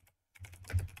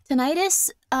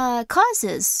 Tinnitus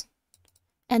causes.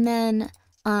 And then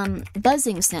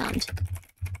buzzing sound.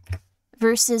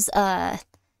 Versus okay.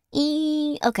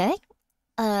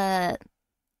 I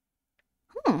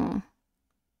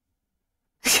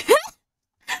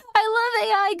love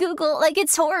AI Google, like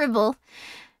it's horrible.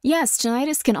 Yes,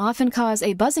 tinnitus can often cause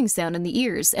a buzzing sound in the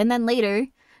ears, and then later,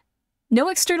 no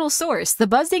external source. The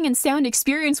buzzing and sound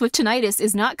experience with tinnitus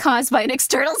is not caused by an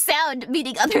external sound,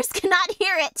 meaning others cannot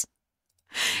hear it.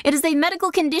 It is a medical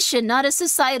condition, not a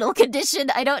societal condition.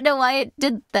 I don't know why it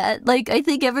did that. Like, I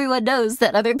think everyone knows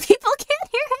that other people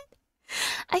can't hear it.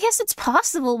 I guess it's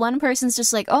possible one person's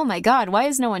just like, oh my god, why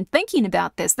is no one thinking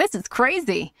about this? This is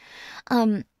crazy.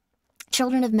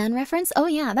 Children of Men reference? Oh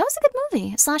yeah, that was a good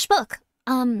movie / book.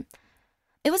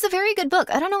 It was a very good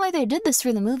book. I don't know why they did this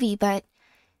for the movie, but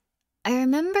I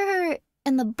remember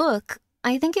in the book,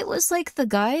 I think it was like the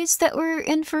guys that were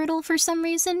infertile for some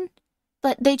reason,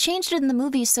 but they changed it in the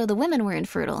movie so the women were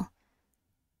infertile.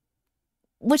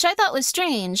 Which I thought was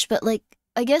strange, but like,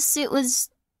 I guess it was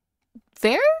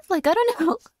fair? Like, I don't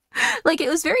know. Like, it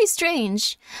was very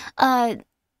strange. I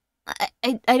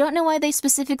don't know why they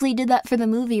specifically did that for the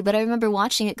movie, but I remember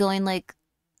watching it going like,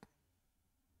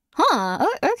 huh,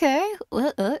 oh, okay,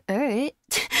 well, alright.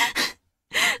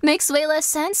 Makes way less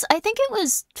sense. I think it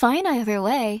was fine either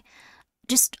way.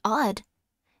 Just odd.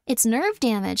 It's nerve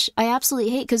damage. I absolutely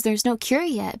hate because there's no cure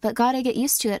yet, but god, I get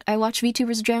used to it. I watch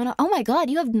VTubers drown out. Oh my god,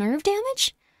 you have nerve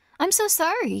damage? I'm so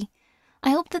sorry.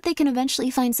 I hope that they can eventually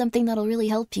find something that'll really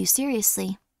help you,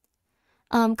 seriously.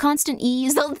 Constant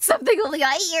ease, something only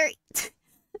I hear.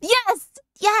 Yes!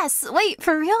 Yes! Wait,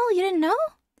 for real? You didn't know?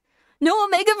 No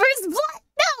Omegaverse? What?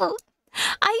 No!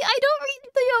 I don't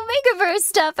read the Omegaverse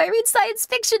stuff. I read science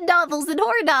fiction novels and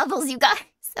horror novels, you guys.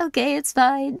 Okay, it's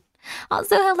fine.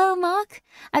 Also, hello, Mock.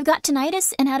 I've got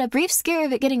tinnitus and had a brief scare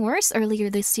of it getting worse earlier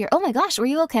this year. Oh my gosh, were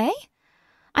you okay?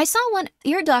 I saw one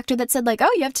ear doctor that said like,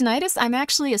 oh, you have tinnitus? I'm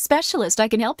actually a specialist. I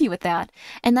can help you with that.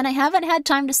 And then I haven't had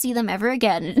time to see them ever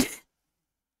again.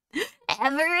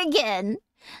 Ever again.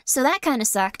 So that kind of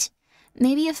sucked.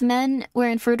 Maybe if men were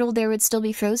infertile, there would still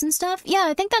be frozen stuff? Yeah,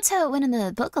 I think that's how it went in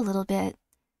the book a little bit.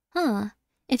 Huh.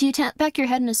 If you tap back your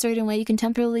head in a certain way, you can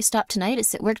temporarily stop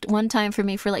tinnitus. It worked one time for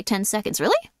me for like 10 seconds.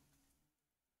 Really?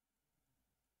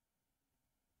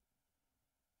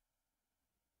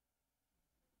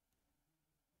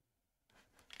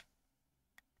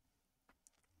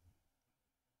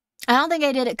 I don't think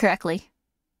I did it correctly.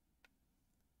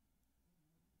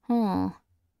 Huh.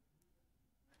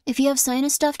 If you have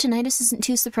sinus stuff, tinnitus isn't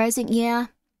too surprising. Yeah.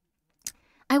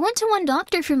 I went to one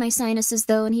doctor for my sinuses,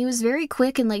 though, and he was very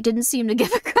quick and, like, didn't seem to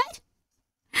give a crap.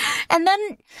 And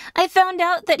then I found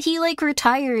out that he, like,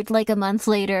 retired, like, a month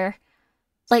later.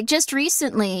 Like, just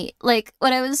recently. Like,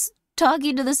 when I was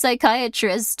talking to the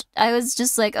psychiatrist, I was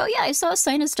just like, oh yeah, I saw a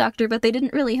sinus doctor, but they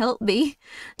didn't really help me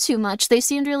too much. They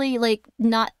seemed really, like,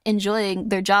 not enjoying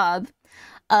their job.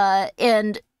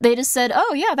 And they just said,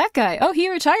 oh yeah, that guy. Oh, he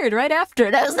retired right after.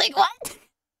 And I was like, what?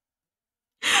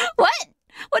 What?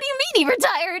 What do you mean he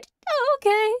retired? Oh,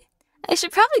 okay. I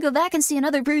should probably go back and see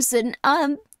another person.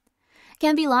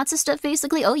 Can be lots of stuff,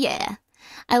 basically. Oh, yeah.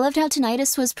 I loved how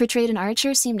tinnitus was portrayed in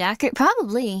Archer. Seemed accurate.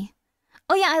 Probably.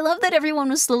 Oh, yeah, I love that everyone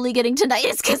was slowly getting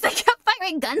tinnitus because they kept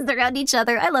firing guns around each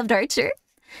other. I loved Archer.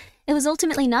 It was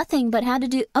ultimately nothing, but had to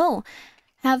do... Oh,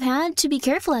 have had to be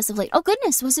careful as of late. Oh,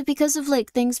 goodness. Was it because of,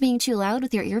 like, things being too loud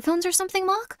with your earphones or something,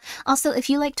 Mock? Also,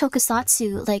 if you like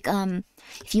tokusatsu, like,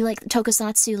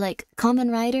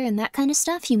 Kamen Rider and that kind of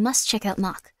stuff, you must check out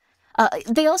Mock.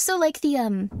 They also like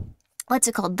the, what's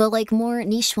it called? The, like, more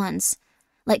niche ones.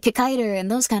 Like Kikaider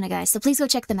and those kind of guys. So please go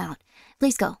check them out.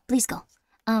 Please go. Please go.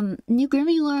 New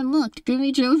Grimmi lore unlocked.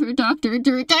 Grimmi drove her doctor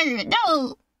into retirement.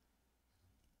 No!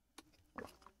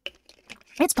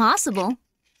 It's possible.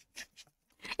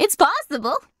 It's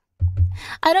possible.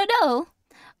 I don't know.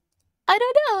 I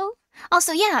don't know.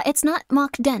 Also, yeah, it's not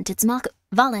Mock Dent. It's Mock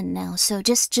Valen now. So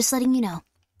just letting you know.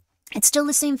 It's still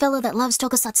the same fellow that loves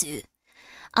tokusatsu.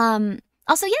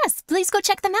 Also, yes, please go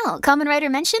check them out. Kamen Rider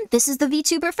mentioned, this is the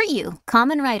VTuber for you.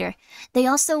 Kamen Rider. They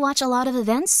also watch a lot of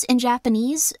events in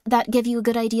Japanese that give you a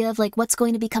good idea of, like, what's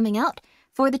going to be coming out.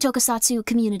 for the tokusatsu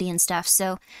community and stuff.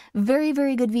 So very,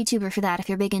 very good VTuber for that if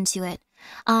you're big into it.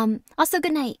 Also,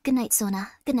 good night. Good night, Sona.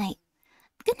 Good night.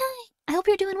 Good night. I hope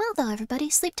you're doing well, though, everybody.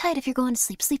 Sleep tight if you're going to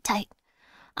sleep. Sleep tight.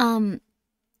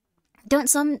 Don't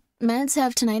some meds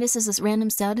have tinnitus as a random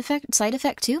side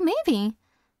effect too? Maybe.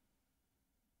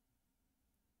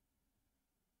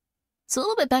 It's a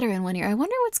little bit better in one ear. I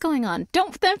wonder what's going on.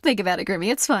 Don't think about it,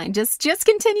 Grimmi. It's fine. Just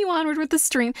continue onward with the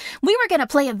stream. We were gonna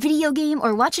play a video game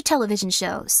or watch a television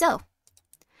show. So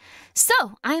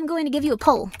I am going to give you a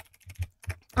poll.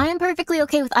 I am perfectly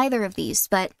okay with either of these,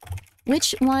 but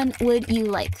which one would you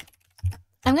like?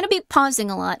 I'm gonna be pausing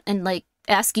a lot and like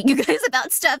asking you guys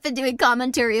about stuff and doing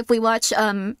commentary if we watch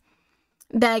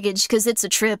Baggage, because it's a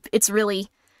trip. It's really,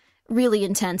 really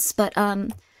intense. But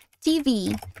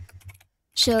TV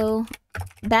show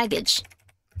Baggage.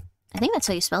 I think that's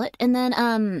how you spell it. And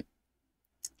then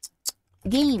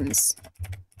games.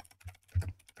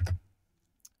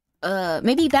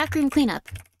 Maybe Backroom Cleanup.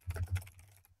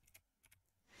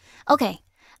 Okay.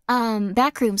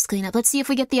 Backrooms Cleanup. Let's see if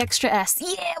we get the extra S.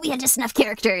 Yeah, we had just enough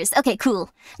characters. Okay, cool.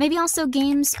 Maybe also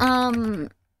games, no.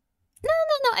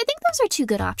 I think those are two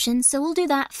good options. So we'll do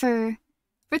that for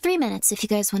 3 minutes if you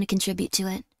guys want to contribute to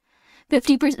it.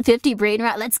 50 brain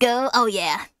rot. Let's go. Oh,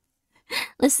 yeah.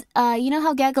 Listen, you know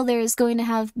how Gaggle there is going to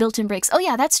have built-in brakes? Oh,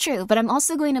 yeah, that's true. But I'm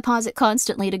also going to pause it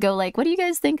constantly to go like, what do you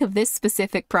guys think of this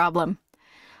specific problem?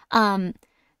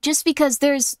 Just because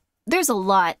there's a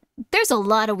lot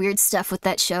of weird stuff with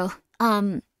that show.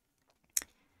 I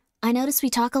notice we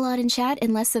talk a lot in chat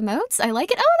and less emotes. I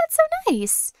like it. Oh, that's so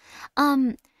nice.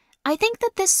 I think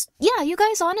that this, yeah, you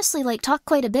guys honestly like talk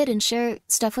quite a bit and share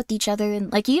stuff with each other,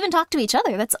 and like you even talk to each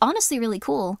other. That's honestly really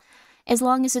cool. As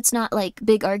long as it's not like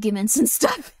big arguments and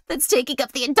stuff that's taking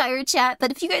up the entire chat.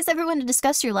 But if you guys ever want to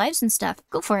discuss your lives and stuff,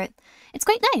 go for it. It's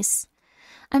quite nice.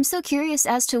 I'm so curious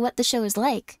as to what the show is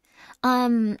like.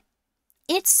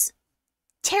 It's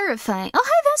terrifying. Oh,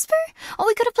 hi, Vesper! Oh,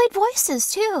 we could have played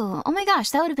voices, too. Oh my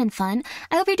gosh, that would have been fun.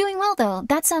 I hope you're doing well, though.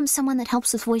 That's, someone that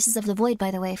helps with Voices of the Void,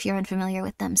 by the way, if you're unfamiliar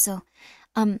with them. So,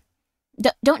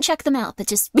 don't check them out, but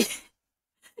just,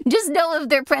 just know of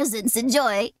their presence.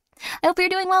 Enjoy. I hope you're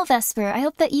doing well, Vesper. I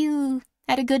hope that you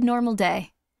had a good, normal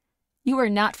day. You are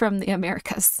not from the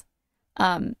Americas.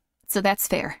 So that's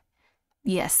fair.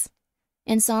 Yes.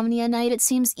 Insomnia night, it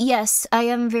seems. Yes, I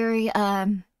am very,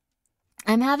 I'm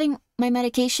having my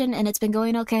medication and it's been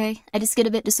going okay. I just get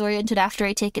a bit disoriented after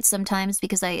I take it sometimes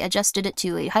because I adjusted it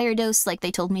to a higher dose like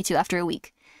they told me to after a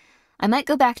week. I might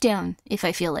go back down if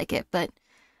I feel like it, but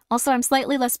also I'm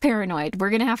slightly less paranoid.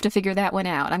 We're gonna have to figure that one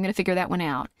out. I'm gonna figure that one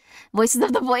out. Voices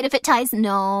of the Void if it ties.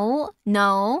 No.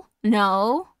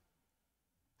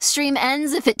 Stream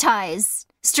ends if it ties.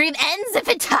 Stream ends if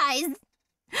it ties.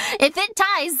 If it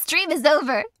ties, stream is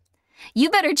over. You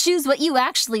better choose what you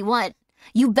actually want.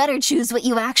 You better choose what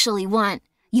you actually want.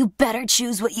 You better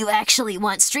choose what you actually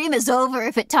want. Stream is over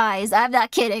if it ties. I'm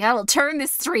not kidding. I will turn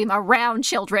this stream around,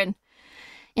 children.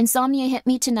 Insomnia hit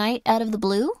me tonight out of the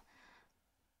blue.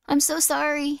 I'm so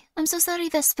sorry. I'm so sorry,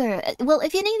 Vesper. Well,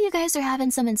 if any of you guys are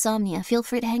having some insomnia, feel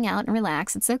free to hang out and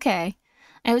relax. It's okay.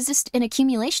 I was just in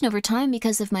accumulation over time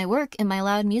because of my work and my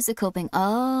loud music coping.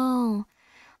 Oh,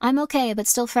 I'm okay, but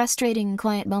still frustrating in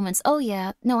quiet moments. Oh,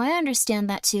 yeah. No, I understand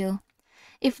that too.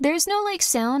 If there's no, like,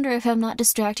 sound or if I'm not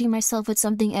distracting myself with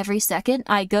something every second,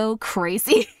 I go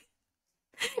crazy.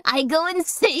 I go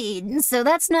insane, so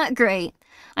that's not great.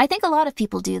 I think a lot of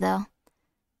people do, though.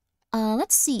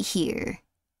 Let's see here.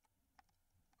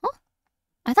 Oh,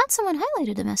 I thought someone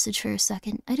highlighted a message for a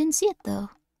second. I didn't see it,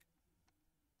 though.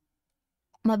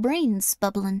 My brain's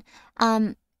bubbling.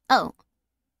 Oh.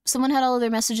 Someone had all of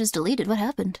their messages deleted. What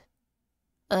happened?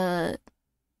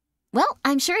 Well,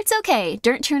 I'm sure it's okay.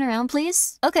 Don't turn around,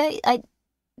 please. Okay, I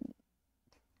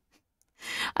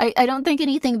don't think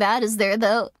anything bad is there,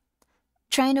 though.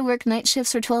 Trying to work night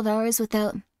shifts for 12 hours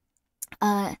without,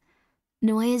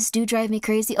 noise do drive me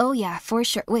crazy. Oh, yeah, for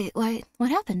sure. Wait, what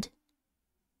happened?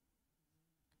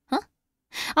 Huh?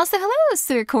 Also, hello,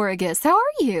 Sir Corrigus. How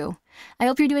are you? I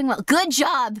hope you're doing well. Good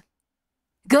job!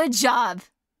 Good job!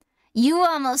 You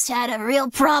almost had a real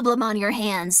problem on your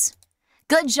hands.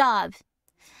 Good job.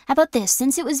 How about this?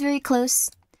 Since it was very close,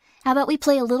 how about we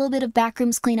play a little bit of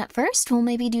Backrooms Cleanup first? We'll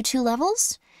maybe do 2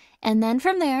 levels. And then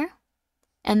from there,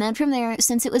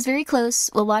 since it was very close,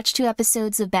 we'll watch 2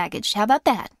 episodes of Baggage. How about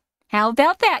that? How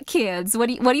about that, kids? What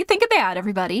do you think of that,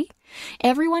 everybody?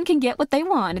 Everyone can get what they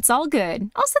want. It's all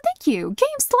good. Also, thank you.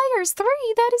 Game Slayers 3,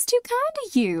 that is too kind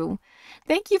of you.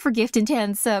 Thank you for gifting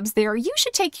 10 subs there. You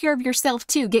should take care of yourself,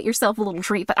 too. Get yourself a little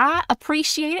treat. But I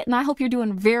appreciate it, and I hope you're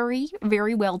doing very,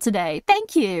 very well today.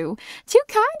 Thank you. Too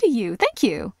kind of you. Thank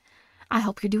you. I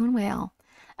hope you're doing well.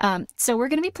 So we're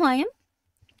gonna be playing.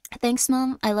 Thanks,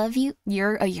 Mom. I love you.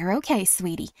 You're okay,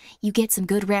 sweetie. You get some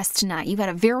good rest tonight. You've had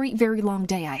a very, very long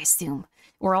day, I assume.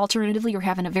 Or alternatively, you're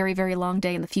having a very, very long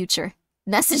day in the future.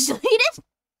 Message deleted?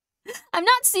 I'm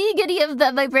not seeing any of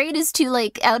them. My brain is too,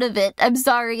 like, out of it. I'm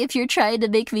sorry if you're trying to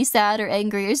make me sad or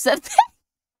angry or something.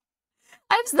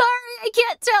 I'm sorry. I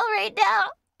can't tell right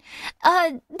now.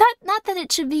 Not that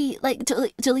it should be, like,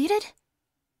 deleted?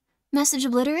 Message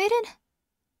obliterated?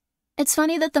 It's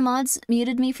funny that the mods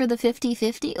muted me for the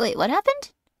 50-50. Wait, what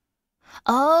happened?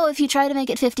 Oh, if you try to make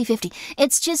it 50-50.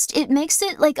 It's just, it makes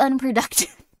it, like,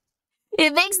 unproductive.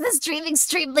 It makes the stream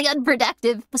extremely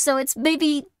unproductive. So it's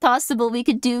maybe possible we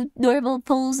could do normal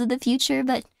polls in the future,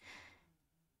 but...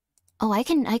 Oh, I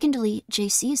can delete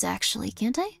JC's, actually,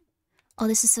 can't I? Oh,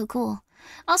 this is so cool.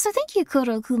 Also, thank you,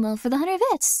 Koro Kumo, for the 100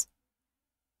 bits.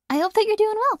 I hope that you're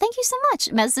doing well. Thank you so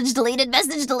much. Message deleted,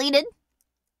 message deleted.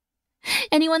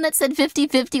 Anyone that said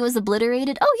 50-50 was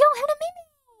obliterated? Oh, yo, Hana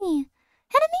Mimi!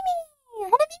 Hana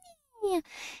Mimi! Hana Mimi!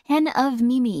 Hen of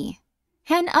Mimi.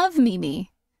 Hen of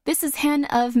Mimi. This is Hen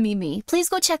of Mimi. Please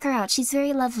go check her out. She's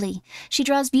very lovely. She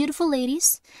draws beautiful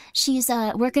ladies. She's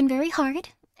working very hard,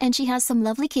 and she has some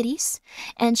lovely kitties.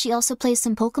 And she also plays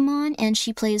some Pokemon, and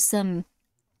she plays some...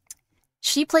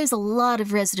 She plays a lot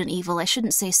of Resident Evil. I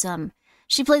shouldn't say some.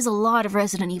 She plays a lot of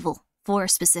Resident Evil 4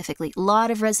 specifically. A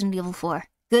lot of Resident Evil 4.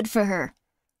 Good for her.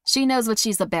 She knows what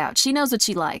she's about. She knows what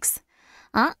she likes.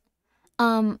 Huh?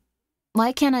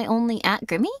 Why can't I only at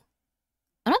Grimmi?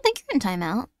 I don't think you're in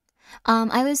timeout.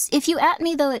 If you at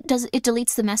me though, it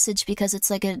deletes the message because it's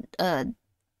like a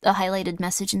highlighted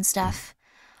message and stuff.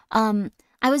 I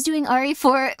was doing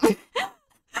RE4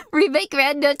 remake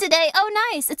rando today.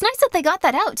 Oh, nice. It's nice that they got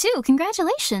that out too.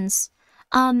 Congratulations.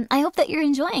 I hope that you're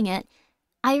enjoying it.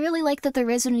 I really like that the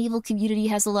Resident Evil community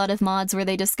has a lot of mods where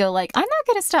they just go like, I'm not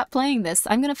going to stop playing this.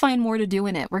 I'm going to find more to do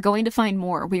in it. We're going to find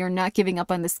more. We are not giving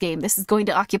up on this game. This is going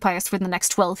to occupy us for the next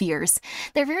 12 years.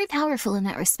 They're very powerful in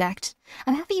that respect.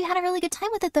 I'm happy you had a really good time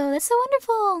with it, though. That's so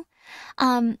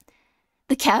wonderful.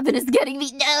 The cabin is getting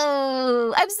me.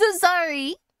 No! I'm so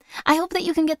sorry. I hope that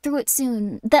you can get through it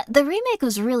soon. The remake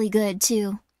was really good,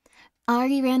 too.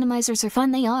 RE randomizers are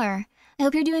fun. They are. I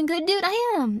hope you're doing good, dude.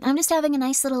 I am. I'm just having a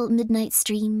nice little midnight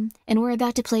stream, and we're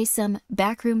about to play some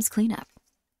Backrooms cleanup.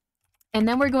 And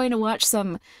then we're going to watch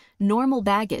some normal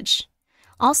baggage.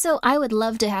 Also, I would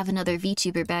love to have another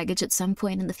VTuber baggage at some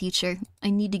point in the future. I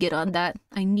need to get on that.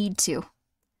 I need to.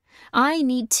 I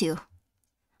need to.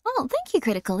 Oh, thank you,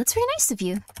 Critical. It's very nice of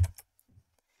you.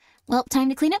 Well, time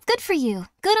to clean up. Good for you.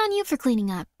 Good on you for cleaning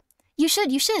up. You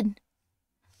should.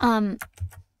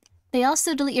 They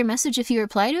also delete your message if you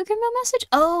reply to a Grimmo message?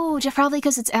 Oh, probably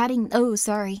because it's adding... Oh,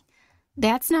 sorry.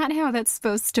 That's not how that's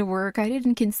supposed to work. I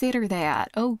didn't consider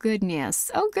that. Oh, goodness.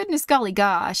 Oh, goodness golly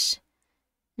gosh.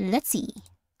 Let's see.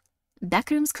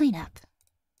 Backrooms cleanup.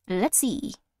 Let's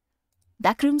see.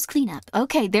 Backrooms cleanup.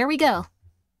 Okay, there we go.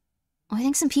 Oh, I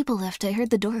think some people left. I heard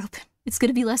the door open. It's going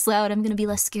to be less loud. I'm going to be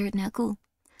less scared now. Cool.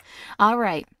 All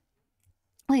right.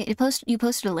 Wait, you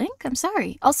posted a link? I'm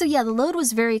sorry. Also, yeah, the load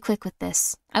was very quick with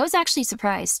this. I was actually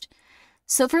surprised.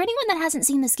 So for anyone that hasn't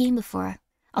seen this game before,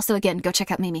 also again, go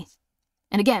check out Mimi.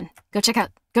 And again, go check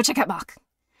out Mach.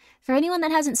 For anyone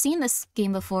that hasn't seen this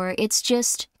game before, it's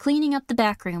just cleaning up the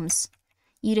back rooms.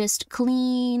 You just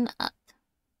clean up.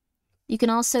 You can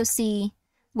also see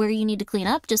where you need to clean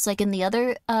up, just like in the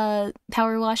other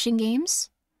power washing games.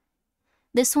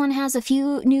 This one has a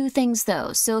few new things,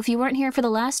 though, so if you weren't here for the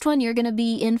last one, you're gonna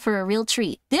be in for a real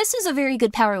treat. This is a very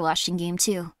good power washing game,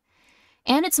 too.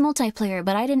 And it's multiplayer,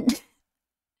 but I didn't...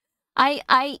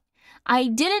 I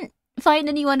didn't find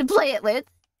anyone to play it with,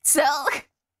 so...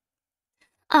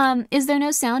 Is there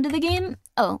no sound to the game?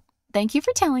 Oh, thank you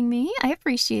for telling me. I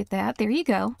appreciate that. There you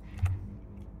go.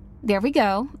 There we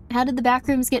go. How did the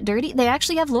backrooms get dirty? They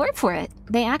actually have lore for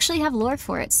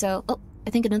it. So... Oh, I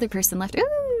think another person left.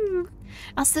 Ooh!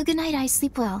 Also, good night, guys.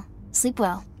 Sleep well. Sleep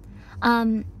well.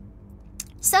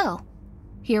 So,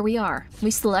 here we are.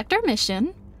 We select our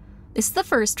mission. This is the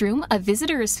first room. A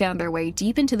visitor has found their way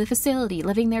deep into the facility,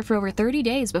 living there for over 30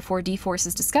 days before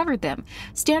D-Forces discovered them.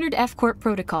 Standard F-Corp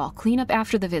protocol. Clean up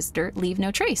after the visitor, leave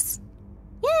no trace.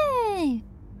 Yay!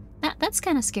 That's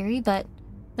kind of scary, but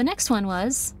the next one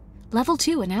was... Level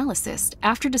 2 analysis.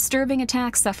 After disturbing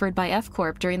attacks suffered by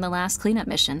F-Corp during the last cleanup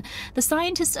mission, the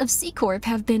scientists of C-Corp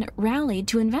have been rallied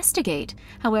to investigate.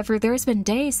 However, there has been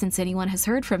days since anyone has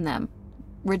heard from them.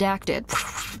 Redacted.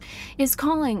 Is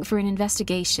calling for an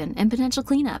investigation and potential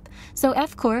cleanup, so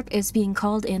F-Corp is being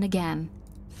called in again.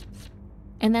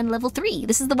 And then level 3.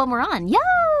 This is the one we're on.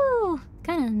 Yo!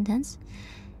 Kind of intense.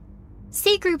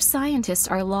 C-Group scientists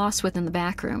are lost within the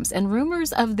Backrooms, and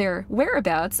rumors of their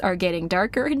whereabouts are getting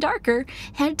darker and darker.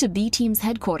 Head to B-Team's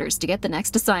headquarters to get the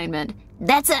next assignment.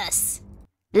 That's us!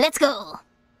 Let's go!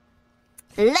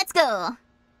 Let's go!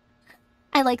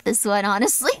 I like this one,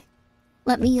 honestly.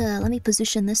 Let me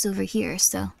position this over here,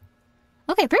 so...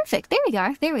 Okay, perfect. There we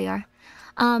are. There we are.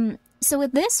 So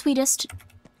with this, we just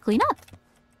clean up.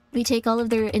 We take all of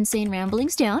their insane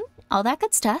ramblings down, all that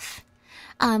good stuff.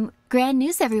 Grand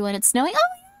news, everyone. It's snowing.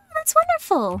 Oh, yeah, that's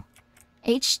wonderful.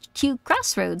 HQ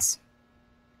Crossroads.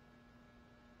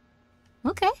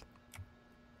 Okay.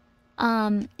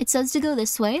 It says to go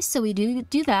this way, so we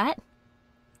do that.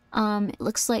 It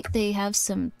looks like they have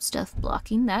some stuff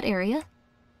blocking that area.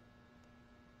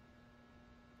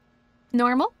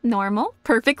 Normal, normal,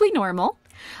 perfectly normal.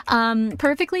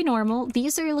 Perfectly normal.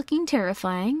 These are looking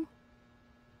terrifying.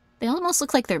 They almost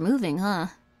look like they're moving, huh?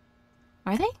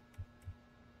 Are they?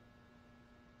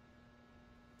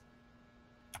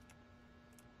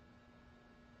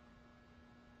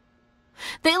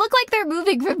 They look like they're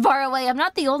moving from far away. I'm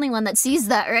not the only one that sees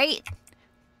that, right?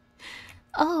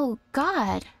 Oh,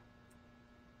 God.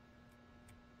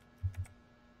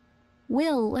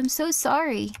 Will, I'm so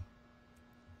sorry.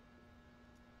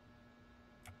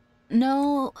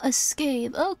 No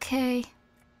escape. Okay.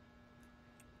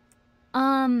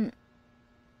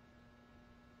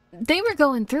 They were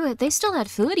going through it. They still had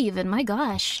food even. My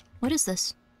gosh. What is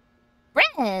this?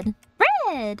 Bread!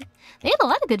 Bread! They had a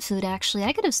lot of good food, actually.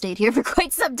 I could have stayed here for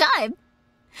quite some time.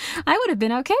 I would have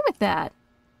been okay with that.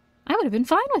 I would have been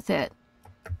fine with it.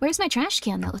 Where's my trash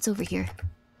can, though? It's over here.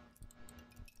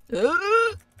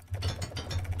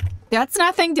 That's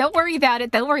nothing. Don't worry about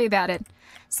it. Don't worry about it.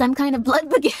 Some kind of blood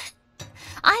baguette.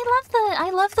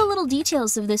 I love the little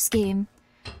details of this game.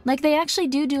 Like, they actually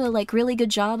do a, like, really good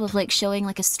job of, like, showing,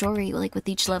 like, a story, like, with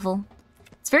each level.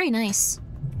 It's very nice.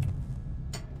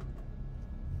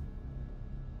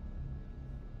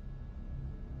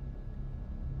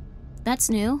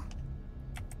 That's new.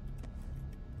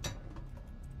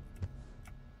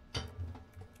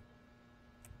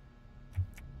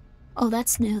 Oh,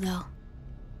 that's new, though.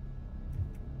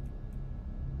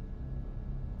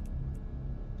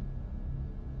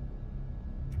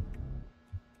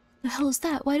 The hell is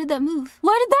that? Why did that move?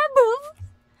 Why did that move?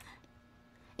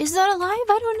 Is that alive?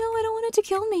 I don't know. I don't want it to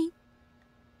kill me.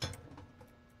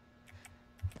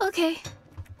 Okay.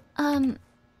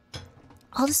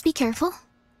 I'll just be careful.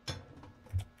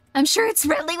 I'm sure it's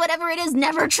friendly, whatever it is.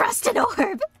 Never trust an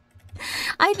orb.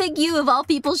 I think you, of all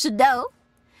people, should know.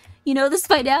 You know this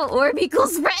by now. Orb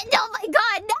equals friend. Oh my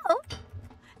god, no!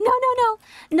 No, no, no.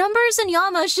 Numbers and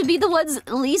Yama should be the ones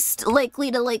least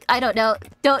likely to, like, I don't know.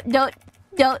 No.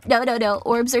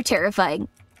 Orbs are terrifying.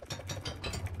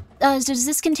 Does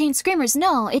this contain screamers?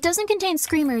 No, it doesn't contain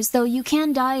screamers, though you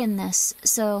can die in this,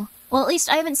 so... Well, at least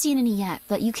I haven't seen any yet,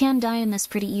 but you can die in this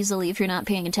pretty easily if you're not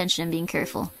paying attention and being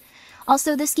careful.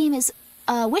 Also, this game is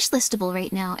wishlistable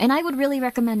right now, and I would really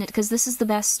recommend it, because this is the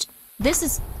best... This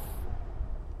is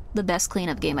the best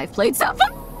cleanup game I've played so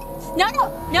far! No!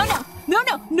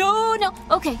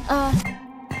 Okay,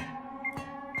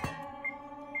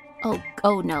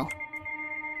 Oh no.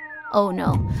 Oh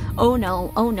no. Oh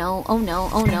no. Oh no. Oh no.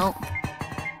 Oh no.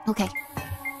 Okay.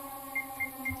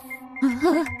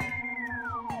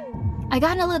 I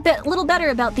got a little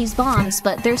better about these bombs,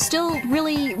 but they're still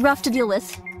really rough to deal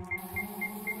with.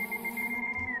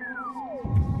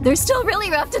 They're still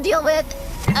really rough to deal with.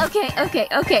 Okay. Okay,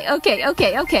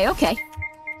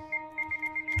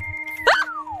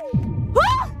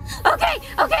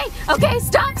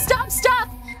 stop.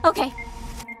 Okay.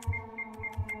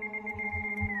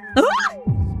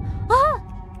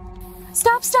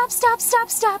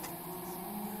 Stop.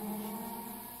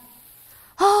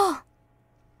 Oh.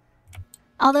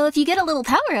 Although if you get a little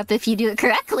power up if you do it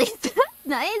correctly.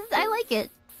 Nice, I like it.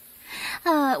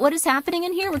 What is happening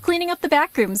in here? We're cleaning up the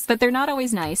back rooms, but they're not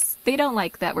always nice. They don't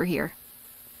like that we're here.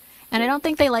 And I don't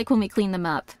think they like when we clean them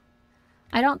up.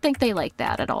 I don't think they like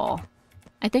that at all.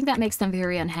 I think that makes them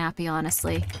very unhappy,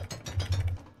 honestly.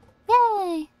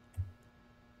 Yay!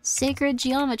 Sacred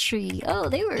geometry. Oh,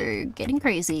 they were getting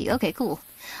crazy. Okay, cool.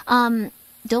 Don't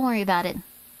worry about it.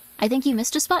 I think you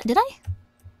missed a spot, did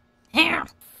I?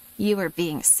 You were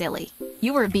being silly.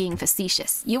 You were being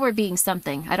facetious. You were being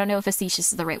something. I don't know if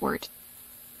facetious is the right word.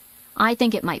 I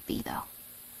think it might be, though.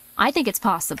 I think it's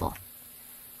possible.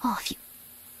 Oh, phew.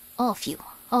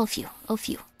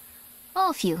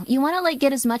 You want to, like,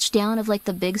 get as much down of, like,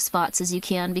 the big spots as you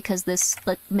can, because this,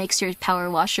 like, makes your power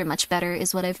washer much better,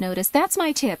 is what I've noticed. That's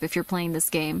my tip if you're playing this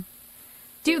game.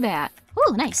 Do that.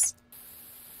 Ooh, nice.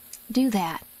 Do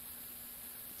that.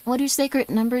 What do sacred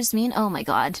numbers mean? Oh my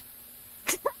god.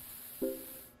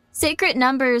 Sacred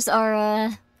numbers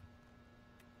are,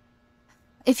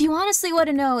 if you honestly want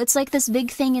to know, it's like this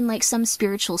big thing in, like, some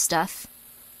spiritual stuff.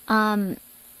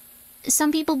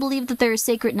 Some people believe that there are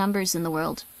sacred numbers in the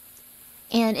world.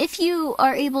 And if you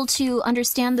are able to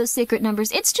understand those sacred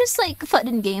numbers, it's just, like, fun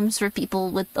and games for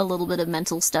people with a little bit of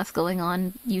mental stuff going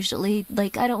on, usually.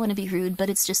 Like, I don't want to be rude, but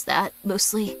it's just that,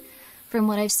 mostly, from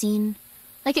what I've seen.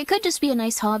 Like, it could just be a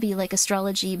nice hobby, like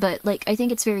astrology, but, like, I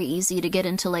think it's very easy to get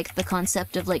into, like, the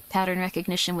concept of, like, pattern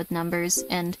recognition with numbers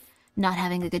and not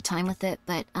having a good time with it.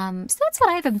 But, so that's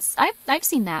what I've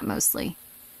seen that, mostly.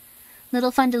 Little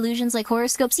fun delusions like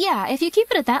horoscopes. Yeah, if you keep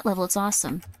it at that level, it's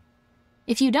awesome.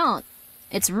 If you don't,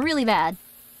 it's really bad.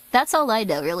 That's all I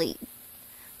know, really.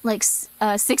 Like,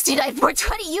 69,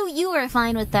 420, you are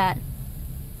fine with that.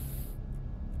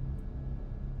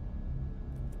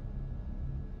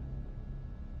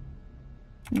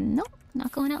 Nope,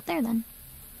 not going out there then.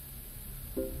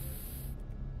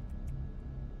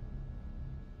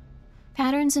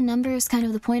 Patterns and numbers, kind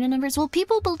of the point of numbers. Well,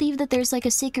 people believe that there's like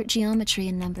a sacred geometry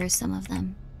in numbers, some of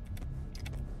them.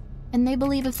 And they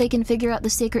believe if they can figure out the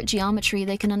sacred geometry,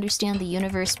 they can understand the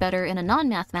universe better in a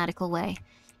non-mathematical way,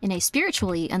 in a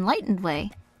spiritually enlightened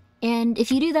way. And if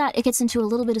you do that, it gets into a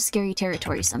little bit of scary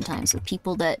territory sometimes with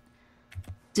people that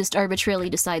just arbitrarily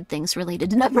decide things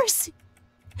related to numbers.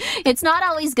 It's not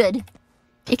always good.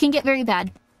 It can get very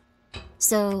bad.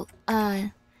 So,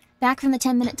 back from the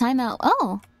 10-minute timeout.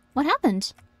 Oh, what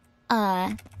happened?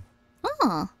 Oh.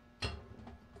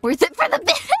 Worth it for the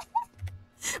bit?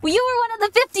 Well, you were one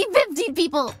of the 50-50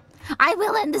 people. I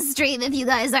will end the stream if you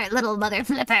guys aren't little mother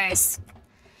flippers.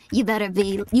 You better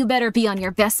be on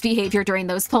your best behavior during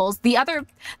those polls. The other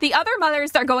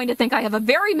mothers are going to think I have a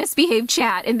very misbehaved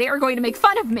chat, and they are going to make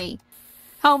fun of me.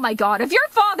 Oh my god, if your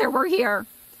father were here.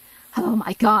 Oh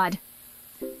my god.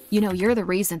 You know, you're the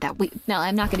reason that No,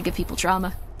 I'm not going to give people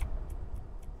trauma.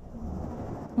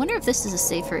 Wonder if this is a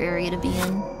safer area to be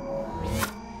in.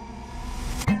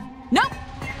 Nope!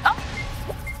 Oh!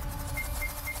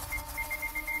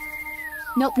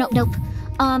 Nope, nope, nope.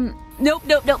 Nope,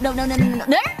 nope, nope, no, no, no, no, no,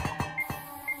 no.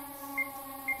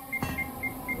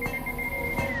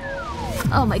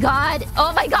 Oh my god!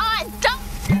 Oh my god! Don't!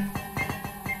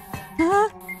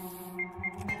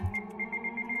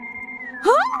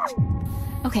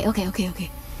 Okay, okay, okay, okay.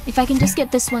 If I can just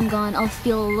get this one gone, I'll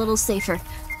feel a little safer.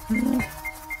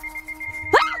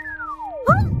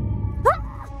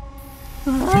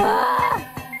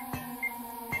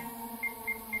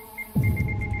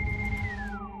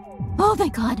 Oh,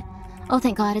 thank God. Oh,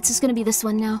 thank God. It's just gonna be this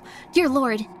one now. Dear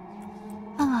Lord.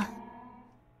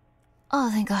 Oh,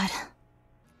 thank God.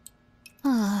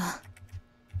 I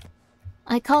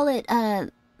call it,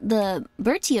 the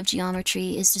Bertie of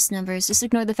geometry is just numbers. Just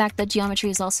ignore the fact that geometry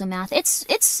is also math. It's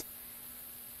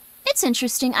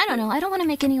interesting. I don't know. I don't want to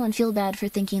make anyone feel bad for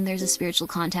thinking there's a spiritual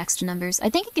context to numbers.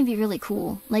 I think it can be really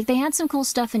cool. Like, they had some cool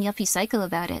stuff in Yuppie Psycho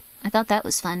about it. I thought that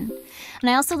was fun. And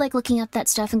I also like looking up that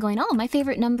stuff and going, oh, my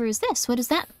favorite number is this. What does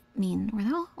that mean? Were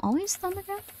they always on the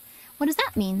ground? What does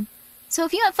that mean? So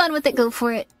if you have fun with it, go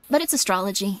for it. But it's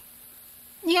astrology.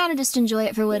 You gotta just enjoy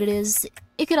it for what it is.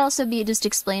 It could also be just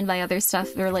explained by other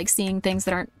stuff, or like seeing things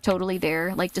that aren't totally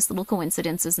there, like just little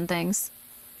coincidences and things.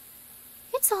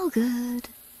 It's all good.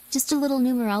 Just a little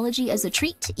numerology as a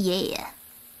treat? Yeah.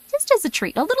 Just as a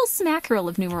treat. A little smackerel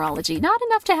of numerology. Not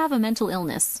enough to have a mental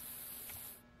illness.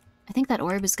 I think that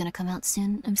orb is gonna come out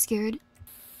soon. I'm scared.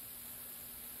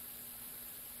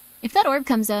 If that orb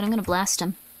comes out, I'm gonna blast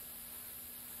him.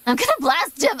 I'm gonna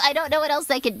blast him! I don't know what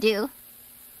else I could do.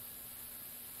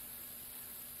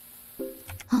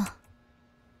 Huh.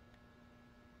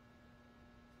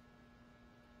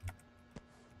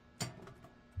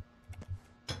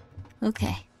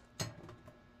 Okay.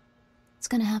 It's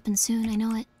gonna happen soon, I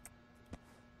know it.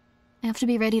 I have to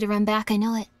be ready to run back, I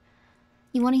know it.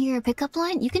 You want to hear a pickup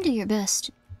line? You can do your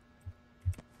best.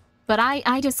 But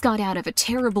I just got out of a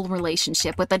terrible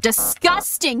relationship with a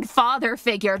disgusting father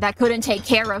figure that couldn't take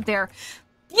care of their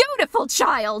beautiful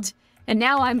child. And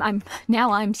now I'm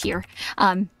here.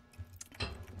 So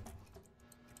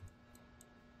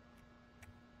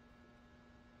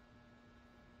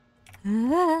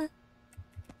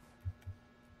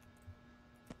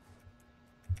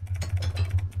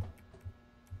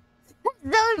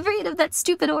afraid of that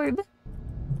stupid orb.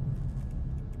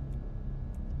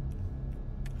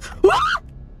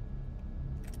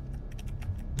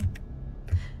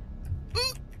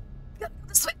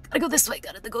 Gotta go this way,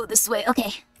 gotta go this way.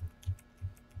 Okay.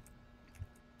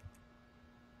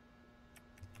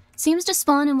 Seems to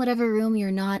spawn in whatever room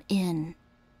you're not in.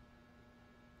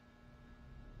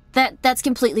 That's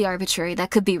completely arbitrary.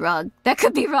 That could be wrong. That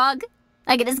could be wrong.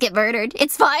 I could just get murdered.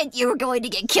 It's fine. You were going to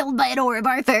get killed by an orb,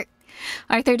 Arthur.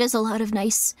 Arthur does a lot of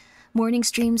nice morning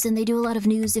streams, and they do a lot of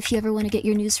news if you ever want to get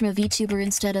your news from a VTuber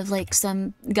instead of, like,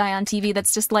 some guy on TV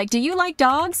that's just like, do you like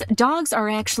dogs? Dogs are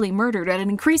actually murdered at an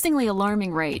increasingly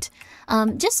alarming rate.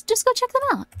 Just go check them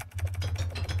out.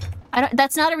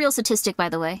 That's not a real statistic, by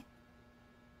the way.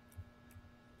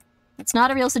 It's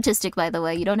not a real statistic, by the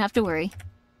way. You don't have to worry.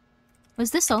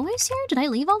 Was this always here? Did I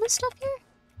leave all this stuff here?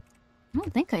 I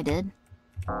don't think I did.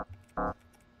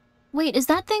 Wait, is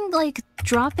that thing, like,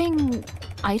 dropping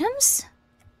items?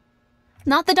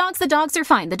 Not the dogs. The dogs are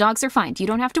fine. The dogs are fine. You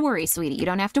don't have to worry, sweetie. You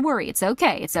don't have to worry. It's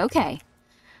okay. It's okay.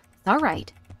 It's all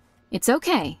right. It's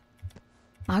okay.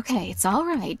 Okay, it's all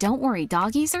right. Don't worry.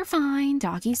 Doggies are fine.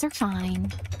 Doggies are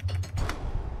fine.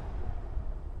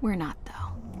 We're not, though.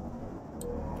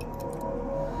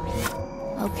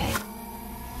 Okay.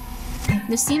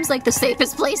 This seems like the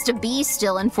safest place to be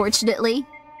still, unfortunately.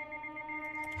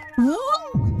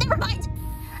 Whoa! Never mind!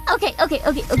 Okay.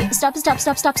 Stop.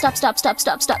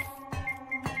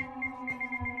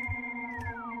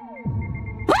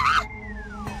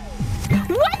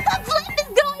 What the flip is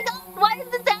going on? Why is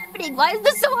this happening? Why is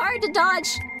this so hard to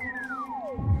dodge?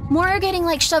 More are getting,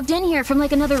 like, shoved in here from,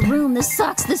 like, another room. This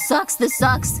sucks.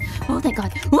 Oh, thank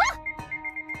God. No!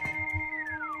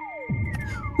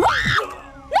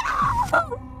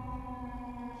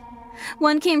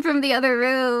 One came from the other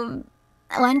room.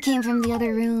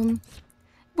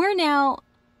 We're now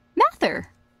Mather.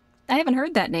 I haven't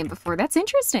heard that name before. That's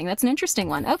interesting. That's an interesting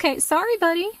one. Okay, sorry,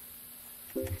 buddy.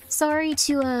 Sorry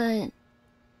to,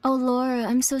 Oh, Laura,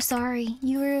 I'm so sorry.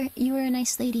 You were a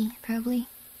nice lady, probably.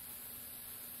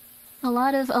 A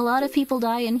lot of people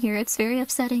die in here. It's very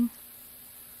upsetting.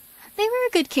 They were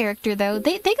a good character, though.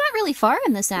 They got really far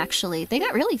in this, actually. They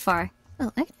got really far.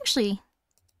 Oh, I can actually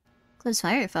close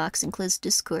Firefox and close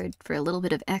Discord for a little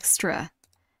bit of extra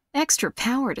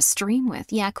power to stream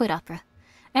with. Yeah, quit Opera.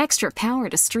 Extra power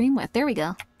to stream with. There we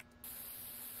go.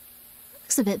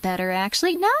 Looks a bit better,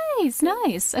 actually.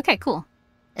 Nice. Okay, cool.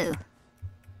 Oh.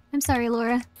 I'm sorry,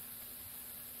 Laura.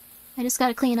 I just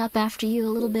gotta clean up after you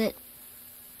a little bit.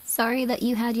 Sorry that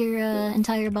you had your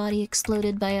entire body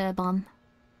exploded by a bomb.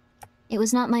 It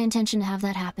was not my intention to have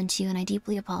that happen to you, and I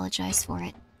deeply apologize for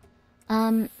it.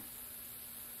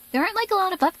 There aren't, like, a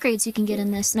lot of upgrades you can get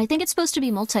in this, and I think it's supposed to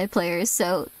be multiplayer,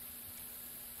 so...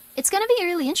 It's gonna be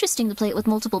really interesting to play it with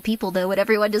multiple people, though, when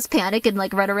everyone just panic and,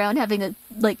 like, run around having a,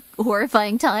 like,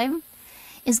 horrifying time.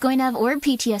 Is going to have orb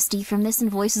PTSD from this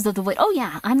and Voices of the Void. Oh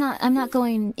yeah, I'm not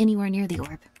going anywhere near the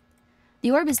orb.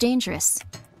 The orb is dangerous.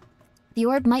 The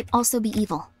orb might also be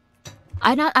evil.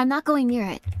 I'm not going near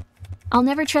it. I'll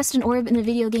never trust an orb in a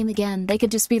video game again. They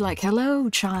could just be like, hello,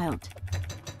 child.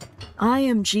 I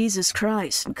am Jesus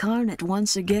Christ, incarnate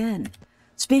once again.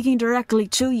 Speaking directly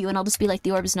to you, and I'll just be like,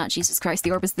 the orb is not Jesus Christ, the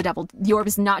orb is the devil, the orb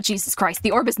is not Jesus Christ, the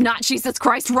orb is not Jesus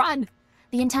Christ, run!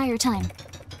 The entire time.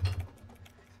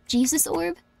 Jesus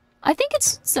orb? I think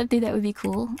it's something that would be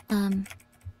cool.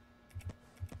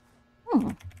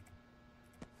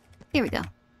 Here we go.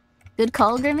 Good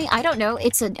call, Grimmi. I don't know.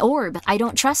 It's an orb. I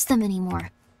don't trust them anymore.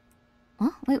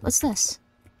 Oh, wait, what's this?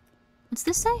 What's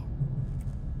this say?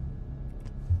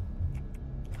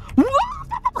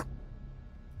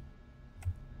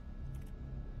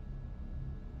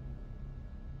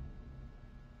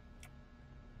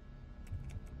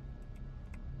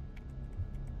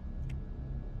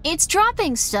 It's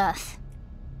dropping stuff.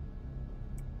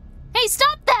 Hey,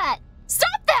 stop that!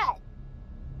 Stop that!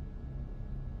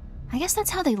 I guess that's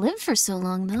how they lived for so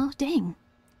long, though. Dang.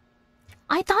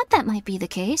 I thought that might be the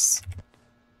case.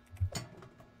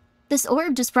 This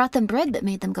orb just brought them bread that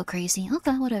made them go crazy.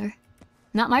 Okay, whatever.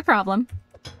 Not my problem.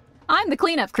 I'm the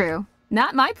cleanup crew.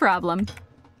 Not my problem.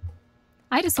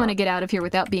 I just want to get out of here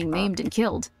without being maimed and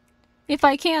killed. If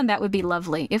I can, that would be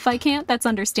lovely. If I can't, that's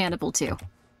understandable, too.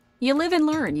 You live and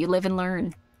learn. You live and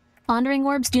learn. Pondering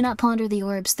orbs, do not ponder the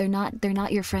orbs. They're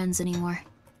not your friends anymore.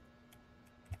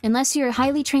 Unless you're a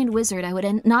highly trained wizard, I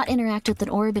would not interact with an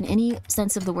orb in any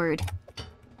sense of the word.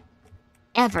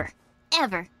 Ever.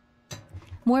 Ever.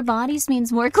 More bodies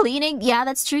means more cleaning? Yeah,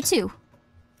 that's true too.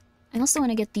 I also want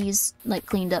to get these, like,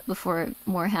 cleaned up before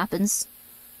more happens.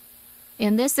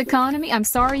 In this economy, I'm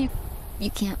sorry you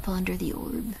can't ponder the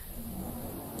orb.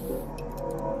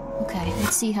 Okay,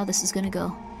 let's see how this is gonna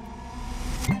go.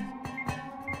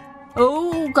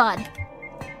 Oh, God.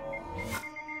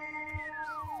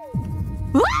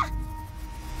 Ah!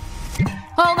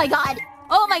 Oh, my God.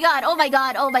 Oh, my God. Oh, my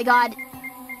God. Oh, my God.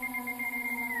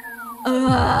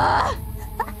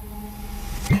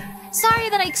 Sorry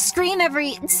that I scream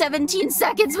every 17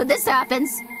 seconds when this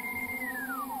happens.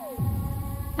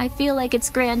 I feel like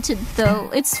it's granted, though.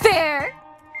 It's fair!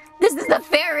 This is the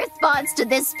fair response to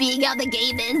this being how the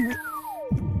game is.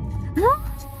 Huh?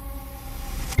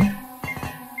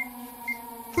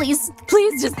 Please,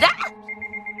 please, just that!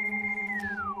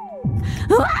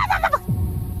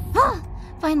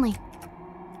 Finally.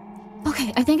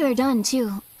 Okay, I think they're done,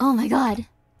 too. Oh my god.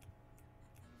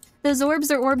 Those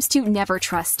orbs are orbs, too. Never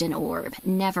trust an orb.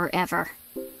 Never, ever.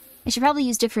 I should probably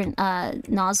use different,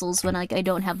 nozzles when, like, I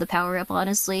don't have the power-up,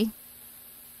 honestly.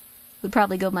 Would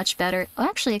probably go much better. Oh,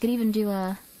 actually, I could even do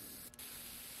a...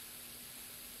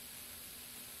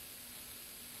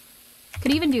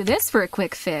 Could even do this for a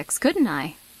quick fix, couldn't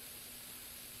I?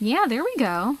 Yeah, there we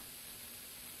go.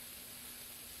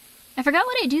 I forgot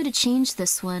what I do to change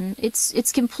this one.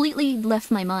 It's completely left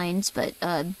my mind, but,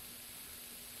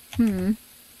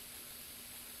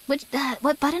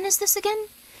 What button is this again?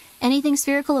 Anything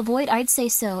spherical avoid? I'd say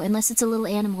so, unless it's a little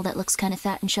animal that looks kind of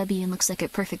fat and chubby and looks like a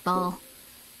perfect ball.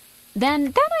 Then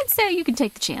I'd say you can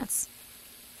take the chance.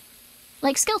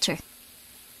 Like Skelter.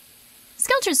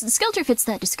 Skelter fits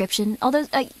that description, although,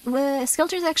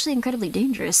 Skelter's actually incredibly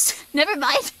dangerous. Never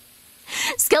mind.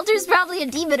 Skelter's probably a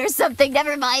demon or something,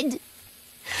 never mind.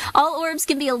 All orbs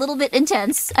can be a little bit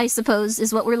intense, I suppose,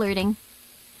 is what we're learning.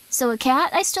 So a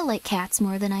cat? I still like cats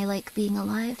more than I like being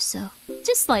alive, so...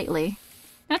 Just slightly.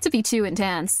 Not to be too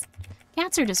intense.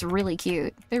 Cats are just really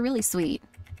cute. They're really sweet.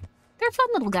 They're fun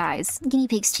little guys. Guinea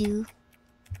pigs too.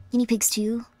 Guinea pigs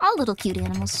too. All little cute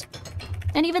animals.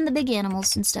 And even the big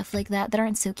animals and stuff like that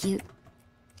aren't so cute.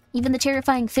 Even the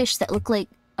terrifying fish that look like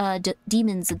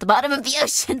demons at the bottom of the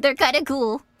ocean. They're kind of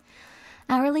cool.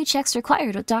 Hourly checks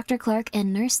required with Dr. Clark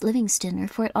and Nurse Livingston.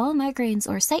 Report all migraines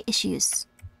or sight issues.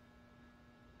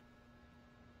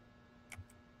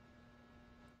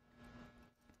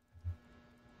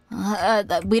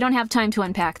 We don't have time to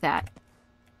unpack that.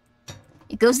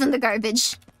 It goes in the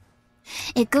garbage.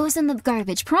 It goes in the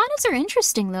garbage. Piranhas are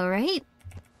interesting though, right?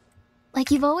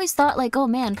 Like, you've always thought, like, oh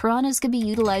man, piranhas could be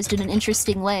utilized in an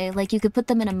interesting way. Like, you could put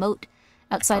them in a moat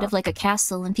outside of, like, a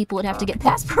castle and people would have to get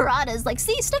past piranhas. Like,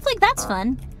 see, stuff like that's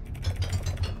fun.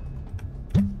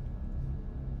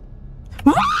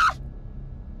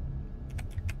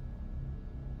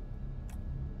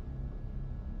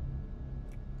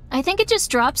 I think it just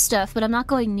drops stuff, but I'm not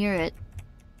going near it.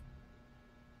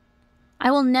 I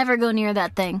will never go near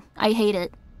that thing. I hate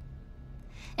it.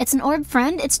 It's an orb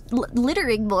friend? It's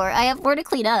littering more. I have more to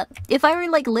clean up. If I were,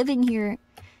 like, living here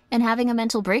and having a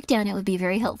mental breakdown, it would be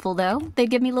very helpful, though. They'd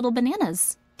give me little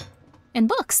bananas. And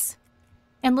books.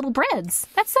 And little breads.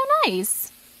 That's so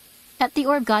nice. Pet the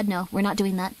orb? God, no. We're not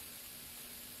doing that.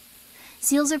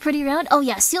 Seals are pretty round? Oh,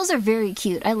 yeah. Seals are very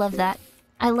cute. I love that.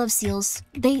 I love seals.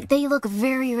 They look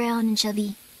very round and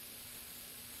chubby.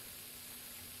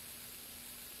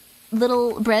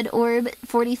 Little bread orb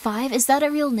 45. Is that a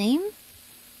real name?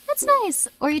 That's nice.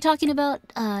 Or are you talking about,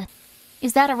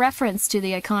 is that a reference to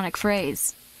the iconic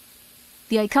phrase?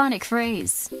 The iconic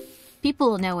phrase.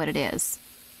 People will know what it is.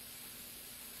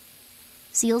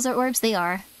 Seals are orbs? They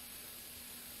are.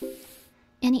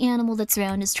 Any animal that's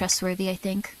round is trustworthy, I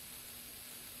think.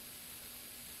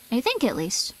 I think, at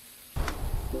least.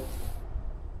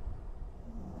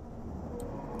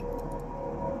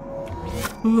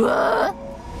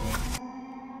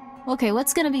 Okay,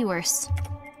 what's gonna be worse?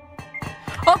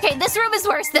 Okay, this room is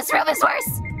worse! This room is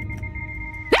worse!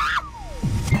 Ah!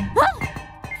 Ah!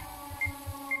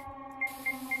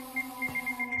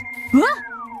 Ah!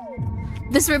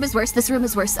 This room is worse, this room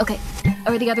is worse. Okay.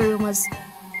 Or the other room was...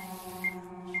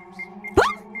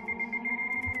 Ah!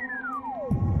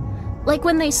 Like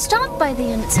when they stop by the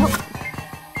end, it's so...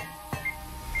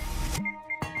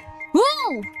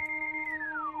 Whoa!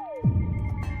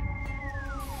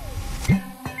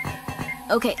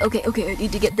 Okay, I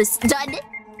need to get this done.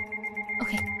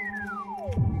 Okay.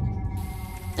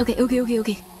 Okay.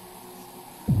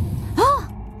 Oh!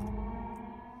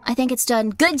 I think it's done.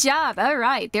 Good job!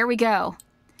 Alright, there we go.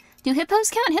 Do hippos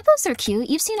count? Hippos are cute.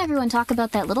 You've seen everyone talk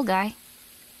about that little guy.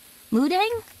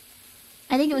 Moodang?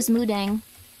 I think it was Moodang.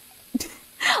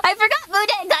 I forgot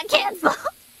Moodang got canceled!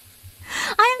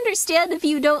 I understand if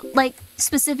you don't like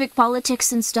specific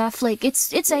politics and stuff, like,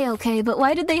 it's A-okay, but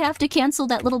why did they have to cancel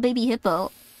that little baby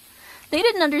hippo? They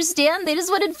didn't understand, they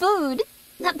just wanted food.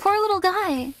 That poor little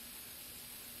guy.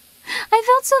 I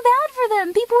felt so bad for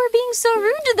them. People were being so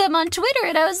rude to them on Twitter,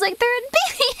 and I was like, they're a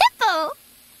baby hippo!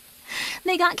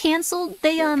 They got canceled.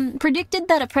 They, predicted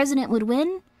that a president would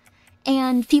win,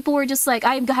 and people were just like,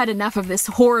 I've had enough of this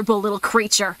horrible little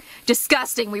creature.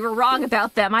 Disgusting. We were wrong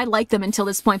about them. I liked them until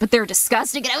this point, but they're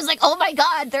disgusting. And I was like, oh my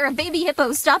god, they're a baby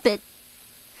hippo. Stop it.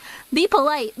 Be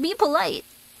polite. Be polite.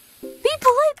 Be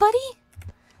polite, buddy.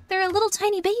 They're a little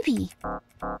tiny baby.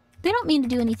 They don't mean to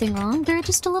do anything wrong. They're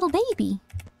just a little baby.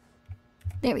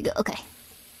 There we go. Okay.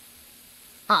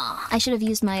 Ah, I should have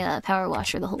used my power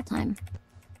washer the whole time.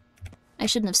 I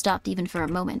shouldn't have stopped even for a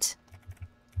moment.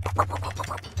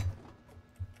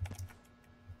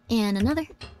 And another.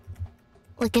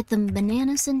 Look at the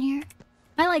bananas in here.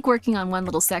 I like working on one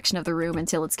little section of the room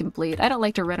until it's complete. I don't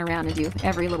like to run around and do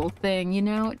every little thing, you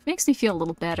know? It makes me feel a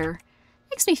little better.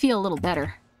 Makes me feel a little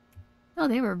better. Oh,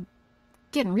 they were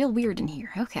getting real weird in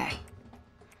here. Okay.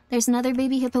 There's another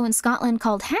baby hippo in Scotland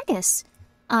called Haggis.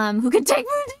 Who can take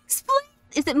Moodang's place?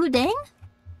 Is it Moodang?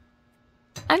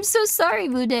 I'm so sorry,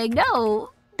 Moodang.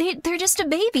 No. They're just a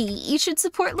baby. You should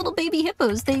support little baby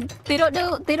hippos. They don't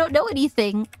know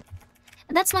anything.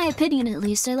 That's my opinion, at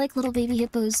least. I like little baby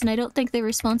hippos, and I don't think they're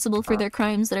responsible for their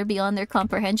crimes that are beyond their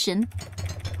comprehension.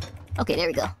 Okay, there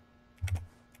we go.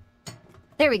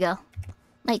 There we go.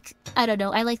 Like, I don't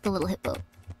know. I like the little hippo.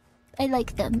 I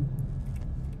like them.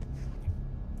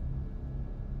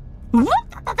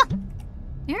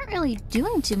 They aren't really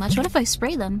doing too much. What if I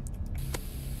spray them?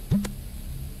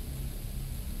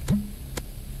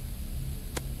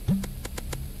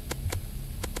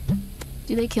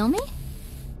 Do they kill me?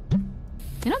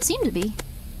 They don't seem to be.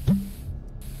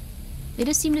 They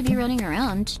just seem to be running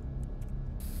around.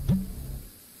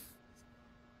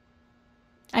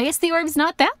 I guess the orb's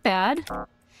not that bad.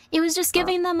 It was just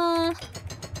giving them,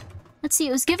 let's see,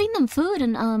 it was giving them food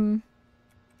and,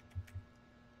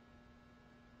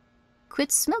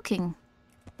 quit smoking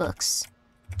books.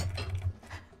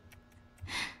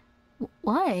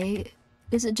 Why?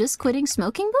 Is it just quitting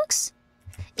smoking books?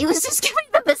 It was just giving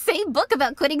them the same book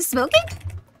about quitting smoking?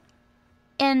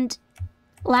 And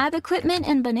lab equipment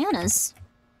and bananas.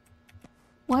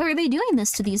 Why were they doing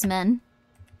this to these men?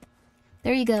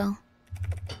 There you go.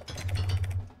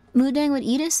 Moodang would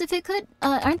eat us if it could?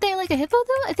 Aren't they like a hippo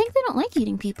though? I think they don't like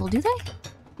eating people, do they?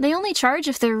 They only charge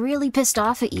if they're really pissed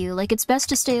off at you. Like, it's best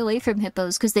to stay away from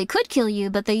hippos, because they could kill you,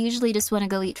 but they usually just want to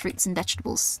go eat fruits and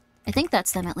vegetables. I think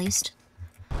that's them, at least.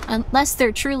 Unless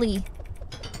they're truly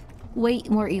way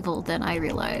more evil than I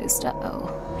realized. Uh-oh.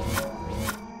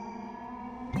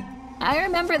 I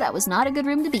remember that was not a good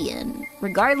room to be in,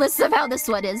 regardless of how this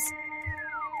one is.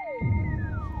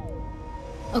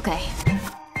 Okay.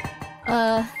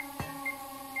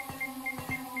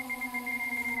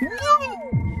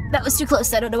 That was too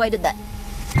close. I don't know why I did that.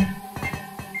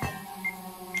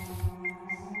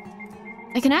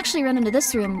 I can actually run into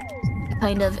this room,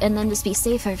 kind of, and then just be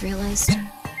safe, I've realized.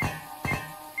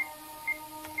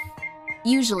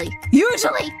 Usually.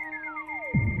 Usually!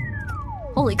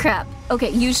 Holy crap.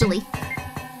 Okay, usually.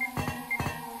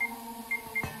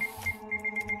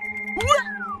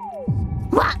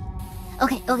 What?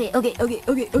 Okay.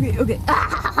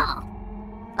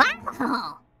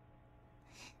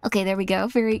 Okay, there we go.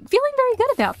 Feeling very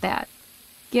good about that.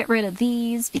 Get rid of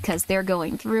these because they're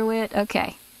going through it.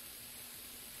 Okay.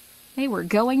 They were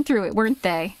going through it, weren't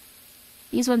they?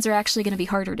 These ones are actually going to be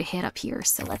harder to hit up here,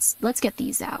 so let's get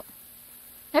these out.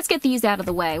 Let's get these out of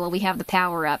the way while we have the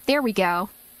power up. There we go.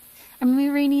 I'm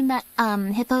reading that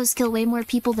hippos kill way more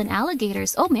people than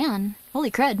alligators. Oh man,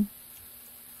 holy crud.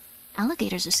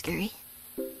 Alligators are scary.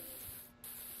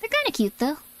 They're kind of cute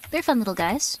though. They're fun little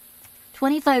guys.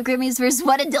 25 Grimmies versus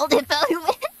one adult hippo who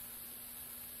wins.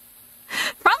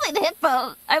 Probably the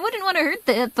hippo. I wouldn't want to hurt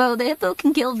the hippo. The hippo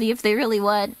can kill me if they really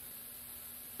want.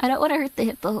 I don't want to hurt the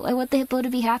hippo. I want the hippo to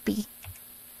be happy.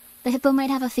 The hippo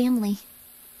might have a family.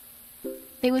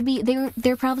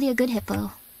 They're probably a good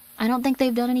hippo. I don't think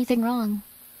they've done anything wrong.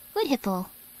 Good hippo.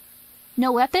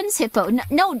 No weapons? Hippo.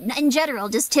 No, in general,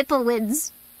 just hippo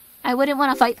wins. I wouldn't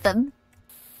want to fight them.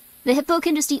 The hippo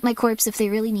can just eat my corpse if they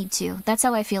really need to. That's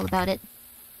how I feel about it.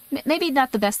 Maybe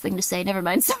not the best thing to say. Never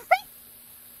mind. Sorry.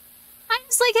 I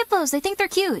just like hippos. I think they're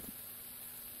cute.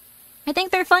 I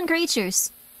think they're fun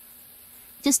creatures.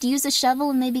 Just use a shovel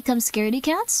and they become scaredy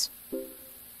cats?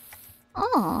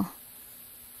 Oh.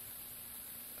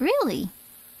 Really?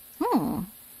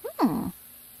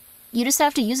 You just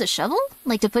have to use a shovel?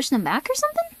 Like to push them back or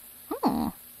something?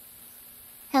 Oh.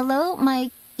 Hello,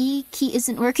 my E key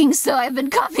isn't working, so I've been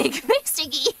copying and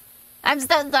pasting E. I'm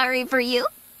so sorry for you.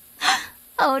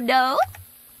 Oh no.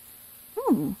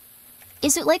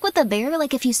 Is it like with the bear?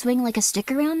 Like if you swing like a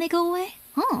stick around, they go away?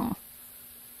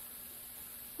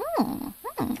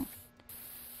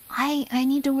 I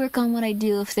need to work on what I'd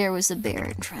do if there was a bear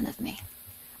in front of me.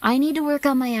 I need to work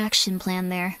on my action plan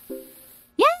there.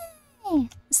 Yay!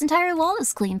 This entire wall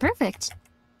is clean. Perfect.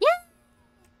 Yay!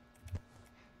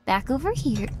 Back over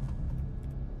here.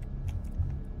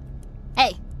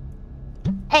 Hey!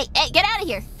 Hey, get out of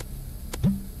here!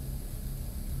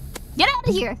 Get out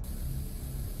of here!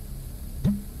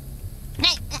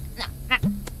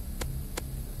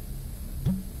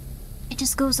 It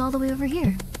just goes all the way over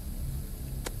here.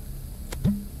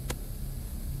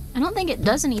 I don't think it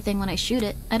does anything when I shoot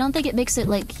it. I don't think it makes it,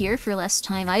 like, here for less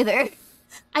time either.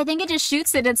 I think it just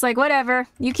shoots it. It's like, whatever.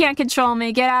 You can't control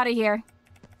me. Get out of here.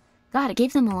 God, it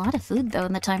gave them a lot of food, though,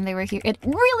 in the time they were here. It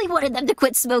really wanted them to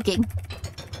quit smoking.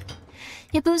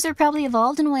 Hippos are probably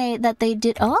evolved in a way that they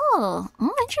did... Oh,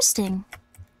 interesting.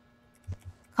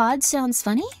 Cod sounds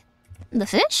funny? The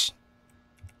fish?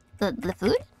 The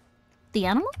food? The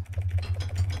animal?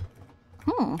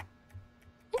 Hmm.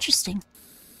 Interesting.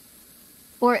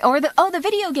 Or the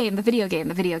video game, the video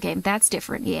game. That's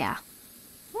different, yeah.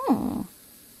 Hmm.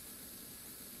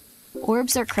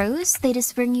 Orbs are crows. They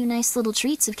just bring you nice little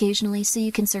treats occasionally so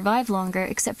you can survive longer,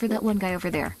 except for that one guy over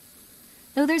there.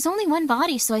 Though there's only one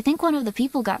body, so I think one of the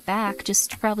people got back,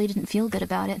 just probably didn't feel good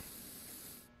about it.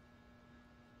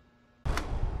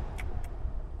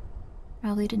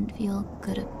 Probably didn't feel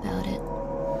good about it.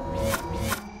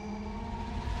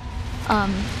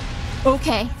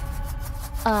 Okay.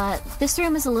 This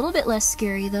room is a little bit less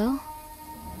scary, though.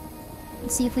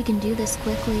 Let's see if we can do this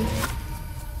quickly.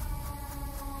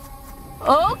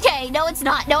 Okay, no it's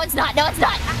not, no it's not, no it's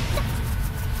not!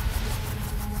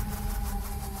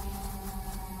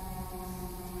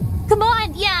 Come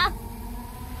on, yeah!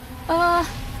 Ah!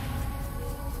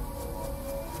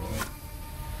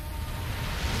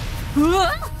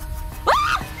 No!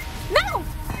 Ah!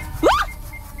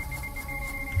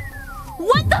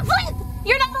 What the flip?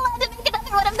 You're not allowed to make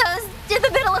another one of those in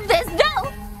the middle of this,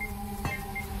 no!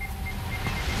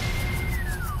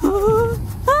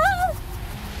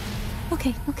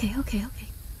 Okay.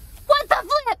 What the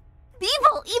flip?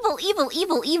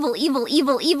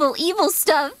 Evil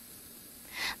stuff.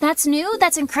 That's new?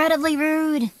 That's incredibly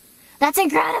rude. That's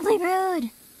incredibly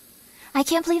rude. I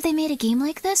can't believe they made a game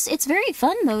like this. It's very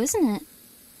fun though, isn't it?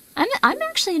 I'm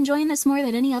actually enjoying this more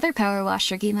than any other Power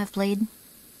Washer game I've played.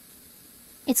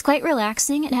 It's quite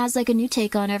relaxing. It has like a new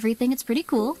take on everything. It's pretty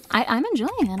cool. I'm enjoying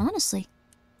it, honestly.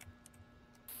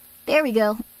 There we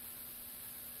go.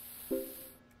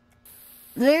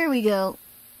 There we go.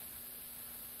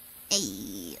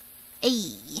 Hey.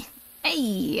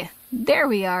 There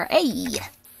we are. Hey.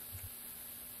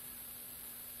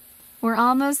 We're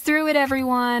almost through it,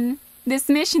 everyone. This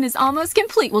mission is almost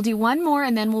complete. We'll do one more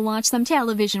and then we'll watch some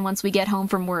television once we get home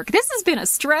from work. This has been a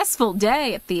stressful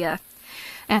day at the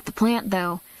plant,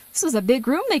 though. This was a big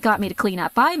room they got me to clean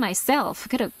up by myself.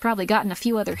 Could have probably gotten a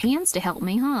few other hands to help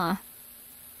me, huh?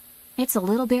 It's a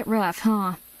little bit rough,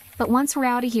 huh? But once we're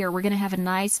out of here, we're going to have a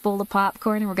nice bowl of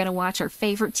popcorn and we're going to watch our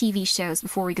favorite TV shows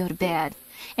before we go to bed.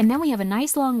 And then we have a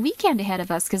nice long weekend ahead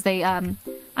of us because they, I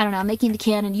don't know, making the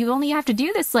canon. You only have to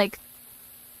do this, like,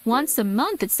 once a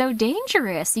month. It's so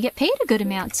dangerous. You get paid a good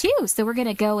amount, too. So we're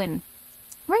going to go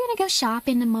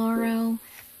shopping tomorrow.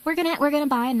 We're gonna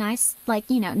buy a nice, like,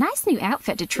 you know, nice new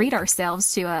outfit to treat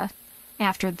ourselves to,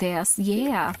 after this.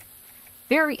 Yeah.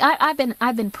 I've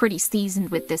been pretty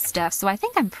seasoned with this stuff, so I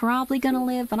think I'm probably gonna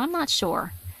live, but I'm not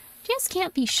sure. Just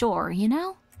can't be sure, you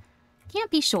know?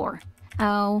 Can't be sure.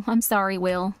 Oh, I'm sorry,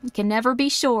 Will. You can never be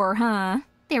sure, huh?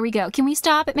 There we go. Can we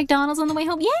stop at McDonald's on the way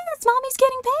home? Yes, Mommy's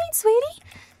getting paid, sweetie.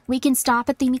 We can stop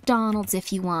at the McDonald's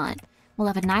if you want. We'll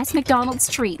have a nice McDonald's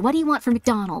treat. What do you want for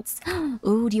McDonald's?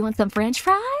 Ooh, do you want some French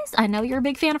fries? I know you're a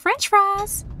big fan of French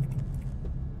fries.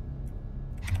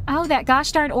 Oh, that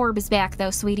gosh darn orb is back, though,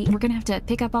 sweetie. We're gonna have to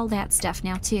pick up all that stuff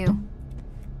now, too.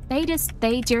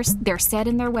 They're set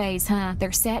in their ways, huh?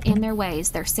 They're set in their ways.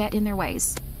 They're set in their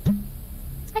ways.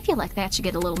 I feel like that should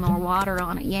get a little more water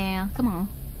on it. Yeah, come on.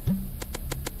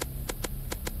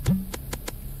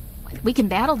 We can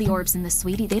battle the orbs in this,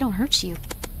 sweetie. They don't hurt you.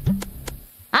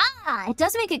 Ah, it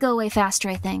does make it go away faster,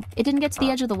 I think. It didn't get to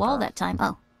the edge of the wall that time.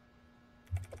 Oh.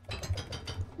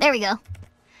 There we go.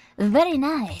 Very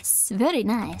nice. Very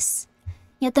nice.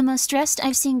 Yet the most stressed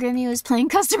I've seen Grimmi was playing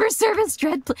customer service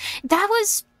dread. That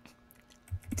was...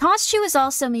 Toss-Chew is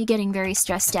also me getting very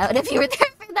stressed out, if you were there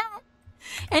for that.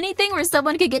 Anything where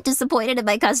someone could get disappointed in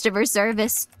my customer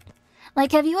service.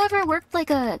 Like, have you ever worked, like,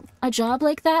 a job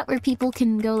like that where people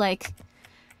can go, like...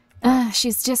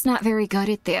 she's just not very good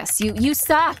at this. You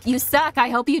suck. You suck. I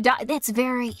hope you die. That's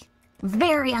very,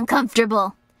 very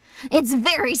uncomfortable. It's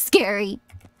very scary.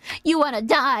 You want to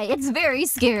die. It's very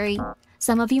scary.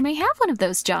 Some of you may have one of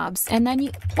those jobs, and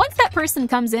then once that person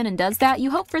comes in and does that,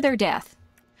 you hope for their death.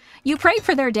 You pray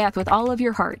for their death with all of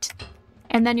your heart.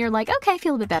 And then you're like, okay, I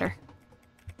feel a bit better.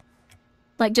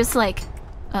 Like, just like,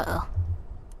 uh-oh.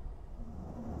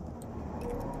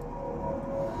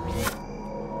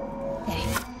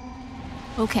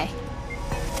 Okay.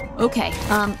 Okay,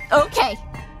 okay.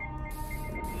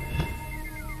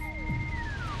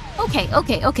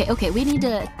 Okay, we need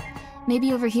to...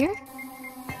 Maybe over here?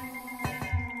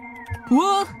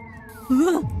 Whoa!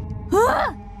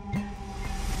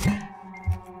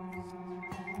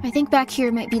 I think back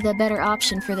here might be the better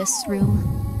option for this room.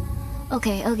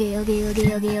 Okay.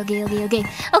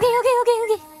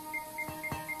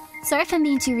 Sorry if I'm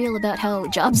being too real about how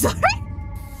jobs are.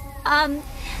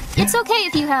 It's okay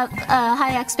if you have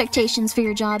high expectations for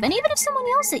your job, and even if someone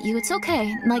yells at you, it's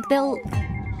okay. Like,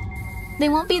 they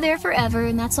won't be there forever,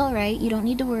 and that's alright. You don't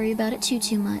need to worry about it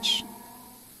too much.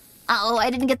 Oh, I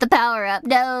didn't get the power up.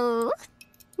 No.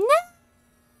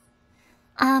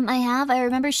 I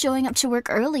remember showing up to work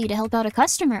early to help out a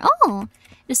customer. Oh,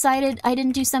 decided I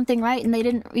didn't do something right and they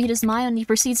didn't read his mind, and he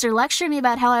proceeds to lecture me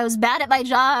about how I was bad at my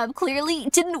job. Clearly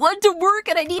didn't want to work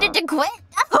and I needed to quit.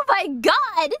 Oh my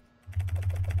god.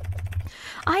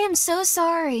 I am so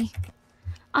sorry.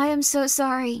 I am so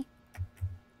sorry.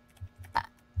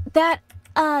 That,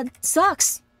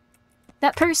 sucks.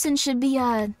 That person should be,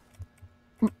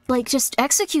 like, just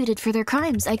executed for their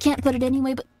crimes. I can't put it any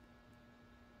way but...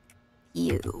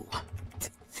 You.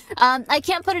 I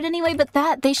can't put it any way but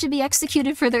that. They should be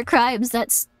executed for their crimes.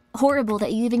 That's horrible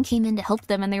that you even came in to help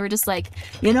them and they were just like,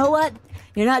 you know what?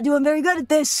 You're not doing very good at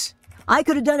this. I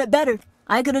could have done it better.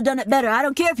 I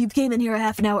don't care if you came in here a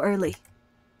half an hour early.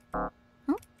 Huh?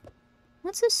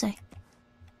 What's this say?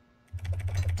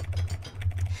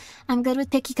 I'm good with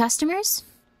picky customers.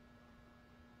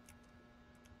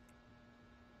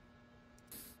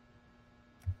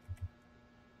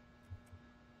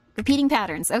 Repeating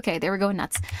patterns. Okay, they were going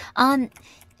nuts.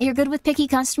 You're good with picky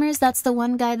customers? That's the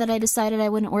one guy that I decided I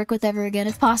wouldn't work with ever again.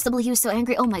 If possible, he was so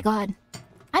angry. Oh my god.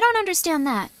 I don't understand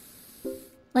that.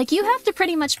 Like, you have to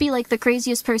pretty much be, like, the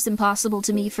craziest person possible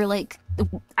to me for, like,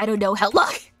 I don't know how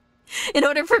long. In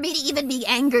order for me to even be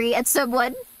angry at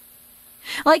someone.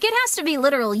 Like, it has to be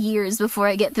literal years before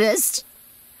I get pissed.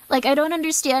 Like, I don't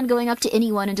understand going up to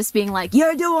anyone and just being like,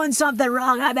 you're doing something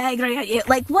wrong, I'm angry at you.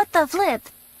 Like, what the flip?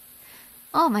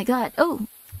 Oh my god. Oh.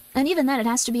 And even then, it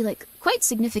has to be, like, quite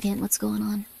significant what's going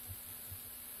on.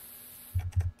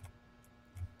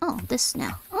 Oh, this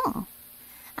now. Oh.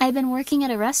 I've been working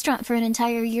at a restaurant for an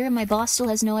entire year and my boss still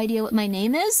has no idea what my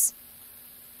name is?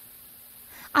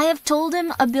 I have told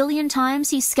him a billion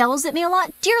times. He scowls at me a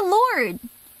lot. Dear Lord!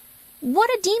 What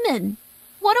a demon!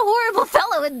 What a horrible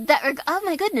fellow in that oh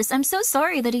my goodness, I'm so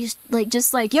sorry that he's, like,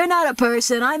 just like, you're not a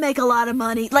person, I make a lot of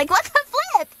money. Like, what the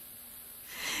flip?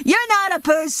 You're not a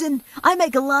person, I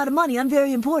make a lot of money, I'm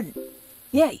very important.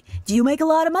 Yay, do you make a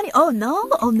lot of money? Oh no?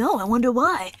 Oh no, I wonder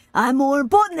why. I'm more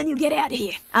important than you, get out of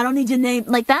here. I don't need your name.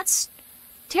 Like, that's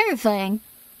terrifying.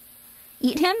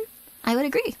 Eat him? I would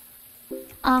agree.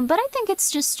 But I think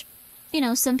it's just, you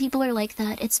know, some people are like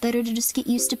that. It's better to just get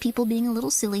used to people being a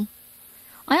little silly.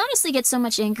 I honestly get so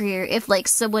much angrier if, like,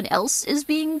 someone else is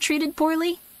being treated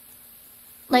poorly.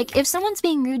 Like, if someone's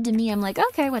being rude to me, I'm like,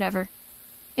 okay, whatever.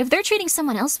 If they're treating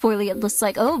someone else poorly, it's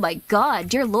like, oh my god,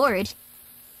 dear Lord.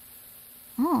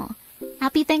 Oh,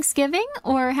 happy Thanksgiving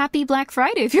or happy Black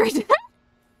Friday if you're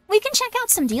We can check out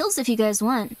some deals if you guys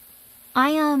want.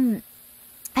 I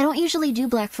don't usually do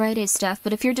Black Friday stuff,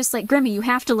 but if you're just like, Grimmi, you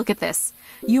have to look at this.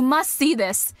 You must see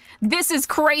this. This is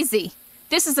crazy.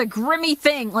 This is a Grimmi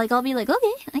thing. Like, I'll be like,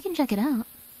 okay, I can check it out.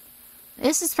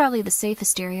 This is probably the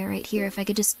safest area right here if I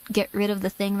could just get rid of the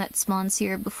thing that spawns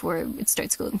here before it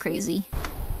starts going crazy.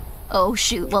 Oh,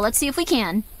 shoot. Well, let's see if we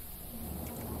can.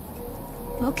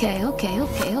 Okay.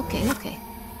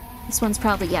 This one's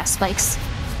probably, yeah, spikes.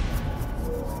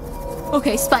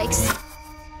 Okay, spikes.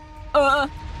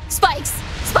 Spikes!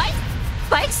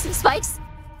 Spikes!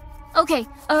 Okay,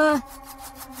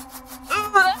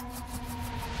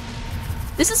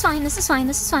 This is fine.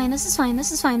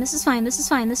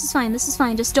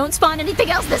 Just don't spawn anything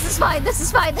else. This is fine.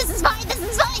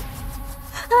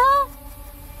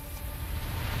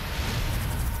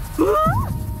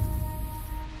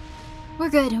 We're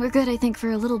good, I think,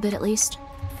 for a little bit at least.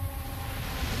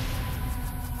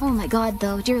 Oh my god,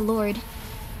 though, dear lord.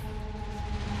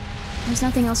 There's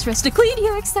nothing else for us to clean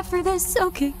here except for this.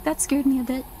 Okay, that scared me a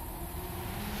bit.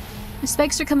 The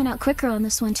spikes are coming out quicker on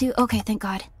this one, too. Okay, thank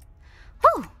god.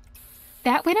 Whew!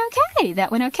 That went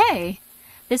okay.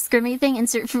 This Grimmi thing,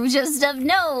 insert Fujo stuff.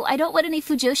 No, I don't want any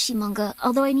Fujoshi manga.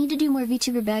 Although I need to do more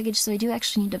VTuber baggage, so I do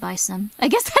actually need to buy some. I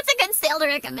guess that's a good sale to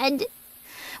recommend.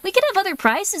 We could have other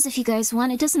prizes if you guys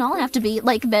want. It doesn't all have to be,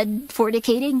 like, bed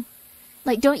fornicating.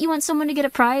 Like, don't you want someone to get a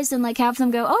prize and, like, have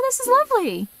them go, oh, this is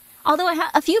lovely? Although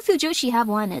a few Fujoshi have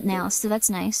won it now, so that's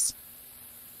nice.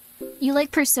 You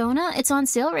like Persona? It's on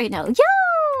sale right now.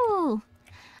 Yo!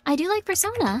 I do like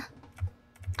Persona.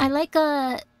 I like,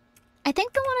 I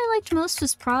think the one I liked most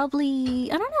was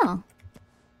probably... I don't know.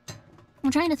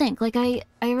 I'm trying to think. Like, I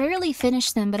rarely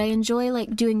finish them, but I enjoy,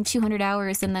 like, doing 200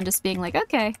 hours and then just being like,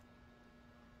 okay.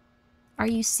 Are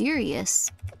you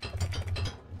serious?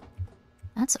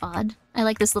 That's odd. I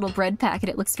like this little bread packet.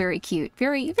 It looks very cute.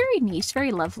 Very, very niche.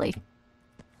 Very lovely.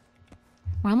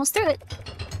 We're almost through it.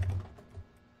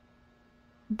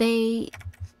 They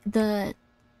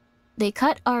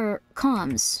cut our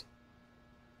comms.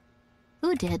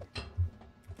 Who did?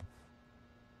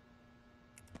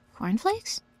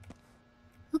 Cornflakes?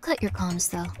 Who cut your comms,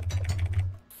 though?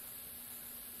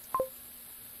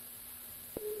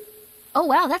 Oh,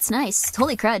 wow, that's nice.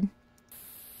 Holy crud.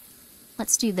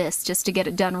 Let's do this just to get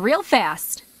it done real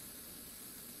fast.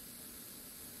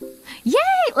 Yay!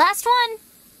 Last one!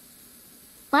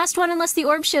 Last one unless the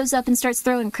orb shows up and starts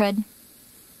throwing crud.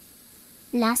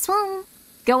 Last one.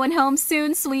 Going home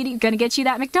soon, sweetie. Gonna get you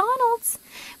that McDonald's.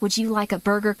 Would you like a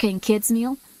Burger King kids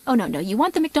meal? Oh, no, you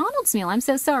want the McDonald's meal. I'm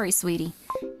so sorry, sweetie.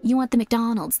 You want the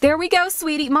McDonald's. There we go,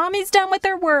 sweetie. Mommy's done with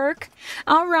her work.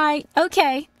 All right,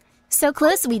 okay. So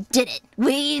close, we did it.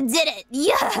 We did it.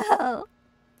 Yo!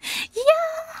 Yo!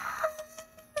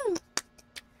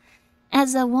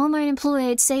 As a Walmart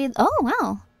employee, I'd say...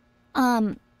 Oh,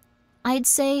 wow. I'd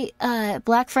say,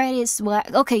 Black Friday is...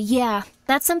 Okay, yeah.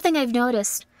 That's something I've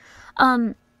noticed.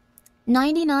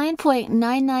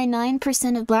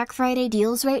 99.999% of Black Friday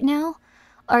deals right now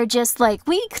are just like,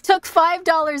 we took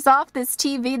 $5 off this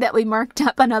TV that we marked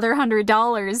up another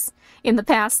 $100 in the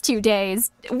past 2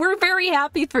 days. We're very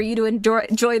happy for you to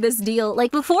enjoy this deal.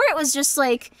 Like, before it was just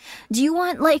like, do you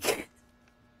want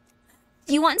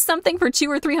something for $200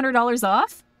 or $300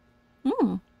 off?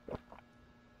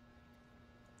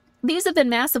 These have been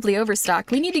massively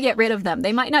overstocked. We need to get rid of them.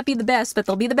 They might not be the best, but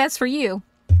they'll be the best for you.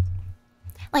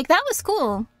 Like, that was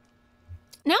cool.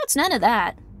 Now it's none of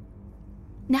that.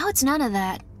 Now it's none of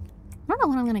that. I don't know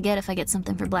what I'm gonna get if I get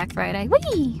something for Black Friday.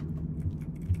 Whee!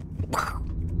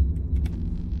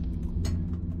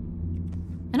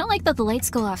 I don't like that the lights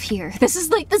go off here. This is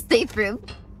like the safe room.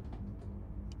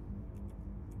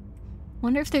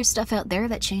 Wonder if there's stuff out there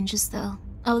that changes, though.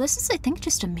 Oh, this is, I think,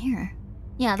 just a mirror.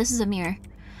 Yeah, this is a mirror.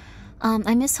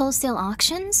 I miss wholesale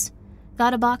auctions.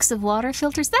 Got a box of water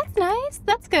filters. That's nice.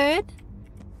 That's good.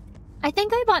 I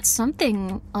think I bought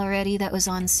something already that was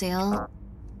on sale.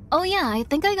 Oh yeah, I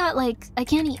think I got like... I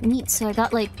can't eat meat, so I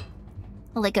got like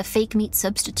a fake meat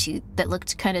substitute that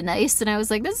looked kind of nice, and I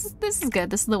was like, this is good.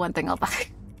 This is the one thing I'll buy.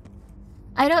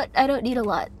 I don't need a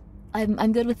lot.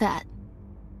 I'm good with that.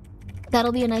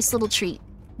 That'll be a nice little treat.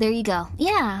 There you go.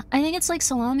 Yeah, I think it's like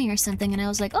salami or something, and I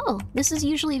was like, oh, this is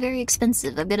usually very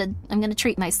expensive. I'm gonna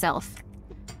treat myself.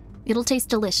 It'll taste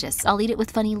delicious. I'll eat it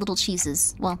with funny little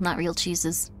cheeses. Well, not real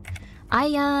cheeses.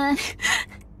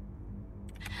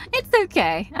 It's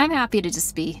okay. I'm happy to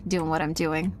just be doing what I'm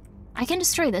doing. I can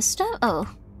destroy this stuff?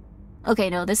 Oh. Okay,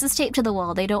 no, this is taped to the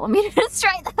wall. They don't want me to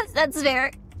destroy this. That's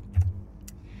fair.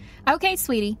 Okay,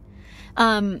 sweetie.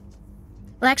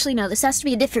 Well, actually, no, this has to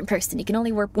be a different person. You can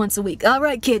only work once a week. All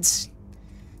right, kids.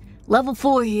 Level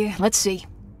 4 here. Let's see.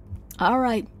 All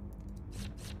right.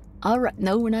 All right.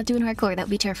 No, we're not doing hardcore. That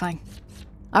would be terrifying.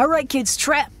 All right, kids.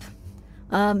 Trap.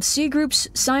 C Group's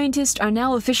scientists are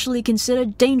now officially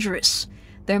considered dangerous.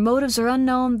 Their motives are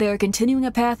unknown. They are continuing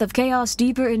a path of chaos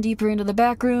deeper and deeper into the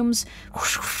backrooms.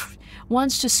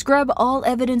 Wants to scrub all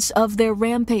evidence of their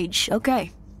rampage.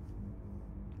 Okay.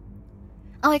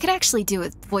 Oh, I could actually do a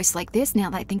voice like this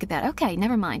now that I think about it. Okay,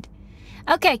 never mind.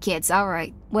 Okay, kids. All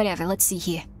right. Whatever. Let's see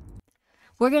here.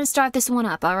 We're gonna start this one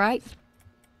up, all right?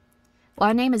 Well,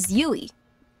 our name is Yui.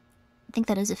 I think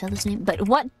that is a fella's name, but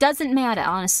what doesn't matter,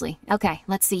 honestly. Okay,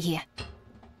 let's see here.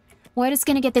 We're just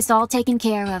gonna get this all taken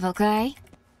care of, okay?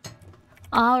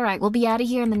 Alright, we'll be out of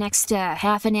here in the next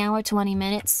half an hour, 20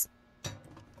 minutes.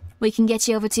 We can get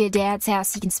you over to your dad's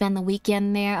house. You can spend the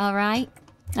weekend there, alright?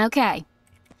 Okay.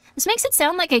 This makes it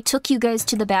sound like I took you guys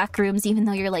to the back rooms even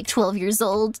though you're like 12 years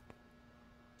old.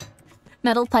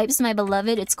 Metal pipes, my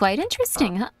beloved. It's quite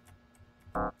interesting,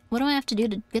 huh? What do I have to do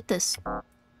to get this?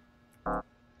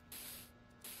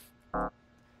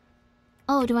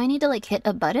 Oh, do I need to, like, hit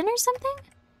a button or something?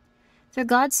 For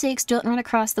God's sakes, don't run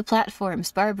across the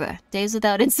platforms, Barbara. Days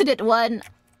without incident 1.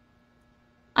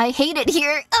 I hate it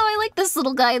here. Oh, I like this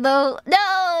little guy, though.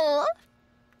 No!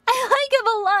 I like him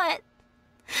a lot.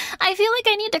 I feel like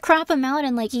I need to crop him out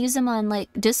and, like, use him on, like,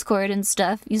 Discord and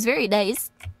stuff. He's very nice.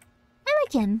 I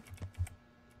like him.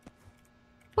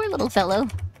 Poor little fellow.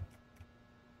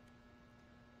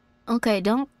 Okay,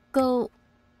 don't go...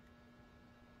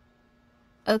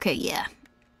 Okay, yeah.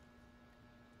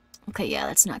 Okay, yeah,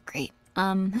 that's not great.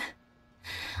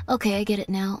 Okay, I get it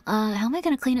now. How am I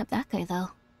gonna clean up that guy,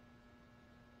 though?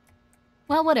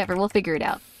 Well, whatever, we'll figure it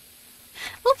out.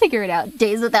 We'll figure it out.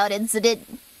 Days without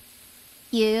incident.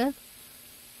 Yeah.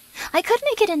 I could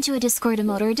make it into a Discord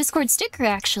emote or a Discord sticker,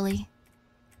 actually.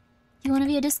 You want to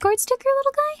be a Discord sticker,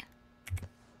 little guy?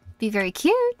 Be very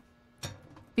cute.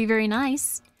 Be very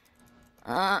nice.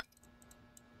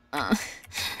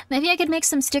 Maybe I could make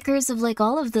some stickers of, like,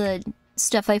 all of the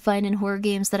stuff I find in horror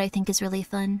games that I think is really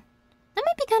fun. That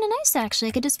might be kind of nice, actually.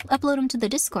 I could just upload them to the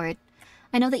Discord.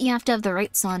 I know that you have to have the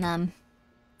rights on,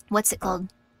 what's it called?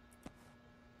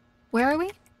 Where are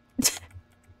we?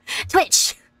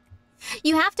 Twitch!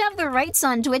 You have to have the rights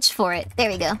on Twitch for it. There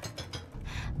we go.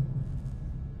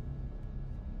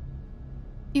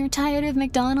 You're tired of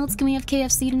McDonald's? Can we have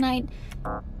KFC tonight?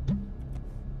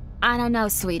 I don't know,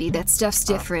 sweetie. That stuff's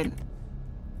different.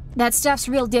 That stuff's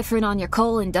real different on your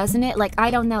colon, doesn't it? Like, I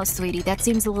don't know, sweetie. That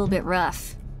seems a little bit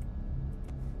rough.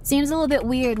 Seems a little bit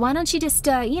weird. Why don't you just,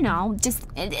 you know, just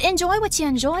enjoy what you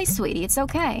enjoy, sweetie. It's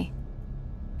okay.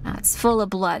 Oh, it's full of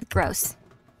blood. Gross.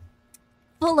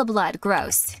 Full of blood.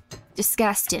 Gross.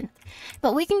 Disgusting.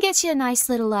 But we can get you a nice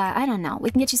little, I don't know. We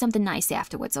can get you something nice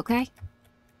afterwards, okay?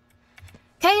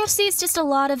 KFC is just a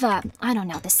lot of, I don't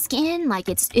know, the skin, like,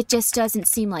 it just doesn't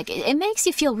seem like... It makes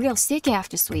you feel real sick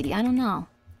after, sweetie. I don't know.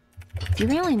 If you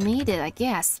really need it, I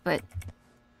guess, but...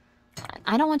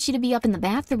 I don't want you to be up in the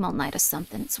bathroom all night or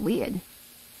something. It's weird.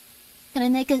 Can I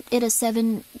make it a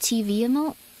 7 TV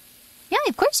emote? Yeah,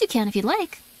 of course you can if you'd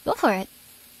like. Go for it.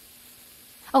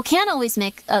 Oh, can always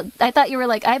make... I thought you were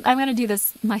like, I'm gonna do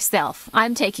this myself.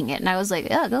 I'm taking it. And I was like,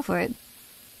 yeah, go for it.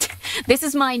 This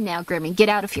is mine now, Grimmi. Get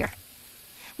out of here.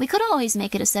 We could always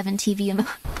make it a 7 TV emote.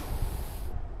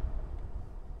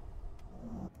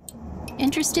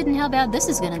 Interested in how bad this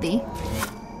is gonna be.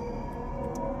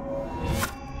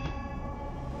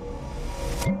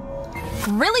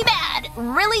 Really bad!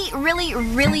 Really, really,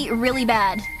 really, really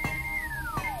bad.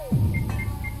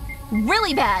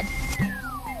 Really bad.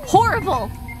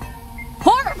 Horrible!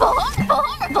 Horrible! Horrible!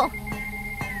 Horrible!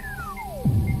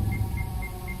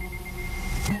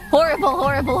 Horrible,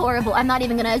 horrible, horrible. I'm not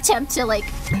even gonna attempt to, like,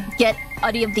 get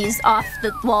any of these off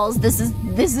the walls. This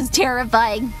is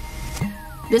terrifying.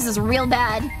 This is real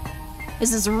bad.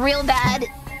 This is real bad.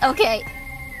 Okay.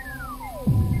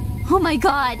 Oh my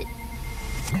god.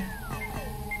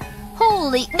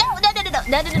 Holy... No, no, no, no, no,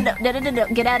 no, no, no, no, no, no,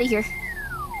 get out of here.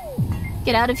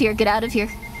 Get out of here, get out of here.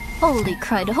 Holy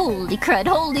crud, holy crud,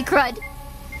 holy crud.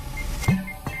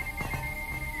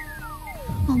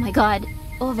 Oh my god.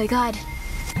 Oh my god.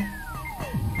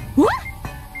 What?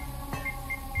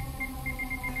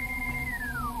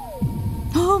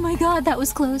 Oh my god, that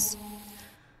was close.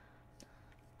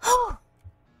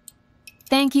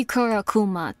 Thank you,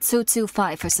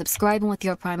 Kurakuma225, for subscribing with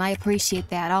your Prime. I appreciate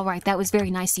that. Alright, that was very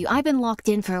nice of you. I've been locked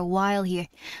in for a while here.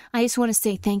 I just want to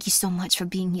say thank you so much for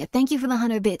being here. Thank you for the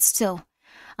 100 bits, too.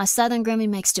 Southern Grimmi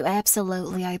makes do.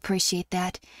 Absolutely, I appreciate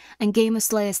that. And Gamer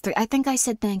Slayers 3. I think I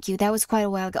said thank you. That was quite a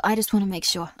while ago. I just want to make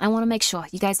sure. I want to make sure.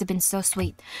 You guys have been so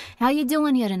sweet. How you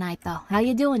doing here tonight, though? How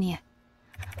you doing here?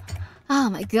 Oh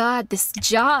my god, this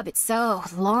job, it's so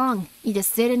long. You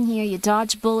just sit in here, you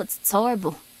dodge bullets, it's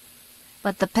horrible.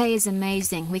 But the pay is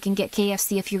amazing. We can get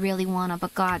KFC if you really wanna,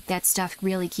 but god, that stuff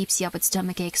really keeps you up with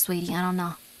stomachache, sweetie. I don't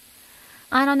know.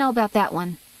 I don't know about that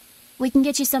one. We can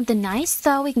get you something nice,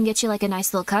 though. We can get you like a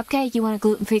nice little cupcake. You want a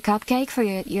gluten-free cupcake for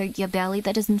your belly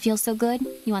that doesn't feel so good?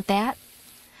 You want that?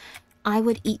 I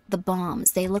would eat the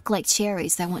bombs. They look like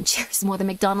cherries. I want cherries more than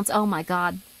McDonald's. Oh my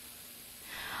god.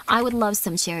 I would love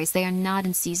some cherries. They are not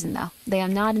in season, though. They are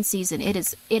not in season. It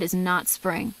is not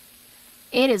spring.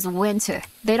 It is winter.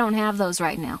 They don't have those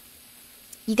right now.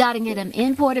 You gotta get them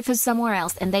imported from somewhere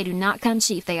else, and they do not come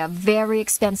cheap. They are very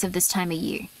expensive this time of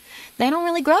year. They don't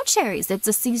really grow cherries. It's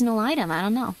a seasonal item. I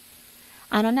don't know.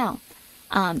 I don't know.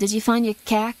 Did you find your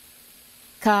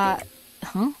What?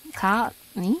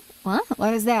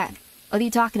 What is that? What are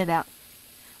you talking about?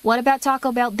 What about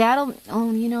Taco Bell? That'll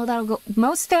go...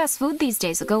 Most fast food these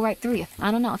days will go right through you.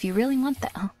 I don't know if you really want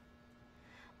that. Huh?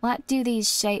 What do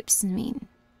these shapes mean?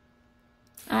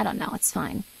 I don't know. It's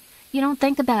fine. You don't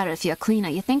think about it if you're a cleaner.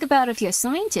 You think about it if you're a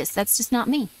scientist. That's just not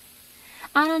me.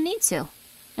 I don't need to.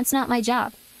 It's not my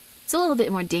job. It's a little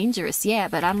bit more dangerous, yeah,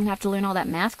 but I don't have to learn all that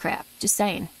math crap. Just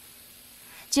saying.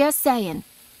 Just saying.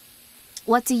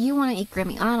 What do you want to eat,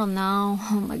 Grimmi? I don't know.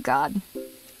 Oh my god.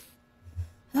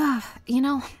 You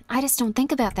know, I just don't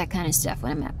think about that kind of stuff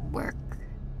when I'm at work.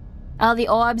 Oh, the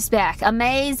orb's back.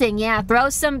 Amazing, yeah. Throw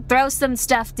some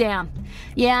stuff down.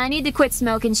 Yeah, I need to quit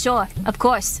smoking, sure. Of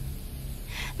course.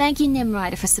 Thank you,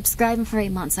 Nimrider, for subscribing for 8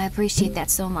 months. I appreciate that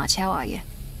so much. How are you?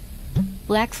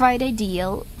 Black Friday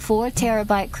deal,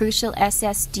 4TB Crucial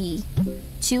SSD,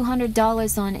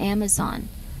 $200 on Amazon.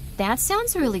 That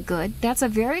sounds really good. That's a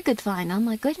very good find. Oh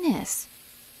my goodness.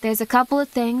 There's a couple of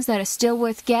things that are still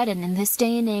worth getting in this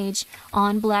day and age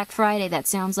on Black Friday. That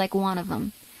sounds like one of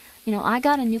them. You know, I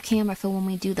got a new camera for when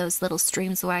we do those little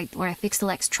streams where I fix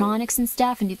electronics and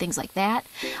stuff and do things like that.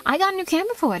 I got a new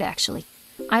camera for it, actually.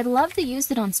 I'd love to use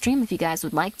it on stream if you guys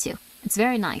would like to. It's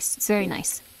very nice. It's very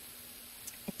nice.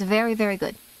 It's very, very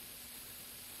good.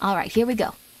 Alright, here we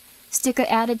go. Sticker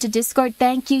added to Discord.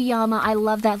 Thank you, Yama. I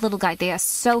love that little guy. They are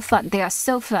so fun. They are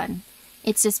so fun.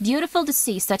 It's just beautiful to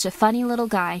see such a funny little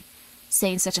guy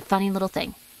saying such a funny little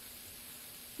thing.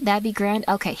 That'd be grand.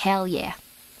 Okay, hell yeah.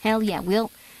 Hell yeah.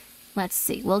 Let's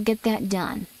see. We'll get that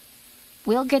done.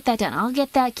 We'll get that done. I'll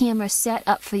get that camera set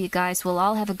up for you guys. We'll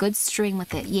all have a good stream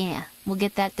with it. Yeah, we'll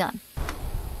get that done.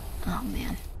 Oh,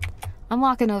 man. I'm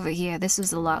walking over here. This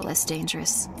is a lot less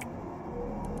dangerous.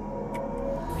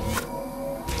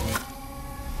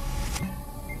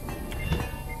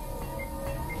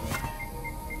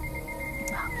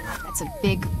 Oh, that's a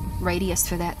big radius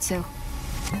for that, too.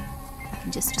 I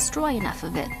can just destroy enough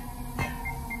of it.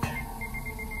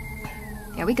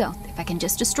 There we go. If I can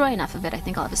just destroy enough of it, I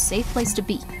think I'll have a safe place to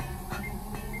be.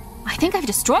 I think I've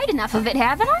destroyed enough of it,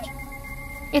 haven't I?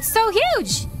 It's so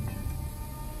huge!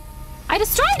 I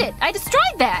destroyed it! I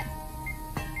destroyed that!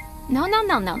 No, no,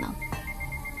 no, no, no.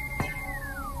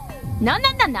 No,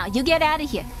 no, no, no. You get out of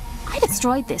here. I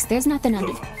destroyed this. There's nothing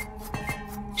under...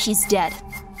 She's dead.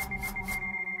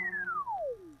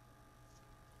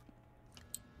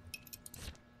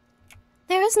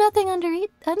 There is nothing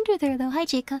under there, though. Hi,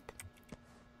 Jacob.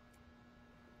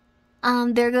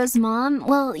 There goes Mom.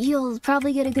 Well, you'll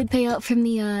probably get a good payout from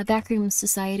the, Backrooms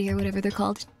Society or whatever they're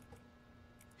called.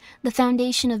 The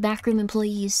Foundation of Backroom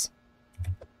Employees.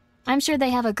 I'm sure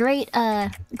they have a great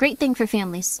thing for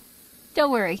families.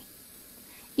 Don't worry.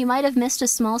 You might have missed a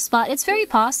small spot. It's very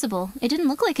possible. It didn't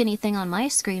look like anything on my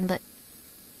screen, but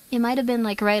it might have been,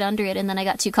 like, right under it, and then I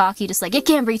got too cocky, just like, it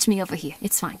can't reach me over here.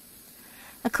 It's fine.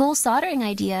 A cool soldering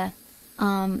idea.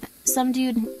 Some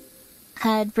dude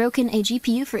had broken a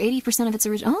GPU for 80% of its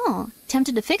original... Oh,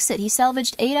 tempted to fix it. He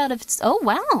salvaged 8 out of its... Oh,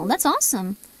 wow, that's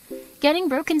awesome. Getting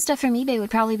broken stuff from eBay would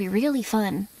probably be really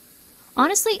fun.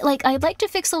 Honestly, like, I'd like to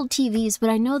fix old TVs, but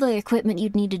I know the equipment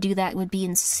you'd need to do that would be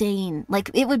insane.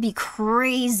 Like, it would be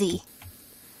crazy.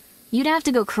 You'd have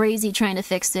to go crazy trying to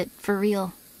fix it, for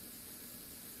real.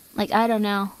 Like, I don't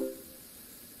know.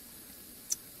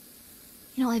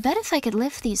 You know, I bet if I could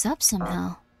lift these up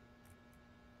somehow...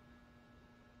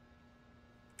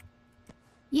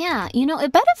 Yeah, you know, I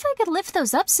bet if I could lift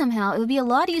those up somehow, it would be a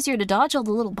lot easier to dodge all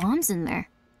the little bombs in there.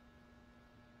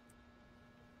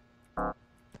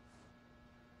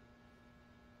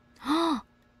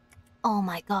 Oh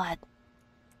my god.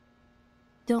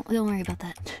 Don't worry about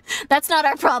that. That's not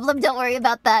our problem. Don't worry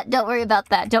about that. Don't worry about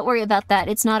that. Don't worry about that.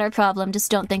 It's not our problem.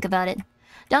 Just don't think about it.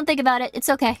 Don't think about it. It's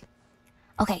okay.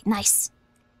 Okay, nice.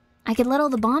 I could let all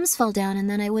the bombs fall down and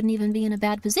then I wouldn't even be in a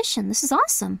bad position. This is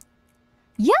awesome.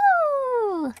 Yo!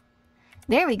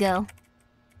 There we go.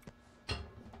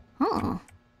 Oh.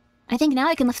 I think now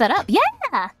I can lift that up.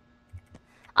 Yeah!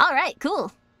 Alright,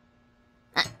 cool.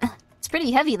 It's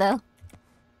pretty heavy, though.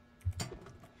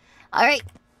 Alright.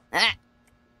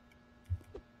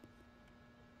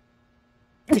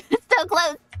 So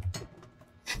close.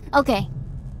 Okay.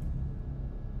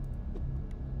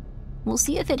 We'll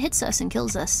see if it hits us and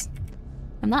kills us.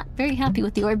 I'm not very happy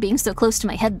with the orb being so close to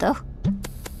my head, though.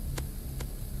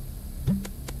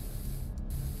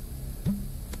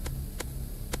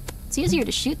 It's easier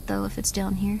to shoot, though, if it's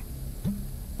down here.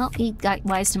 Oh, he got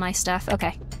wise to my stuff.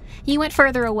 Okay. He went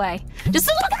further away. Just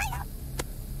a little guy!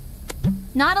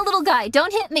 Not a little guy.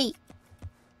 Don't hit me!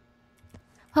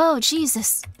 Oh,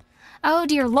 Jesus. Oh,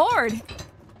 dear Lord.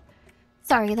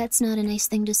 Sorry, that's not a nice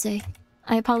thing to say.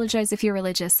 I apologize if you're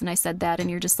religious and I said that and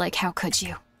you're just like, how could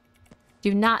you?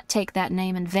 Do not take that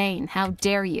name in vain. How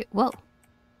dare you? Whoa.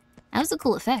 That was a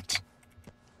cool effect.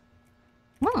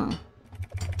 Hmm.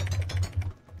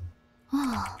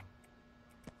 Oh.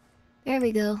 There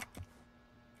we go.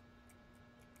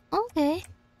 Okay.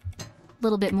 A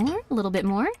little bit more, a little bit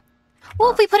more.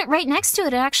 Well, if we put it right next to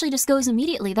it, it actually just goes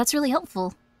immediately. That's really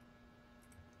helpful.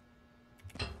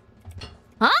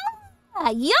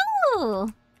 Ah! Yo!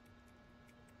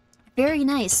 Very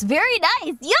nice. Very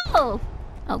nice! Yo!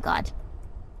 Oh, God.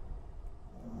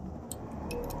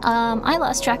 I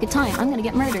lost track of time. I'm gonna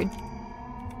get murdered.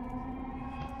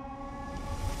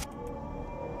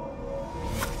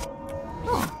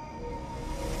 Oh.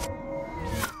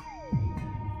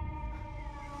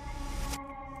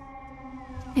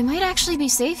 It might actually be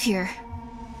safe here.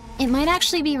 It might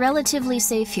actually be relatively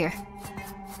safe here.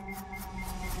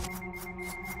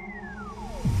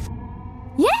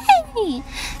 Yay!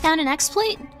 Found an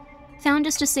exploit. Found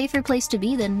just a safer place to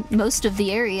be than most of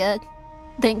the area.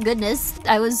 Thank goodness.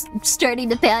 I was starting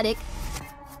to panic.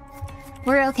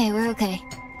 We're okay, we're okay.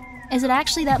 Is it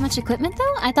actually that much equipment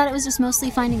though? I thought it was just mostly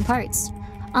finding parts.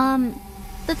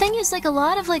 The thing is, like, a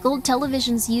lot of like old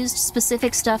televisions used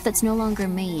specific stuff that's no longer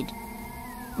made.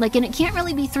 Like, and it can't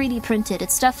really be 3D printed.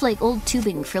 It's stuff like old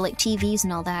tubing for like TVs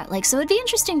and all that. Like, so it'd be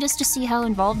interesting just to see how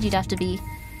involved you'd have to be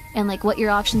and like what your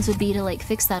options would be to like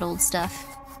fix that old stuff.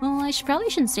 Well, I probably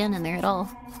shouldn't stand in there at all.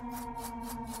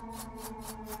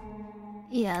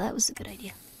 Yeah, that was a good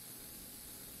idea.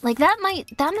 Like, that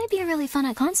might be a really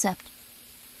fun concept.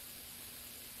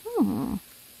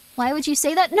 Why would you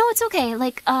say that? No, it's okay.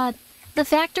 Like, the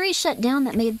factory shut down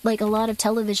that made, like, a lot of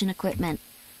television equipment.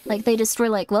 Like, they just were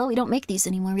like, well, we don't make these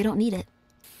anymore, we don't need it.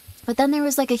 But then there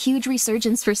was, like, a huge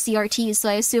resurgence for CRTs, so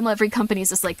I assume every company's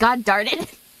just like, God darn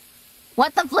it!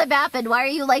 What the flip happened? Why are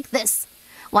you like this?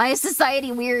 Why is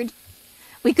society weird?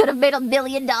 We could have made $1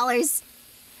 million. Also,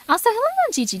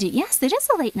 hello, GGD. Yes, it is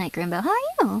a late night, Grimbo. How are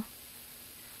you?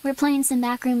 We're playing some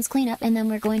Backrooms cleanup, and then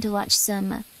we're going to watch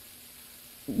some...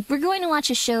 we're going to watch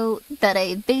a show that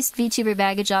I based VTuber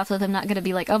baggage off of. I'm not going to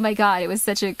be like, oh my god, it was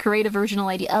such a creative original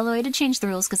idea. Although I did change the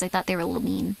rules because I thought they were a little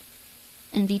mean.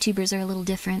 And VTubers are a little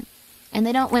different. And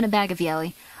they don't win a bag of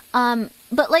yaoi.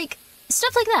 But like,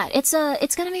 stuff like that.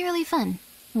 It's gonna be really fun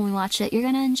when we watch it. You're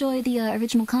gonna enjoy the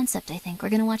original concept, I think. We're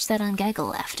gonna watch that on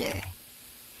Gaggle after.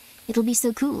 It'll be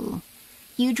so cool.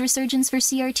 Huge resurgence for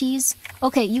CRTs.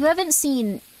 Okay, you haven't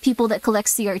seen people that collect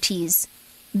CRTs.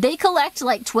 They collect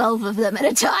like 12 of them at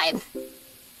a time.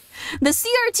 The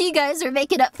CRT guys are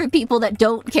making up for people that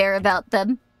don't care about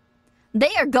them.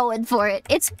 They are going for it.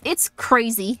 It's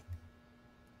crazy.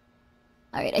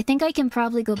 Alright, I think I can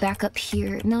probably go back up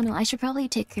here. No, I should probably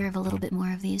take care of a little bit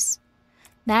more of these.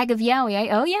 Bag of yaoi.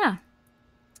 Oh yeah.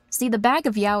 See, the bag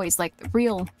of yaoi is like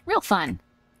real fun.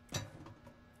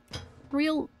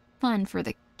 Real fun for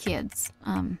the kids.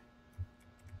 I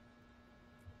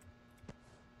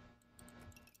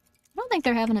don't think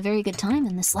they're having a very good time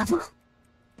in this level.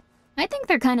 I think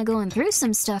they're kind of going through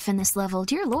some stuff in this level.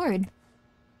 Dear Lord.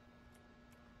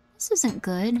 This isn't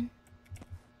good.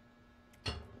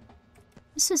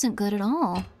 This isn't good at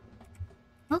all.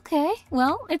 Okay,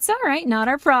 well, it's alright. Not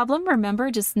our problem.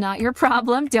 Remember, just not your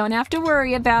problem. Don't have to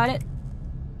worry about it.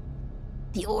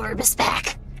 The orb is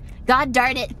back. God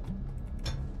darn it.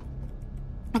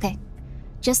 Okay,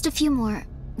 just a few more.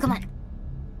 Come on.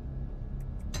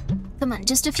 Come on,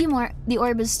 just a few more. The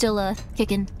orb is still,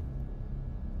 kicking.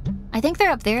 I think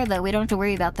they're up there, though. We don't have to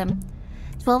worry about them.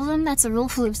 12 of them, that's a rule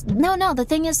for... No, the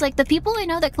thing is, like, the people I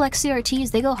know that collect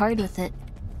CRTs, they go hard with it.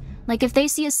 Like, if they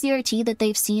see a CRT that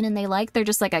they've seen and they like, they're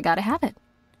just like, I gotta have it.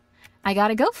 I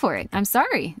gotta go for it. I'm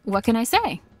sorry. What can I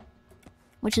say?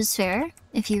 Which is fair,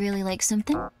 if you really like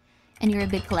something, and you're a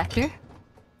big collector.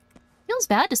 Feels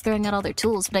bad just throwing out all their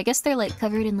tools, but I guess they're, like,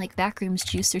 covered in, like, Backrooms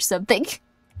juice or something.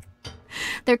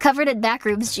 They're covered in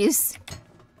Backrooms juice.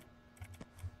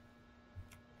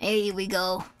 Here we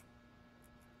go.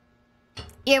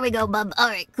 Here we go, bub.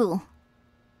 Alright, cool.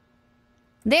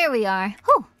 There we are.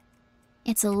 Whew.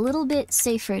 It's a little bit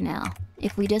safer now,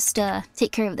 if we just,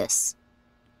 take care of this.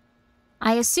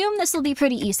 I assume this will be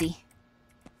pretty easy.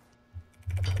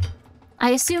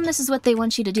 I assume this is what they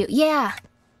want you to do. Yeah!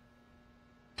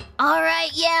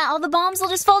 Alright, yeah, all the bombs will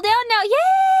just fall down now.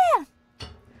 Yeah!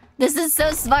 This is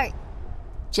so smart.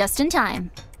 Just in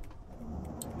time.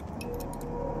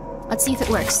 Let's see if it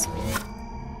works.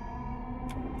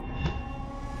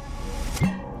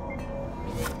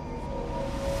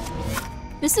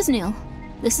 This is new.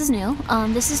 This is new.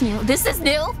 This is new. This is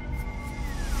new!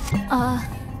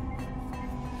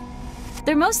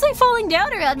 They're mostly falling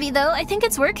down around me, though. I think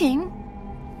it's working.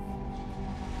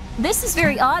 This is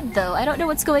very odd, though. I don't know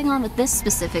what's going on with this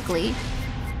specifically.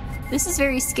 This is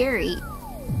very scary.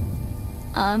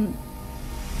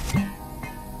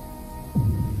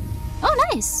 Oh,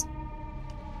 nice!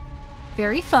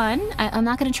 Very fun. I'm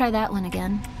not gonna try that one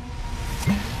again.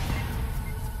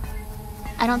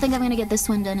 I don't think I'm gonna get this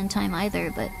one done in time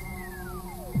either, but...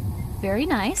 Very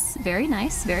nice, very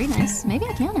nice, very nice. Maybe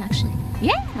I can, actually.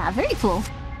 Yeah, very cool.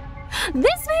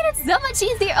 This made it so much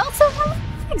easier. Also,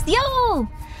 thanks. Yo!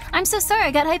 I'm so sorry,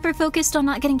 I got hyper-focused on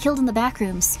not getting killed in the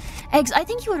Backrooms. Eggs, I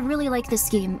think you would really like this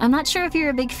game. I'm not sure if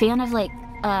you're a big fan of, like,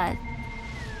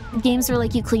 games where,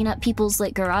 like, you clean up people's,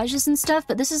 like, garages and stuff,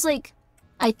 but this is, like,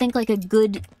 I think, like, a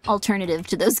good alternative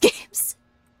to those games.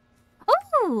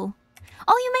 Oh!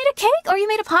 Oh, you made a cake? Or you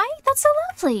made a pie? That's so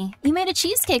lovely. You made a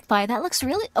cheesecake pie. That looks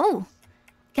really... Oh.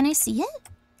 Can I see it?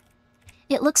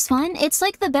 It looks fun. It's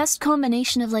like the best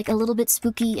combination of like a little bit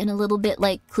spooky and a little bit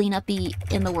like clean-uppy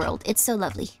in the world. It's so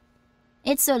lovely.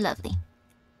 It's so lovely.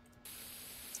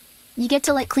 You get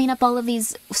to like clean up all of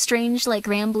these strange like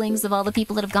ramblings of all the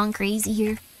people that have gone crazy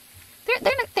here.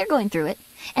 They're going through it.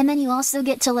 And then you also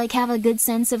get to like have a good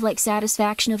sense of like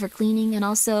satisfaction over cleaning, and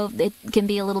also it can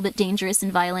be a little bit dangerous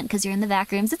and violent because you're in the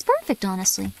Backrooms. It's perfect,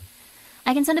 honestly.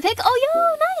 I can send a pic. Oh,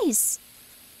 yo, nice!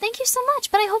 Thank you so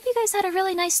much, but I hope you guys had a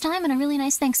really nice time and a really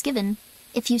nice Thanksgiving.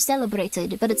 If you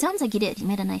celebrated, but it sounds like you did. You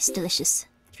made a nice, delicious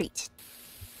treat.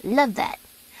 Love that.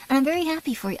 And I'm very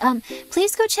happy for you.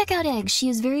 Please go check out Egg. She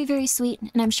is very, very sweet,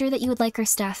 and I'm sure that you would like her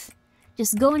stuff.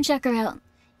 Just go and check her out,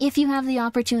 if you have the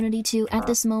opportunity to, at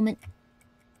this moment.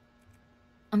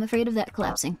 I'm afraid of that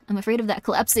collapsing. I'm afraid of that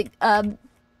collapsing.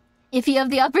 If you have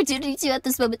the opportunity to at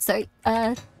this moment, sorry.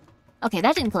 Okay,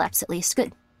 that didn't collapse at least.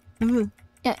 Good.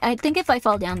 Yeah, I think if I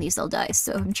fall down these, I'll die,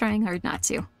 so I'm trying hard not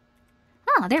to.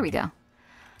 Oh, there we go.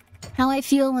 How I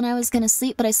feel when I was gonna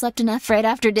sleep, but I slept enough right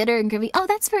after dinner and Grimmi. Oh,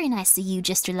 that's very nice of you,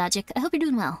 Gister Logic. I hope you're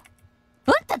doing well.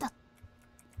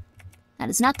 That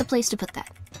is not the place to put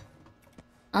that.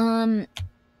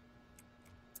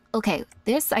 Okay,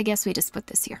 this, I guess we just put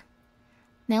this here.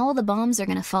 Now all the bombs are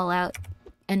gonna fall out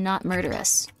and not murder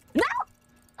us. No!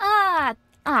 I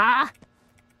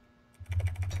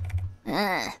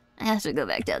have to go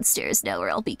back downstairs now or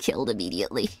I'll be killed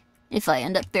immediately if I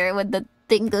end up there when the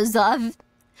thing goes off.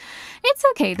 It's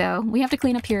okay, though. We have to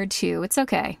clean up here, too. It's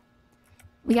okay.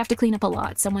 We have to clean up a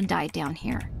lot. Someone died down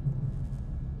here.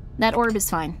 That orb is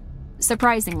fine.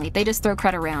 Surprisingly, they just throw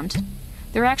crud around.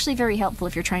 They're actually very helpful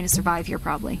if you're trying to survive here,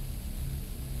 probably.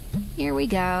 Here we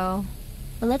go.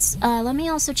 But let me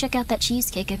also check out that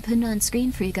cheesecake I put on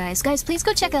screen for you guys. Guys, please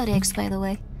go check out Eggs, by the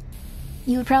way.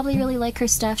 You would probably really like her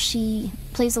stuff. She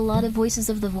plays a lot of Voices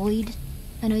of the Void.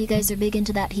 I know you guys are big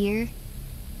into that here.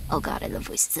 Oh god, I love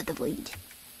Voices of the Void.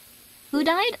 Who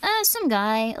died? Some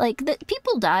guy. Like,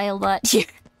 people die a lot here.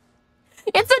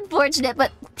 It's unfortunate,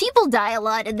 but people die a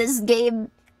lot in this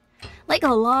game. Like,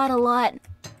 a lot.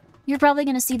 You're probably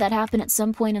gonna see that happen at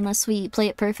some point unless we play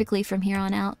it perfectly from here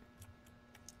on out.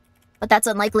 But that's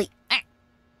unlikely.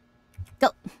 Go.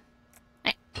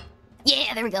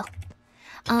 Yeah, there we go.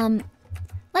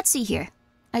 Let's see here.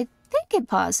 I think it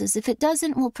pauses. If it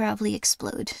doesn't, we'll probably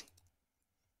explode.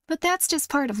 But that's just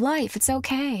part of life. It's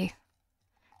okay.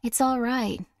 It's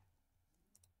alright.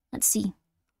 Let's see.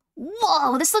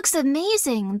 Whoa, this looks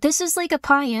amazing. This is like a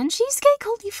pie and cheesecake.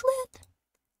 Holy flip.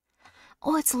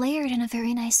 Oh, it's layered in a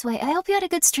very nice way. I hope you had a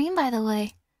good stream, by the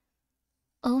way.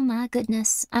 Oh my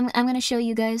goodness. I'm gonna show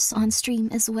you guys on stream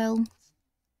as well.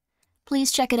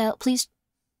 Please check it out. Please.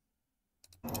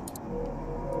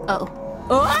 Uh-oh.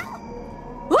 Oh!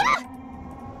 Ah!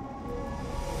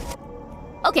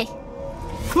 Okay.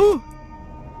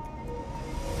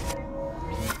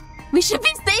 We should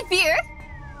be safe here.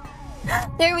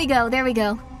 There we go.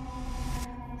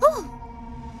 Oh.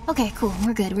 Okay, cool.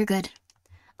 We're good.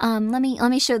 Let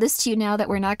me show this to you now that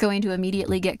we're not going to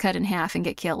immediately get cut in half and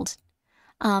get killed.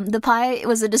 The pie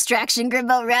was a distraction,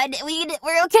 Grimmo. Run.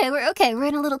 We're okay. We're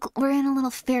in a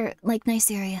little fair, like, nice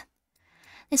area.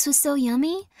 This was so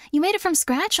yummy. You made it from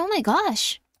scratch? Oh my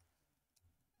gosh.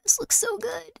 This looks so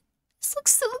good.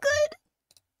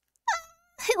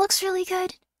 It looks really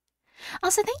good.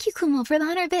 Also, thank you, Kumo, for the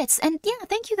 100 bits. And yeah,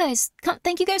 thank you guys.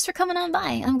 Thank you guys for coming on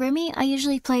by. I'm Grimmi. I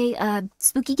usually play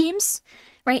spooky games.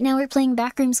 Right now we're playing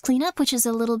Backrooms Cleanup, which is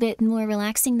a little bit more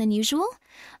relaxing than usual.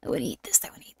 I want to eat this.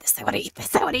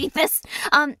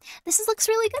 This looks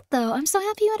really good, though. I'm so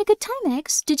happy you had a good time,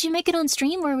 Eggs. Did you make it on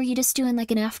stream, or were you just doing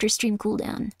like an after-stream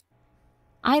cooldown?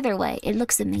 Either way, it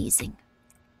looks amazing.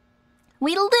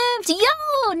 We lived!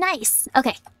 Yo! Nice!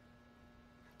 Okay.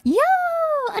 Yo!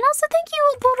 And also thank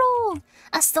you, Boro!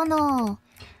 Astono!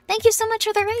 Thank you so much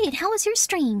for the raid. How was your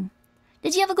stream?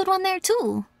 Did you have a good one there,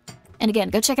 too? And again,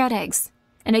 go check out Eggs.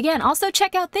 And again, also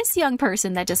check out this young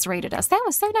person that just raided us. That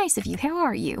was so nice of you. How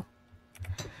are you?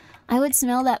 I would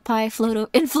smell that pie float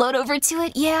over to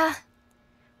it. Yeah.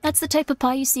 That's the type of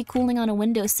pie you see cooling on a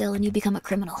windowsill and you become a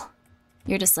criminal.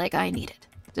 You're just like, I need it.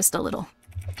 Just a little.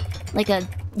 Like a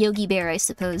Yogi Bear, I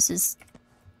suppose, is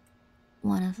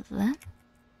one of them.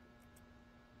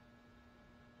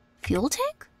 Fuel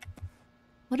tank?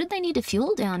 What did they need to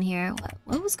fuel down here?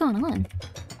 What was going on?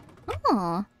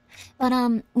 Oh.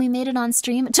 But, we made it on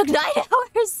stream. It took 9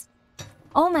 hours!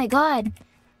 Oh my god.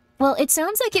 Well, it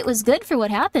sounds like it was good for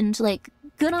what happened. Like,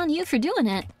 good on you for doing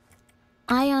it.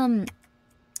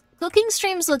 Cooking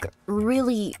streams look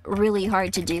really, really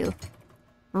hard to do.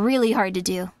 Really hard to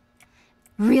do.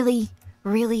 Really,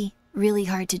 really, really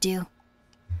hard to do.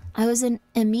 I was in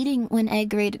a meeting when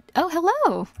Egg raided... Oh,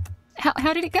 hello!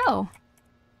 How did it go?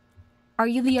 Are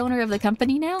you the owner of the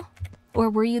company now? Or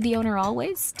were you the owner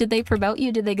always? Did they promote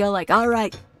you? Did they go like,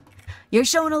 alright, you're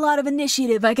showing a lot of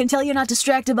initiative. I can tell you're not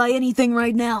distracted by anything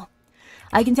right now.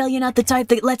 I can tell you're not the type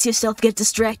that lets yourself get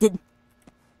distracted.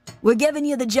 We're giving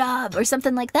you the job. Or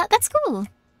something like that. That's cool.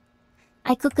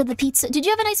 I cooked the pizza. Did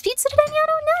you have a nice pizza today,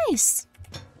 Miano? Nice.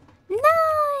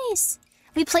 Nice.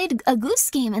 We played a goose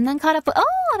game and then caught up with...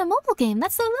 Oh, on a mobile game.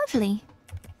 That's so lovely.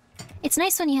 It's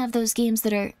nice when you have those games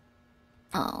that are...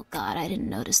 Oh, God, I didn't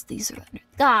notice these are...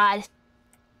 God.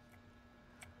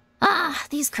 Ah,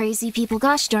 these crazy people.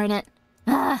 Gosh darn it.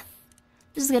 Ah.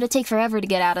 This is gonna take forever to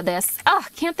get out of this. Oh,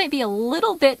 can't they be a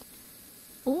little bit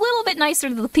nicer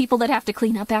to the people that have to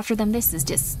clean up after them? This is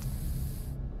just...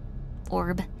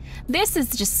 Orb. This is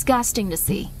disgusting to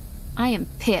see. I am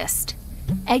pissed.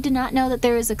 Egg did not know that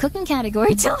there is a cooking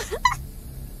category till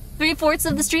 3/4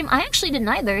 of the stream. I actually didn't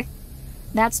either.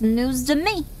 That's news to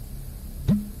me.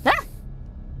 Ah!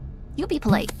 You be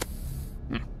polite.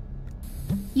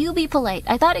 You be polite.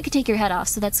 I thought it could take your head off,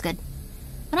 so that's good.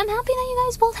 But I'm happy that you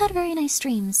guys both had very nice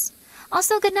streams.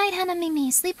 Also, good night, Hannah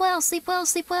Mimi. Sleep well, sleep well,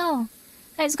 sleep well.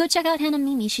 Guys, go check out Hannah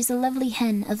Mimi. She's a lovely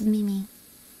hen of Mimi.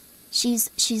 She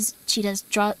does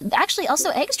draw... Actually,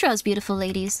 also, Eggs draws beautiful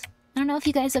ladies. I don't know if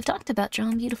you guys have talked about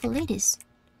drawing beautiful ladies.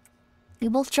 We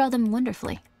both draw them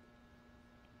wonderfully.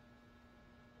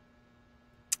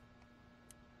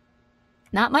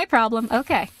 Not my problem.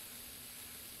 Okay.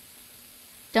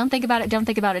 Don't think about it, don't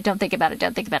think about it, don't think about it,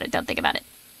 don't think about it, don't think about it.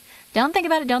 Don't think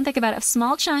about it, don't think about it.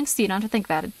 Small chunks, you don't have to think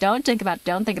about it. Don't think about it,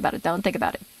 don't think about it, don't think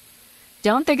about it.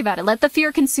 Don't think about it. Let the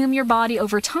fear consume your body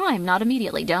over time, not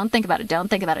immediately. Don't think about it, don't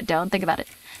think about it, don't think about it.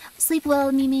 Sleep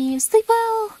well, Mimi, sleep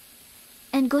well.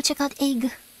 And go check out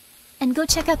Egg. And go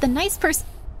check out the nice person.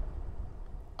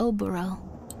 Oh, bro.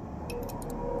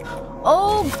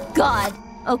 Oh, God.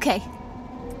 Okay.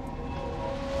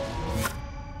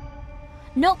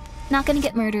 Nope. Not gonna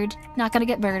get murdered. Not gonna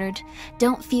get murdered.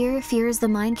 Don't fear. Fear is the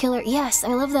mind killer. Yes, I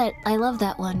love that. I love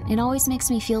that one. It always makes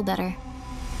me feel better.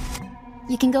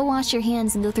 You can go wash your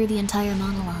hands and go through the entire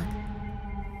monologue.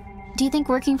 Do you think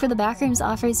working for the Backrooms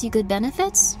offers you good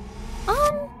benefits?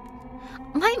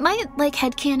 My like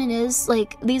headcanon is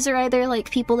like these are either like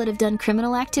people that have done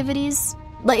criminal activities,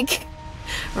 like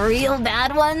real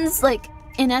bad ones, like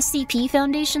in SCP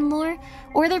Foundation lore,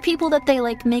 or they're people that they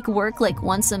like make work like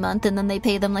once a month and then they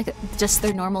pay them like just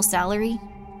their normal salary.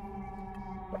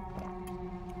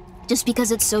 Just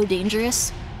because it's so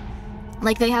dangerous.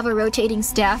 Like they have a rotating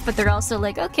staff, but they're also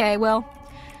like, okay, well,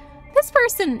 this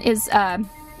person is,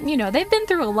 you know, they've been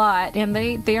through a lot and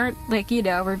they aren't like, you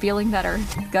know, revealing that our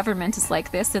government is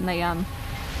like this and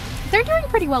they're doing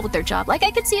pretty well with their job. Like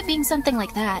I could see it being something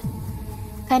like that.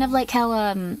 Kind of like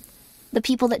how, the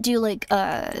people that do like,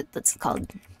 what's it called?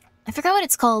 I forgot what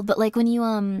it's called, but like when you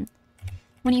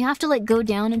have to like go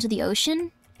down into the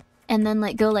ocean and then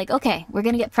like go like, okay, we're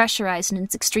gonna get pressurized and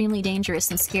it's extremely dangerous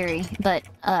and scary, but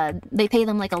they pay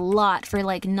them like a lot for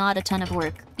like not a ton of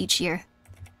work each year.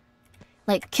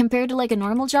 Like compared to like a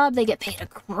normal job, they get paid a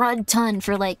crud ton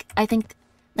for like, I think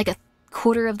like a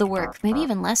quarter of the work, maybe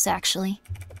even less actually.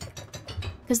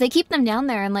 Because they keep them down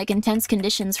there in like intense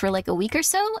conditions for like a week or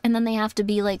so, and then they have to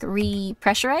be like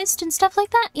re-pressurized and stuff like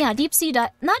that. Yeah,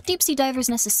 not deep sea divers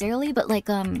necessarily, but like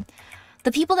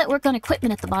the people that work on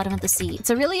equipment at the bottom of the sea. It's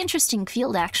a really interesting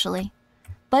field actually.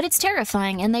 But it's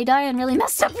terrifying, and they die in really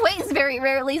messed up ways very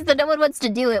rarely, so no one wants to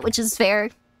do it, which is fair.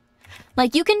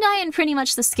 Like, you can die in pretty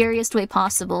much the scariest way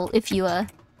possible if you, Oh,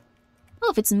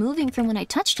 if it's moving from when I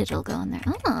touched it, it'll go in there.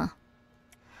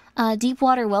 Ah. Deep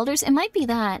water welders? It might be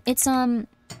that. It's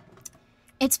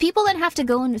people that have to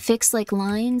go and fix, like,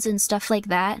 lines and stuff like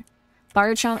that.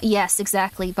 Barotrauma? Yes,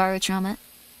 exactly, barotrauma.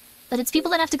 But it's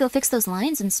people that have to go fix those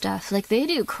lines and stuff. Like, they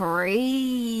do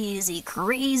crazy,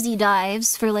 crazy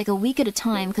dives for, like, a week at a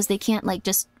time because they can't, like,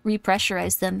 just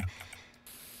repressurize them.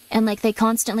 And, like, they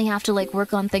constantly have to, like,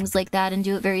 work on things like that and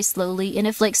do it very slowly. And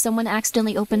if, like, someone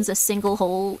accidentally opens a single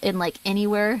hole in, like,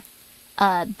 anywhere,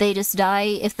 they just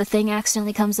die. If the thing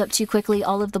accidentally comes up too quickly,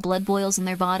 all of the blood boils in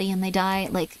their body and they die.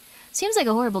 Like, seems like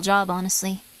a horrible job,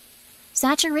 honestly.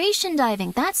 Saturation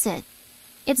diving, that's it.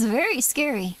 It's very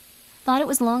scary. Thought it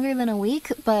was longer than a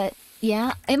week, but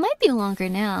yeah, it might be longer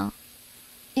now.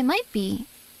 It might be.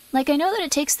 Like, I know that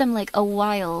it takes them, like, a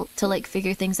while to, like,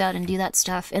 figure things out and do that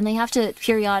stuff, and they have to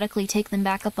periodically take them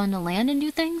back up onto land and do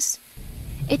things.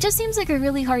 It just seems like a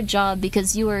really hard job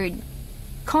because you are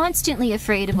constantly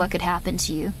afraid of what could happen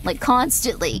to you. Like,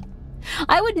 constantly.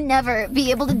 I would never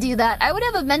be able to do that. I would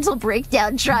have a mental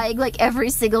breakdown trying, like,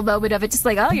 every single moment of it, just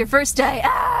like, oh, your first day,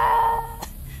 ah!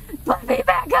 Put me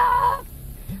back up!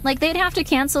 Like, they'd have to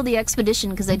cancel the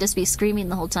expedition because I'd just be screaming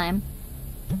the whole time.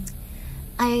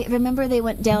 I remember they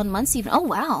went down months even. Oh,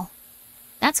 wow.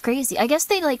 That's crazy. I guess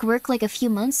they, like, work, like, a few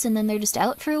months and then they're just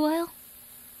out for a while.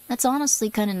 That's honestly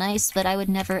kind of nice, but I would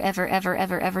never, ever, ever,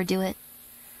 ever, ever do it.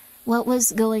 What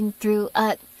was going through...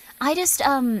 I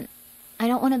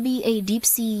don't want to be a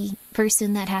deep-sea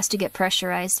person that has to get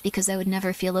pressurized because I would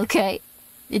never feel okay.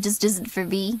 It just isn't for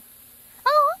me.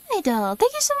 Oh, hi, doll.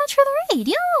 Thank you so much for the raid.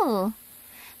 Yo!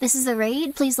 This is a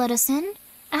raid. Please let us in.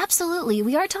 Absolutely.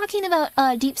 We are talking about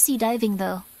deep-sea diving,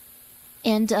 though.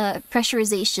 And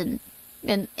pressurization.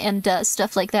 And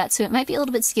stuff like that, so it might be a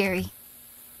little bit scary.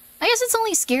 I guess it's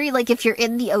only scary, like, if you're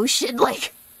in the ocean,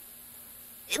 like...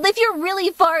 If you're really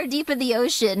far deep in the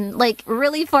ocean, like,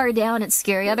 really far down, it's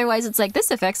scary. Otherwise, it's like,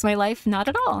 this affects my life. Not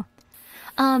at all.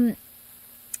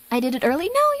 I did it early?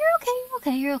 No,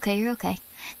 you're okay.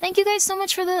 Thank you guys so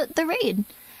much for the raid.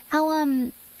 How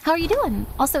are you doing?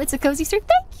 Also, it's a cozy stream.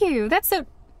 Thank you! That's so...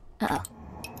 Uh-oh.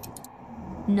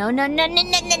 No.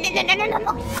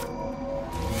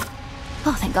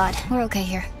 Oh, thank God. We're okay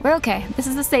here. We're okay. This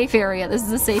is a safe area. This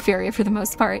is a safe area for the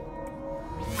most part.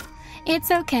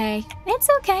 It's okay. It's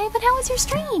okay, but how was your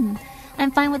stream?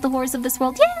 I'm fine with the horrors of this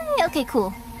world. Yay! Okay,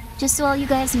 cool. Just so all you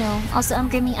guys know. Also, I'm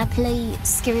Grimmi. I play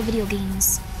scary video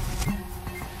games.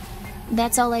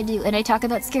 That's all I do, and I talk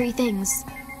about scary things.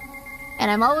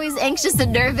 And I'm always anxious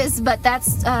and nervous, but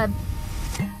that's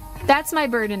my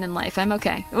burden in life. I'm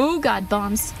okay. Oh God,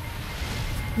 bombs.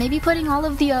 Maybe putting all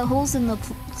of the holes in the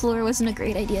floor wasn't a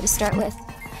great idea to start with.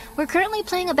 We're currently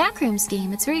playing a Backrooms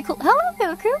game. It's very cool. Hello,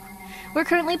 Goku! We're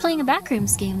currently playing a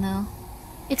Backrooms game, though.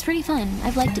 It's pretty fun.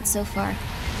 I've liked it so far.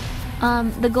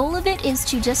 The goal of it is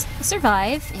to just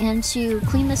survive and to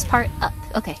clean this part up.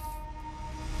 Okay.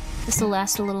 This will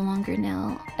last a little longer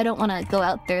now. I don't want to go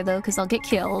out there, though, because I'll get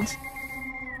killed.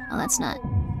 Oh, that's not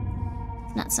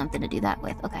something to do that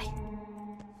with. Okay.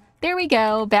 There we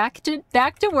go. Back to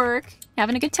work.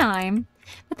 Having a good time.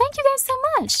 But thank you guys so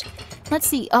much. Let's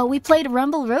see. Oh, we played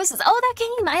Rumble Roses. Oh, that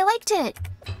game! I liked it!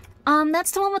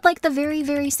 That's the one with, like, the very,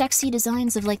 very sexy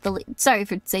designs of, like, the... Sorry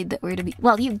for saying that word to be...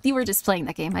 Well, you were just playing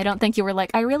that game. I don't think you were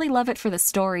like, I really love it for the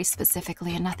story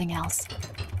specifically and nothing else.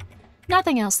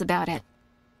 Nothing else about it.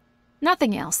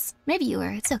 Nothing else. Maybe you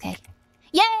were. It's okay.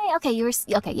 Yay! Okay, you were...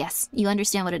 Okay, yes. You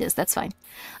understand what it is. That's fine.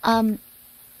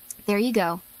 There you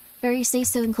go. Very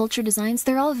say-so and culture designs.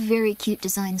 They're all very cute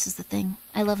designs is the thing.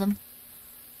 I love them.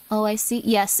 Oh, I see.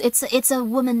 Yes, it's a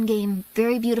woman game.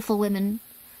 Very beautiful women.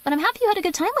 But I'm happy you had a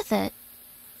good time with it.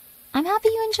 I'm happy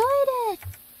you enjoyed it.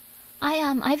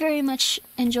 I very much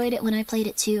enjoyed it when I played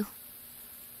it too.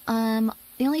 The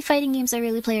only fighting games I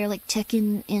really play are like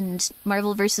Tekken and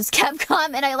Marvel vs.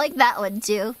 Capcom, and I like that one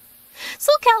too.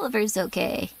 Soul Calibur's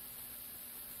okay.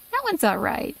 That one's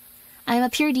alright. I'm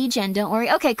a pure degen, don't worry.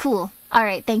 Okay, cool.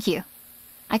 Alright, thank you.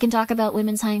 I can talk about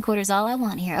women's hindquarters all I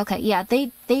want here. Okay, yeah,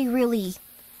 they really...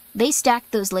 They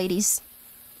stacked those ladies.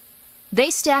 They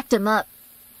stacked them up.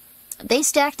 They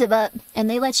stacked them up, and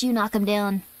they let you knock them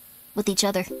down with each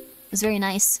other. It was very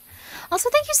nice. Also,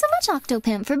 thank you so much,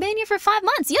 Octopimp, for being here for 5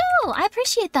 months. Yo, I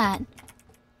appreciate that.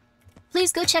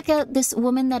 Please go check out this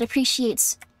woman that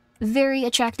appreciates very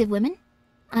attractive women.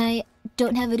 I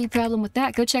don't have any problem with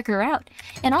that. Go check her out.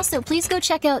 And also, please go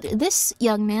check out this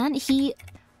young man.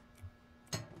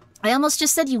 I almost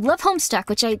just said you love Homestuck,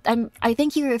 which I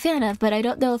think you're a fan of, but I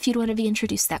don't know if you'd want to be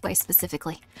introduced that way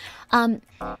specifically.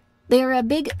 They're a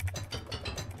big,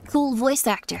 cool voice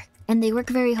actor, and they work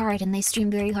very hard, and they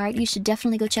stream very hard. You should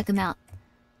definitely go check them out.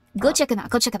 Go check them out.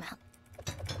 Go check them out.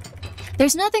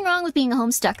 There's nothing wrong with being a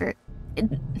Homestucker. It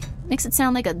makes it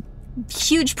sound like a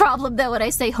huge problem, though, when I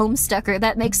say Homestucker.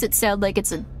 That makes it sound like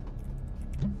it's a...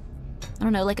 I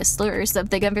don't know, like a slur or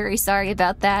something. I'm very sorry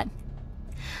about that.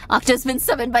 Octo's been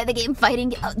summoned by the game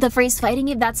fighting... the phrase fighting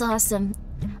game? That's awesome.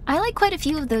 I like quite a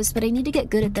few of those, but I need to get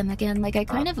good at them again. Like, I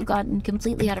kind of have gotten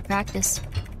completely out of practice.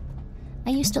 I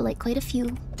used to like quite a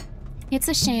few. It's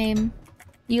a shame.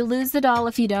 You lose the doll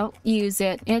if you don't use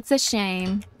it. It's a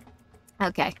shame.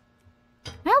 Okay.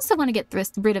 I also want to get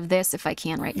rid of this if I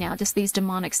can right now. Just these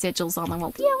demonic sigils on the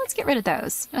wall. Yeah, let's get rid of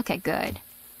those. Okay, good.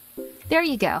 There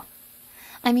you go.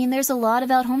 I mean, there's a lot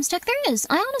about Homestuck. There is.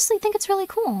 I honestly think it's really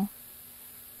cool.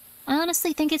 I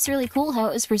honestly think it's really cool how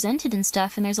it was presented and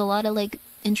stuff, and there's a lot of, like,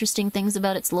 interesting things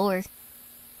about its lore.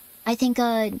 I think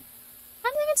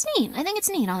it's neat. I think it's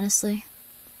neat, honestly.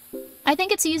 I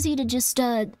think it's easy to just,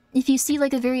 if you see,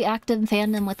 like, a very active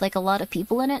fandom with, like, a lot of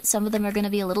people in it, some of them are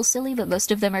gonna be a little silly, but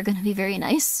most of them are gonna be very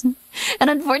nice. And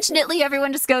unfortunately,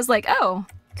 everyone just goes like, oh,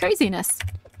 craziness.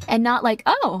 And not like,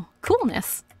 oh,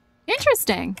 coolness.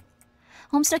 Interesting.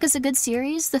 Homestuck is a good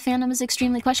series. The fandom is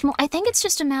extremely questionable. I think it's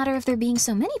just a matter of there being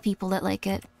so many people that like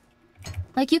it.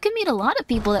 Like, you can meet a lot of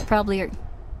people that probably are...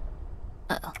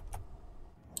 Uh-oh.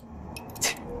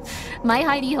 My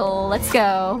hidey hole. Let's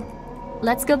go.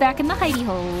 Let's go back in the hidey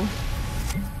hole.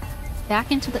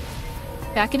 Back into the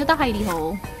hidey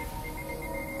hole.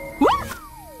 Woo!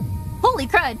 Holy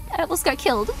crud! I almost got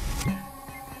killed.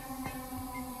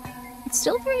 It's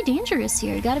still very dangerous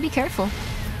here. You gotta be careful.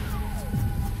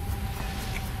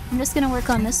 I'm just gonna work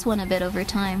on this one a bit over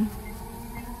time.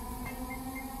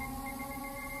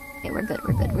 Okay, we're good,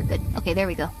 we're good, we're good. Okay, there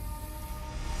we go.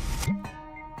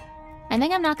 I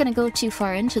think I'm not gonna go too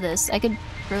far into this. I could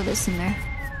throw this in there.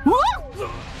 Whoa!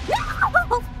 No!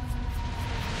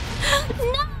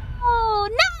 No!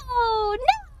 No!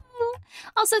 No!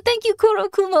 Also, thank you,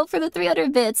 Kurokumo, for the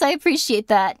 300 bits. I appreciate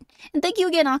that. And thank you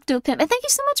again, Octopimp. And thank you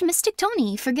so much, Mystic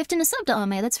Tony, for gifting a sub to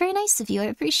Ame. That's very nice of you. I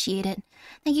appreciate it.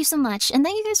 Thank you so much. And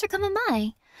thank you guys for coming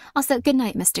by. Also, good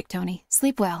night, Mystic Tony.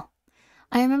 Sleep well.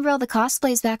 I remember all the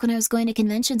cosplays back when I was going to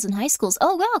conventions in high schools.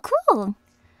 Oh, wow, cool.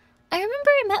 I remember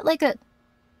I met like a...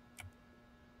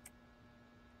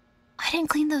 I didn't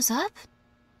clean those up?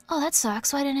 Oh, that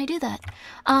sucks. Why didn't I do that?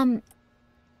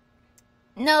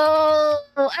 No,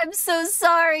 I'm so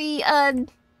sorry.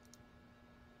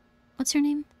 What's your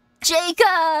name?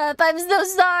 Jacob! I'm so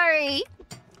sorry.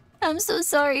 I'm so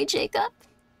sorry, Jacob.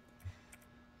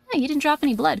 Oh, you didn't drop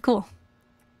any blood. Cool.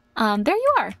 There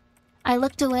you are. I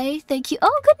looked away. Thank you.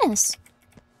 Oh, goodness.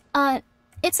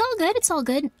 It's all good. It's all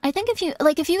good. I think if you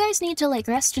guys need to, like,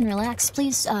 rest and relax,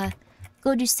 please,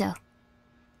 go do so.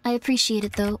 I appreciate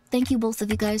it, though. Thank you, both of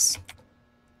you guys.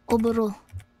 Oboro.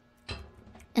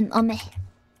 And Ame.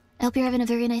 I hope you're having a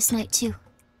very nice night, too.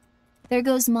 There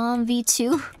goes Mom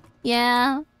V2.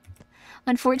 Yeah.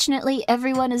 Unfortunately,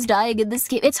 everyone is dying in this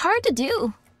game. It's hard to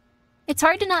do. It's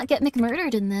hard to not get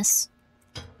McMurdered in this.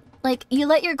 Like, you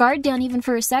let your guard down even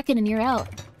for a second and you're out.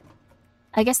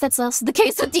 I guess that's also the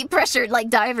case with deep pressure, like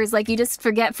divers. Like, you just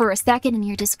forget for a second and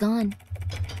you're just gone.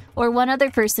 Or one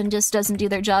other person just doesn't do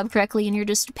their job correctly and you're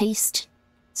just paced.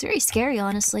 It's very scary,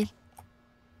 honestly.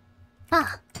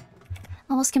 Ah.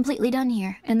 Almost completely done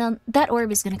here. And then that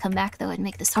orb is gonna come back, though, and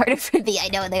make this harder for me. I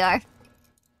know they are.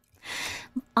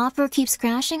 Opera keeps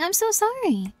crashing. I'm so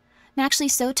sorry. I'm actually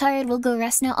so tired. We'll go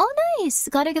rest now. Oh, nice!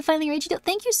 Glad I could finally rage you.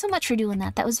 Thank you so much for doing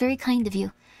that. That was very kind of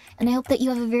you. And I hope that you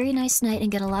have a very nice night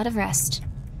and get a lot of rest.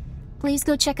 Please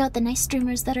go check out the nice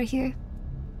streamers that are here.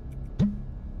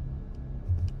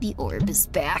 The orb is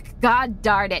back. God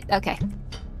darn it. Okay.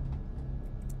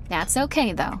 That's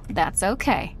okay, though. That's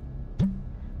okay.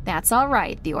 That's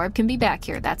alright. The orb can be back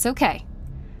here. That's okay.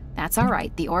 That's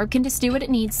alright. The orb can just do what it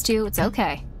needs to. It's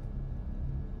okay.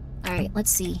 Alright, let's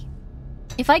see.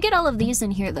 If I get all of these in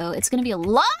here, though, it's gonna be a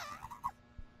lot.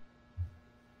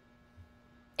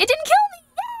 It didn't kill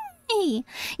me! Yay!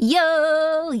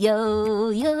 Yo, yo,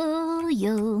 yo,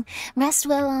 yo. Rest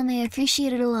well, I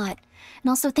appreciate it a lot. And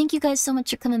also, thank you guys so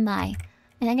much for coming by.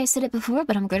 I think I said it before,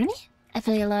 but I'm Grimmi. I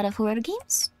play a lot of horror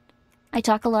games. I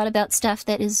talk a lot about stuff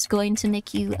that is going to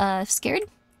make you, scared.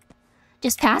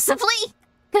 Just passively.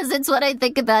 Because it's what I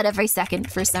think about every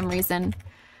second for some reason.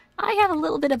 I have a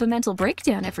little bit of a mental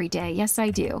breakdown every day. Yes, I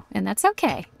do. And that's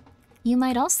okay. You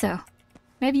might also.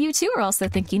 Maybe you too are also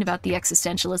thinking about the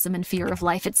existentialism and fear of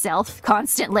life itself.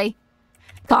 Constantly.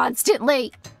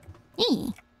 Constantly.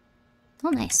 Eee. Oh,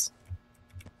 nice.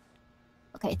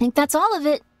 Okay, I think that's all of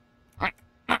it.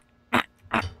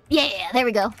 Yeah, there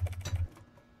we go.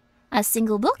 A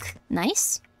single book.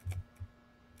 Nice.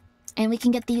 And we can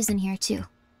get these in here, too.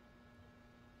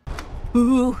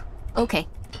 Ooh. Okay.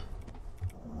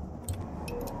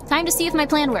 Time to see if my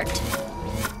plan worked.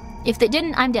 If it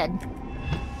didn't, I'm dead.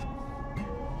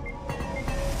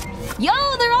 Yo,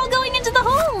 they're all going into the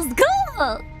holes!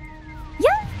 Cool! Yo!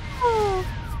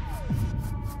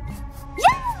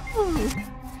 Yo!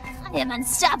 I am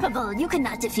unstoppable. You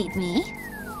cannot defeat me.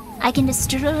 I can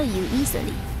destroy you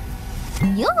easily.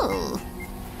 Yo!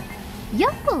 Yo!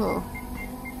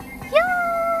 Yo!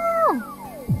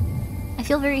 I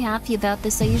feel very happy about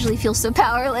this. I usually feel so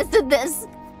powerless at this.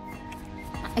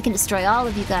 I can destroy all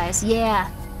of you guys. Yeah.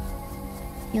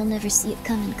 You'll never see it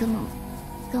coming. Come on.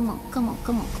 Come on, come on,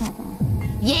 come on, come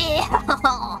on.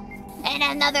 Yeah! And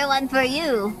another one for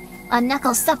you. A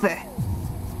knuckle supper.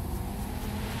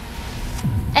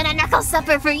 And a knuckle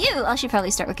supper for you. I should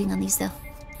probably start working on these, though.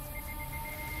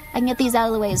 I can get these out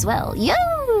of the way as well. Yo!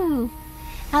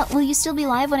 Will you still be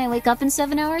live when I wake up in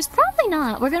 7 hours? Probably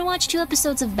not. We're gonna watch 2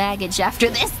 episodes of Baggage after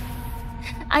this.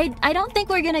 I don't think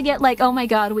we're gonna get like, oh my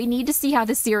god, we need to see how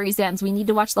this series ends. We need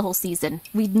to watch the whole season.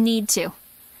 We need to.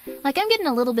 Like, I'm getting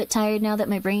a little bit tired now that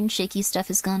my brain shaky stuff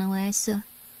has gone away, so...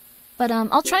 But,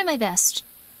 I'll try my best.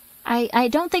 I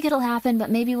don't think it'll happen, but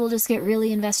maybe we'll just get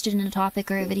really invested in a topic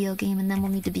or a video game, and then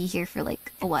we'll need to be here for,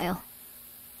 like, a while.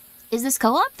 Is this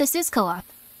co-op? This is co-op.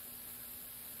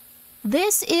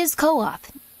 This is co-op.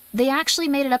 They actually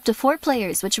made it up to 4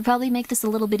 players, which would probably make this a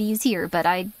little bit easier, but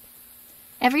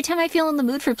every time I feel in the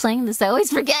mood for playing this, I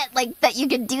always forget, like, that you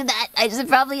can do that. I should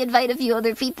probably invite a few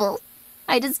other people.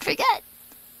 I just forget.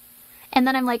 And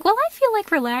then I'm like, well, I feel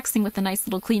like relaxing with a nice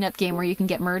little cleanup game where you can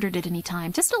get murdered at any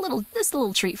time. Just a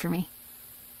little treat for me.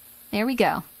 There we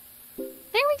go. There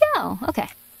we go. Okay.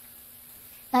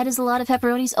 That is a lot of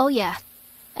pepperonis. Oh, yeah.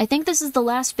 I think this is the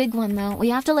last big one, though.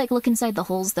 We have to, like, look inside the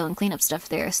holes, though, and clean up stuff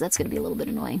there, so that's gonna be a little bit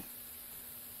annoying.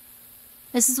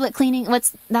 This is what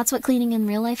that's what cleaning in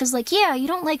real life is like. Yeah, you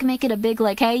don't, like, make it a big,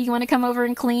 like, hey, you want to come over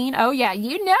and clean? Oh, yeah,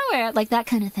 you know it! Like, that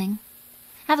kind of thing.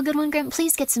 Have a good one, Grim.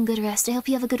 Please get some good rest. I hope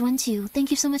you have a good one, too.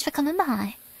 Thank you so much for coming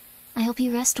by. I hope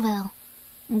you rest well.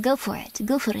 Go for it.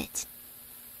 Go for it.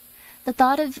 The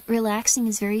thought of relaxing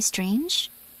is very strange.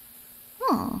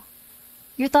 Oh.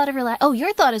 Your thought of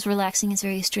your thought is relaxing is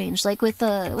very strange. Like with,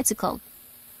 what's it called?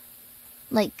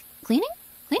 Like, cleaning?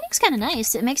 Cleaning's kind of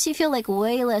nice. It makes you feel, like,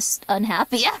 way less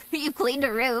unhappy after you've cleaned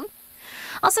a room.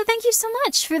 Also, thank you so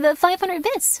much for the 500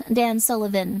 bits, Dan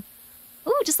Sullivan.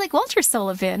 Ooh, just like Walter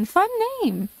Sullivan. Fun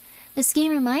name. This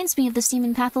game reminds me of the scene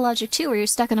in Pathologic 2 where you're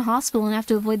stuck in a hospital and have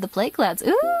to avoid the plague clouds.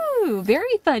 Ooh,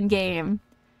 very fun game.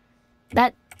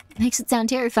 That makes it sound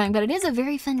terrifying, but it is a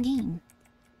very fun game.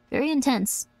 Very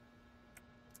intense.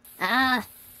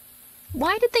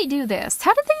 Why did they do this?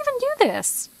 How did they even do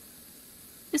this?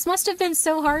 This must have been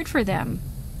so hard for them.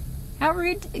 How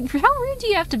rude do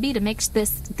you have to be to make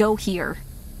this go here?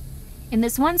 In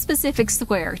this one specific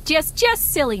square. Just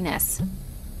silliness.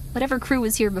 Whatever crew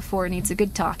was here before needs a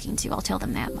good talking to. I'll tell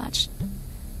them that much.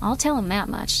 I'll tell them that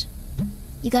much.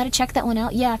 You gotta check that one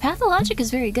out. Yeah, Pathologic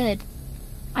is very good.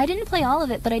 I didn't play all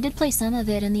of it, but I did play some of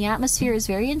it, and the atmosphere is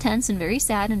very intense and very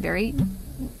sad and very,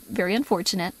 very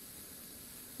unfortunate.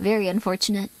 Very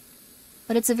unfortunate.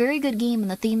 But it's a very good game, and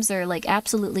the themes are, like,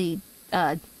 absolutely,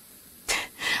 I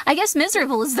guess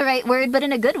miserable is the right word, but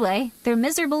in a good way. They're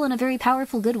miserable in a very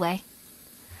powerful good way.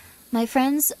 My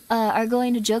friends are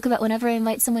going to joke about whenever I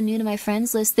invite someone new to my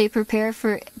friends list, they prepare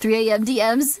for 3 a.m.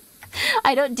 DMs.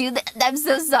 I don't do that. I'm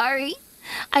so sorry.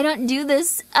 I don't do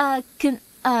this,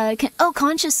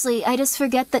 consciously. I just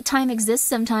forget that time exists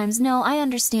sometimes. No, I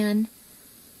understand.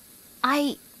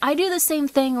 I do the same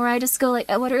thing where I just go like,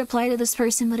 I want to reply to this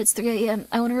person, but it's 3 a.m.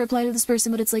 I want to reply to this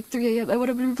person, but it's like 3 a.m. I want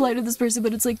to reply to this person,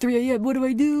 but it's like 3 a.m. What do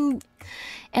I do?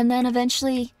 And then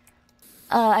eventually...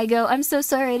 I go, I'm so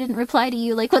sorry I didn't reply to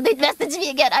you. Like, when they message me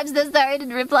again, I'm so sorry I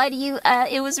didn't reply to you.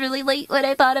 It was really late when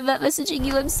I thought about messaging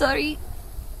you. I'm sorry.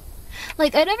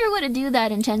 Like, I never want to do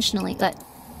that intentionally, but...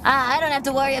 I don't have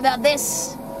to worry about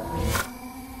this.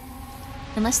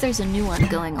 Unless there's a new one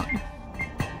going on.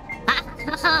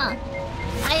 I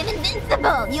am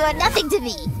invincible! You are nothing to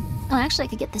me! Oh, actually, I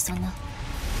could get this one,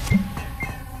 though.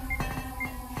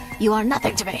 You are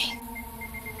nothing to me.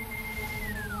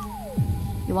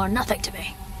 You are nothing to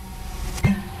me.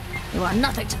 You are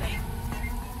nothing to me.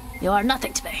 You are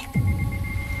nothing to me.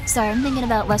 Sorry, I'm thinking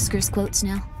about Wesker's quotes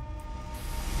now.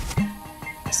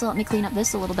 So let me clean up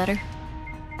this a little better.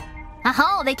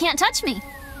 Aha! They can't touch me!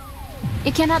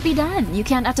 It cannot be done. You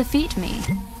cannot defeat me.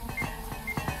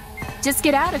 Just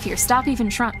get out of here. Stop even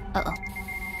trying. Uh-oh.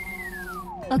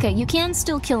 Okay, you can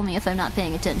still kill me if I'm not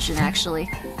paying attention, actually.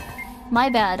 My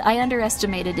bad. I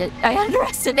underestimated it. I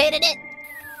underestimated it!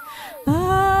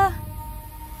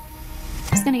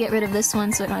 Just gonna get rid of this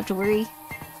one so I don't have to worry.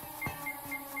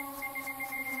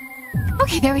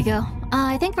 Okay, there we go.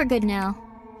 I think we're good now.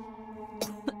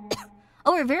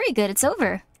 Oh, we're very good. It's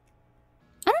over.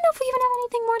 I don't know if we even have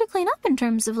anything more to clean up in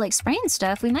terms of, like, spraying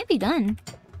stuff. We might be done.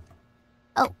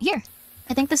 Oh, here.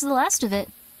 I think this is the last of it.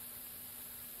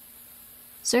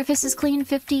 Surface is clean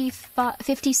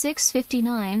 56,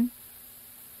 59.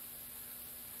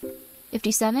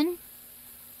 57?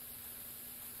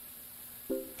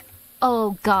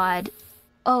 Oh, God.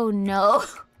 Oh, no.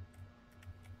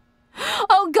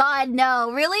 Oh, God,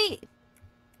 no. Really?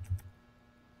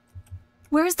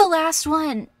 Where's the last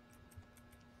one?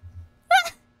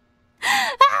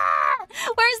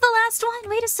 Where's the last one?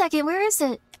 Wait a second. Where is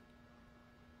it?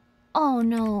 Oh,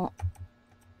 no.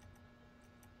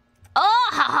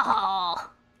 Oh!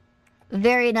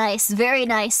 Very nice. Very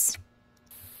nice.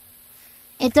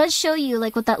 It does show you,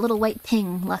 like, with that little white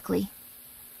ping, luckily.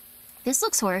 This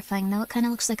looks horrifying, though. It kind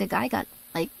of looks like a guy got,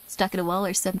 like, stuck in a wall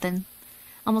or something.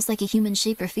 Almost like a human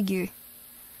shape or figure.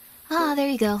 Ah, there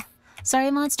you go.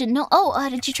 Sorry, mods, didn't know. Oh,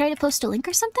 did you try to post a link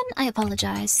or something? I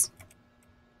apologize.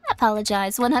 I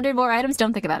apologize. 100 more items?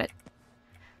 Don't think about it.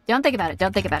 Don't think about it.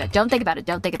 Don't think about it. Don't think about it.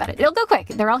 Don't think about it. It'll go quick.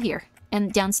 They're all here.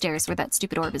 And downstairs where that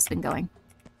stupid orb has been going.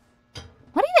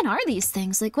 What even are these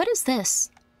things? Like, what is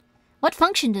this? What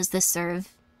function does this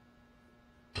serve?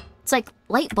 It's like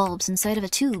light bulbs inside of a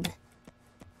tube.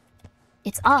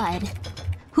 It's odd.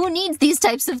 Who needs these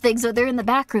types of things when they're in the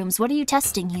back rooms? What are you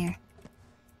testing here?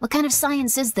 What kind of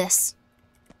science is this?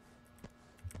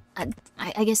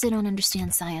 I guess I don't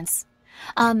understand science.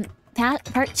 Part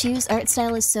 2's art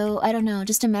style is so, I don't know,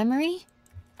 just a memory?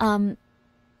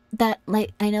 That,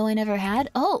 like, I know I never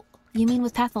had? Oh, you mean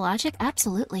with Pathologic?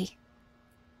 Absolutely.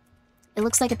 It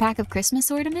looks like a pack of Christmas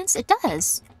ornaments? It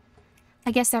does.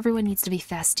 I guess everyone needs to be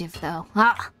festive, though.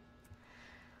 Ah!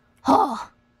 Oh!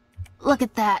 Look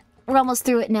at that. We're almost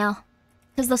through it now.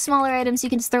 Because the smaller items you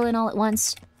can just throw in all at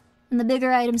once. And the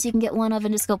bigger items you can get one of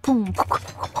and just go boom.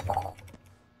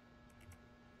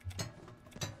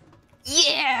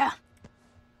 Yeah!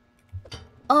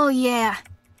 Oh yeah.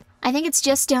 I think it's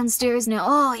just downstairs now.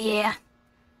 Oh yeah.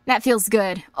 That feels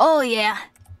good. Oh yeah.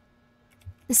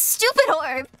 The stupid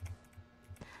orb!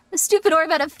 The stupid orb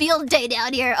had a field day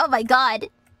down here. Oh my god.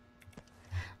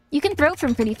 You can throw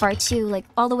from pretty far too, like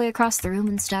all the way across the room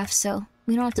and stuff, so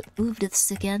we don't have to move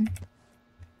this again.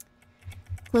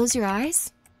 Close your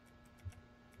eyes.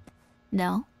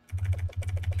 No.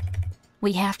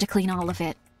 We have to clean all of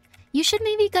it. You should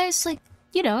maybe, guys, like,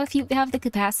 you know, if you have the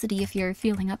capacity, if you're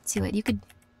feeling up to it, you could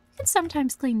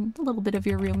sometimes clean a little bit of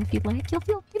your room if you'd like. You'll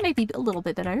feel, you may be a little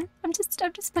bit better. I'm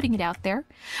just putting it out there.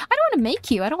 I don't want to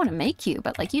make you. I don't want to make you,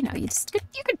 but like, you know, you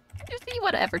could, if you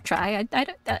want to ever try. I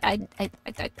don't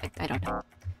know.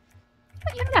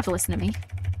 You don't have to listen to me.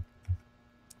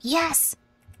 Yes.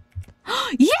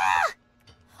 Yeah.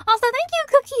 Also, thank you,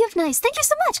 Cookie of Nice. Thank you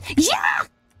so much. Yeah!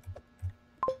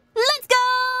 Let's go!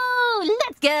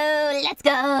 Let's go! Let's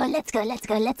go! Let's go! Let's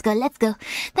go! Let's go! Let's go!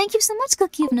 Thank you so much,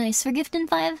 Cookie of Nice, for gifting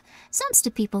 5 subs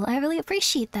to people. I really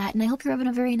appreciate that, and I hope you're having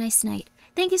a very nice night.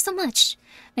 Thank you so much.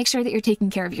 Make sure that you're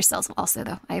taking care of yourselves also,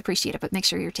 though. I appreciate it, but make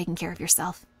sure you're taking care of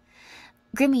yourself.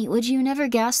 Grimmi, would you never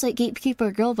gaslight, gatekeeper,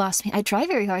 or girl boss me? I try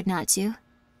very hard not to.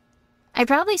 I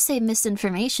probably say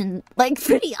misinformation, like,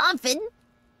 pretty often.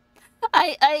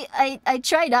 I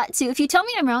try not to. If you tell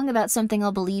me I'm wrong about something,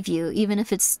 I'll believe you, even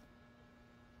if it's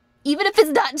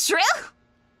not true.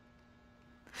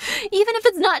 Even if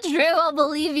it's not true, I'll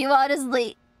believe you,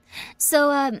 honestly.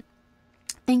 So,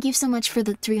 thank you so much for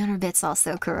the 300 bits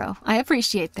also, Kuro. I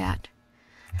appreciate that.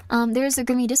 There's a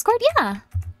Grimmi Discord? Yeah.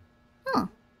 Oh.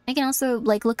 I can also,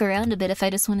 like, look around a bit if I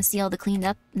just want to see all the cleaned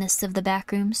upness of the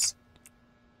back rooms.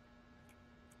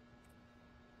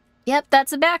 Yep,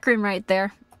 that's a back room right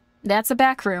there. That's a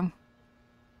back room.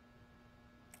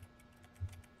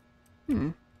 I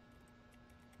want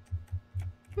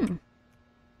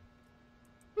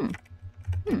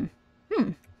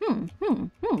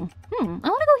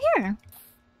to go here.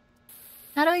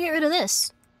 How do I get rid of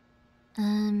this?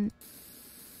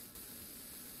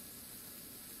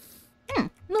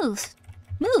 Move.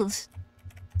 Move.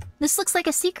 This looks like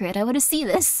a secret. I want to see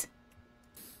this.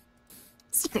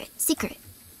 Secret. Secret.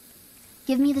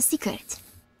 Give me the secret.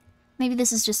 Maybe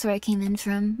this is just where I came in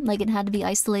from, like it had to be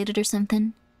isolated or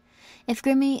something. If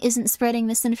Grimmi isn't spreading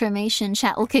misinformation,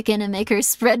 chat will kick in and make her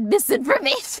spread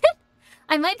misinformation.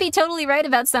 I might be totally right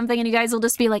about something and you guys will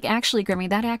just be like, actually, Grimmi,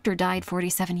 that actor died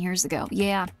 47 years ago.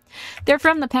 Yeah. They're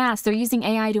from the past. They're using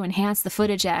AI to enhance the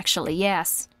footage, actually.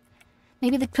 Yes.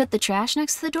 Maybe they put the trash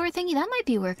next to the door thingy? That might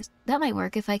be work. That might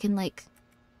work if I can, like,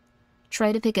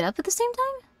 try to pick it up at the same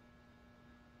time?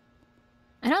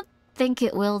 I don't think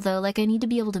it will, though. Like, I need to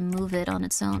be able to move it on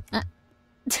its own.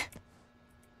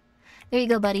 There you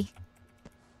go, buddy.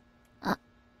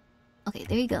 Okay,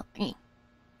 there you go.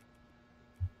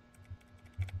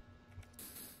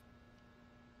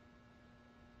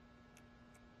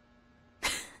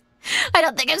 I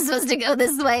don't think I'm supposed to go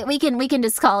this way. We can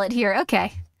just call it here.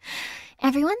 Okay.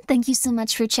 Everyone, thank you so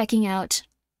much for checking out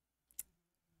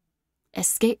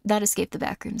Escape the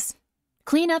Backrooms.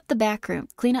 Clean up the backroom.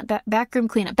 Clean up backroom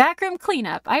cleanup. Backroom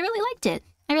cleanup. I really liked it.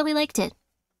 I really liked it.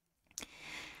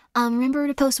 Remember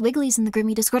to post Wigglies in the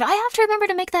Grimmi Discord. I have to remember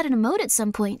to make that an emote at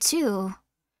some point too.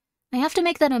 I have to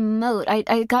make that an emote.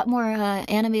 I got more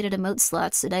animated emote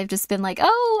slots, and I've just been like,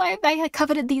 oh, I had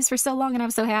coveted these for so long, and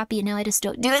I'm so happy, and now I just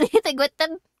don't do anything with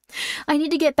them. I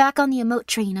need to get back on the emote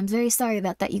train. I'm very sorry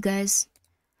about that, you guys.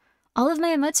 All of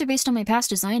my emotes are based on my past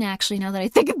design, actually, now that I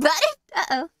think about it.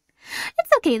 Uh-oh.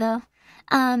 It's okay, though.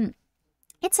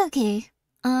 It's okay.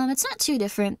 It's not too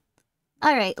different.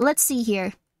 Alright, let's see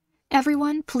here.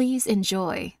 Everyone, please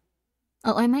enjoy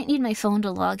Oh, I might need my phone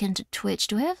to log into Twitch.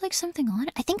 Do I have, like, something on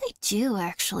it? I think I do,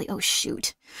 actually. Oh,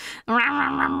 shoot.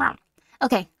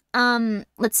 Okay,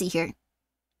 let's see here.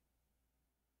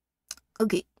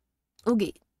 Okay.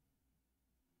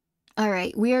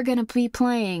 Alright, we are gonna be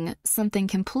playing something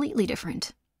completely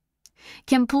different.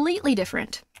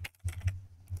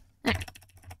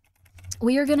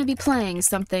 We are gonna be playing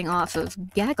something off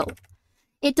of Gaggle.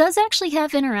 It does actually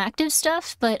have interactive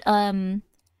stuff, but,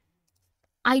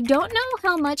 I don't know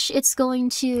how much it's going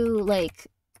to, like,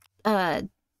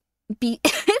 be...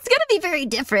 It's gonna be very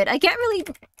different. I can't really...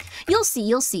 You'll see.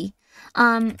 You'll see.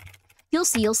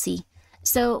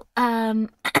 So, I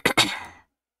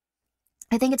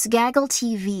think it's Gaggle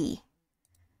TV.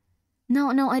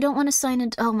 No, I don't want to sign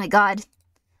in... Oh my god.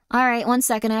 Alright, 1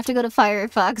 second. I have to go to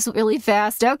Firefox really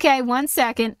fast. Okay, 1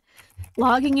 second.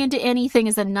 Logging into anything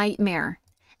is a nightmare.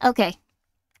 Okay.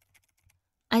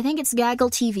 I think it's Gaggle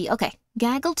TV. Okay.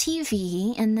 Gaggle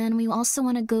TV, and then we also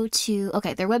want to go to...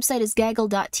 Okay, their website is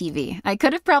gaggle.tv. I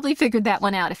could have probably figured that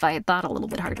one out if I had thought a little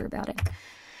bit harder about it.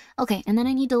 Okay, and then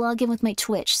I need to log in with my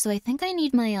Twitch, so I think I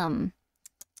need my,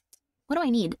 What do I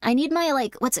need? I need my,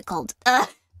 like, what's it called?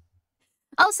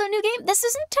 Also, new game? This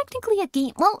isn't technically a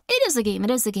game. Well, it is a game.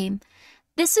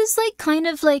 This is, like, kind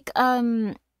of like,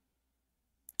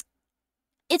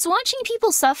 It's watching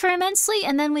people suffer immensely,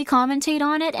 and then we commentate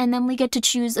on it, and then we get to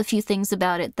choose a few things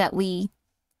about it that we...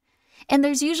 And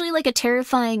there's usually, like, a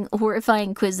terrifying,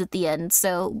 horrifying quiz at the end,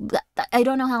 so I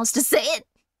don't know how else to say it.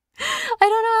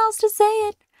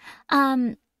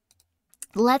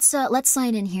 Let's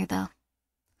sign in here, though.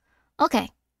 Okay,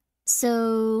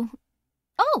 so...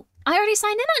 Oh, I already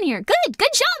signed in on here.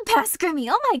 Good job, Past Grimmi.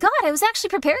 Oh my god, I was actually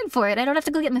prepared for it. I don't have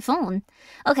to go get my phone.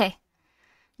 Okay,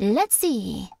 let's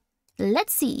see.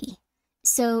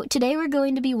 So, today we're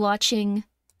going to be watching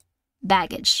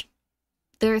Baggage.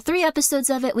 There are 3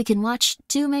 episodes of it. We can watch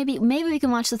 2, maybe we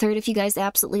can watch the 3rd if you guys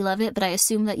absolutely love it, but I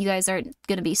assume that you guys aren't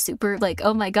gonna be super, like,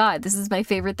 oh my god, this is my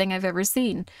favorite thing I've ever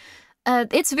seen.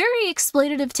 It's very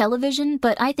exploitative television,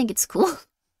 but I think it's cool.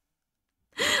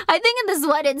 I think in this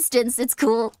one instance, it's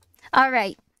cool.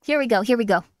 Alright, here we go. I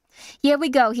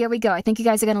think you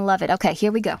guys are gonna love it. Okay,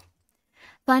 here we go.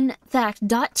 Fun fact,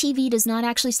 .tv does not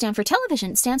actually stand for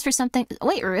television. It stands for something...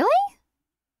 Wait, really?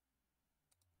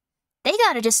 They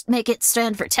gotta just make it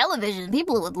stand for television.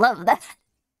 People would love that.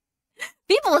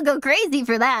 People would go crazy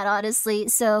for that, honestly.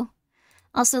 So,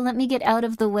 also, let me get out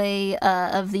of the way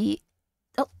of the...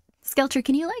 Oh, Skelter,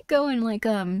 can you, like, go and, like,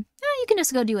 you can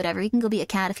just go do whatever. You can go be a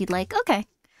cat if you'd like. Okay.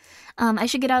 I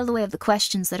should get out of the way of the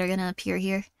questions that are gonna appear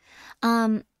here.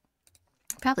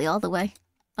 Probably all the way.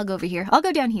 I'll go over here. I'll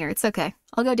go down here. It's okay.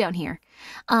 I'll go down here.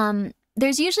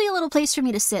 There's usually a little place for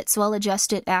me to sit, so I'll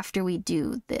adjust it after we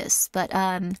do this. But,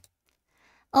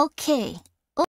 okay.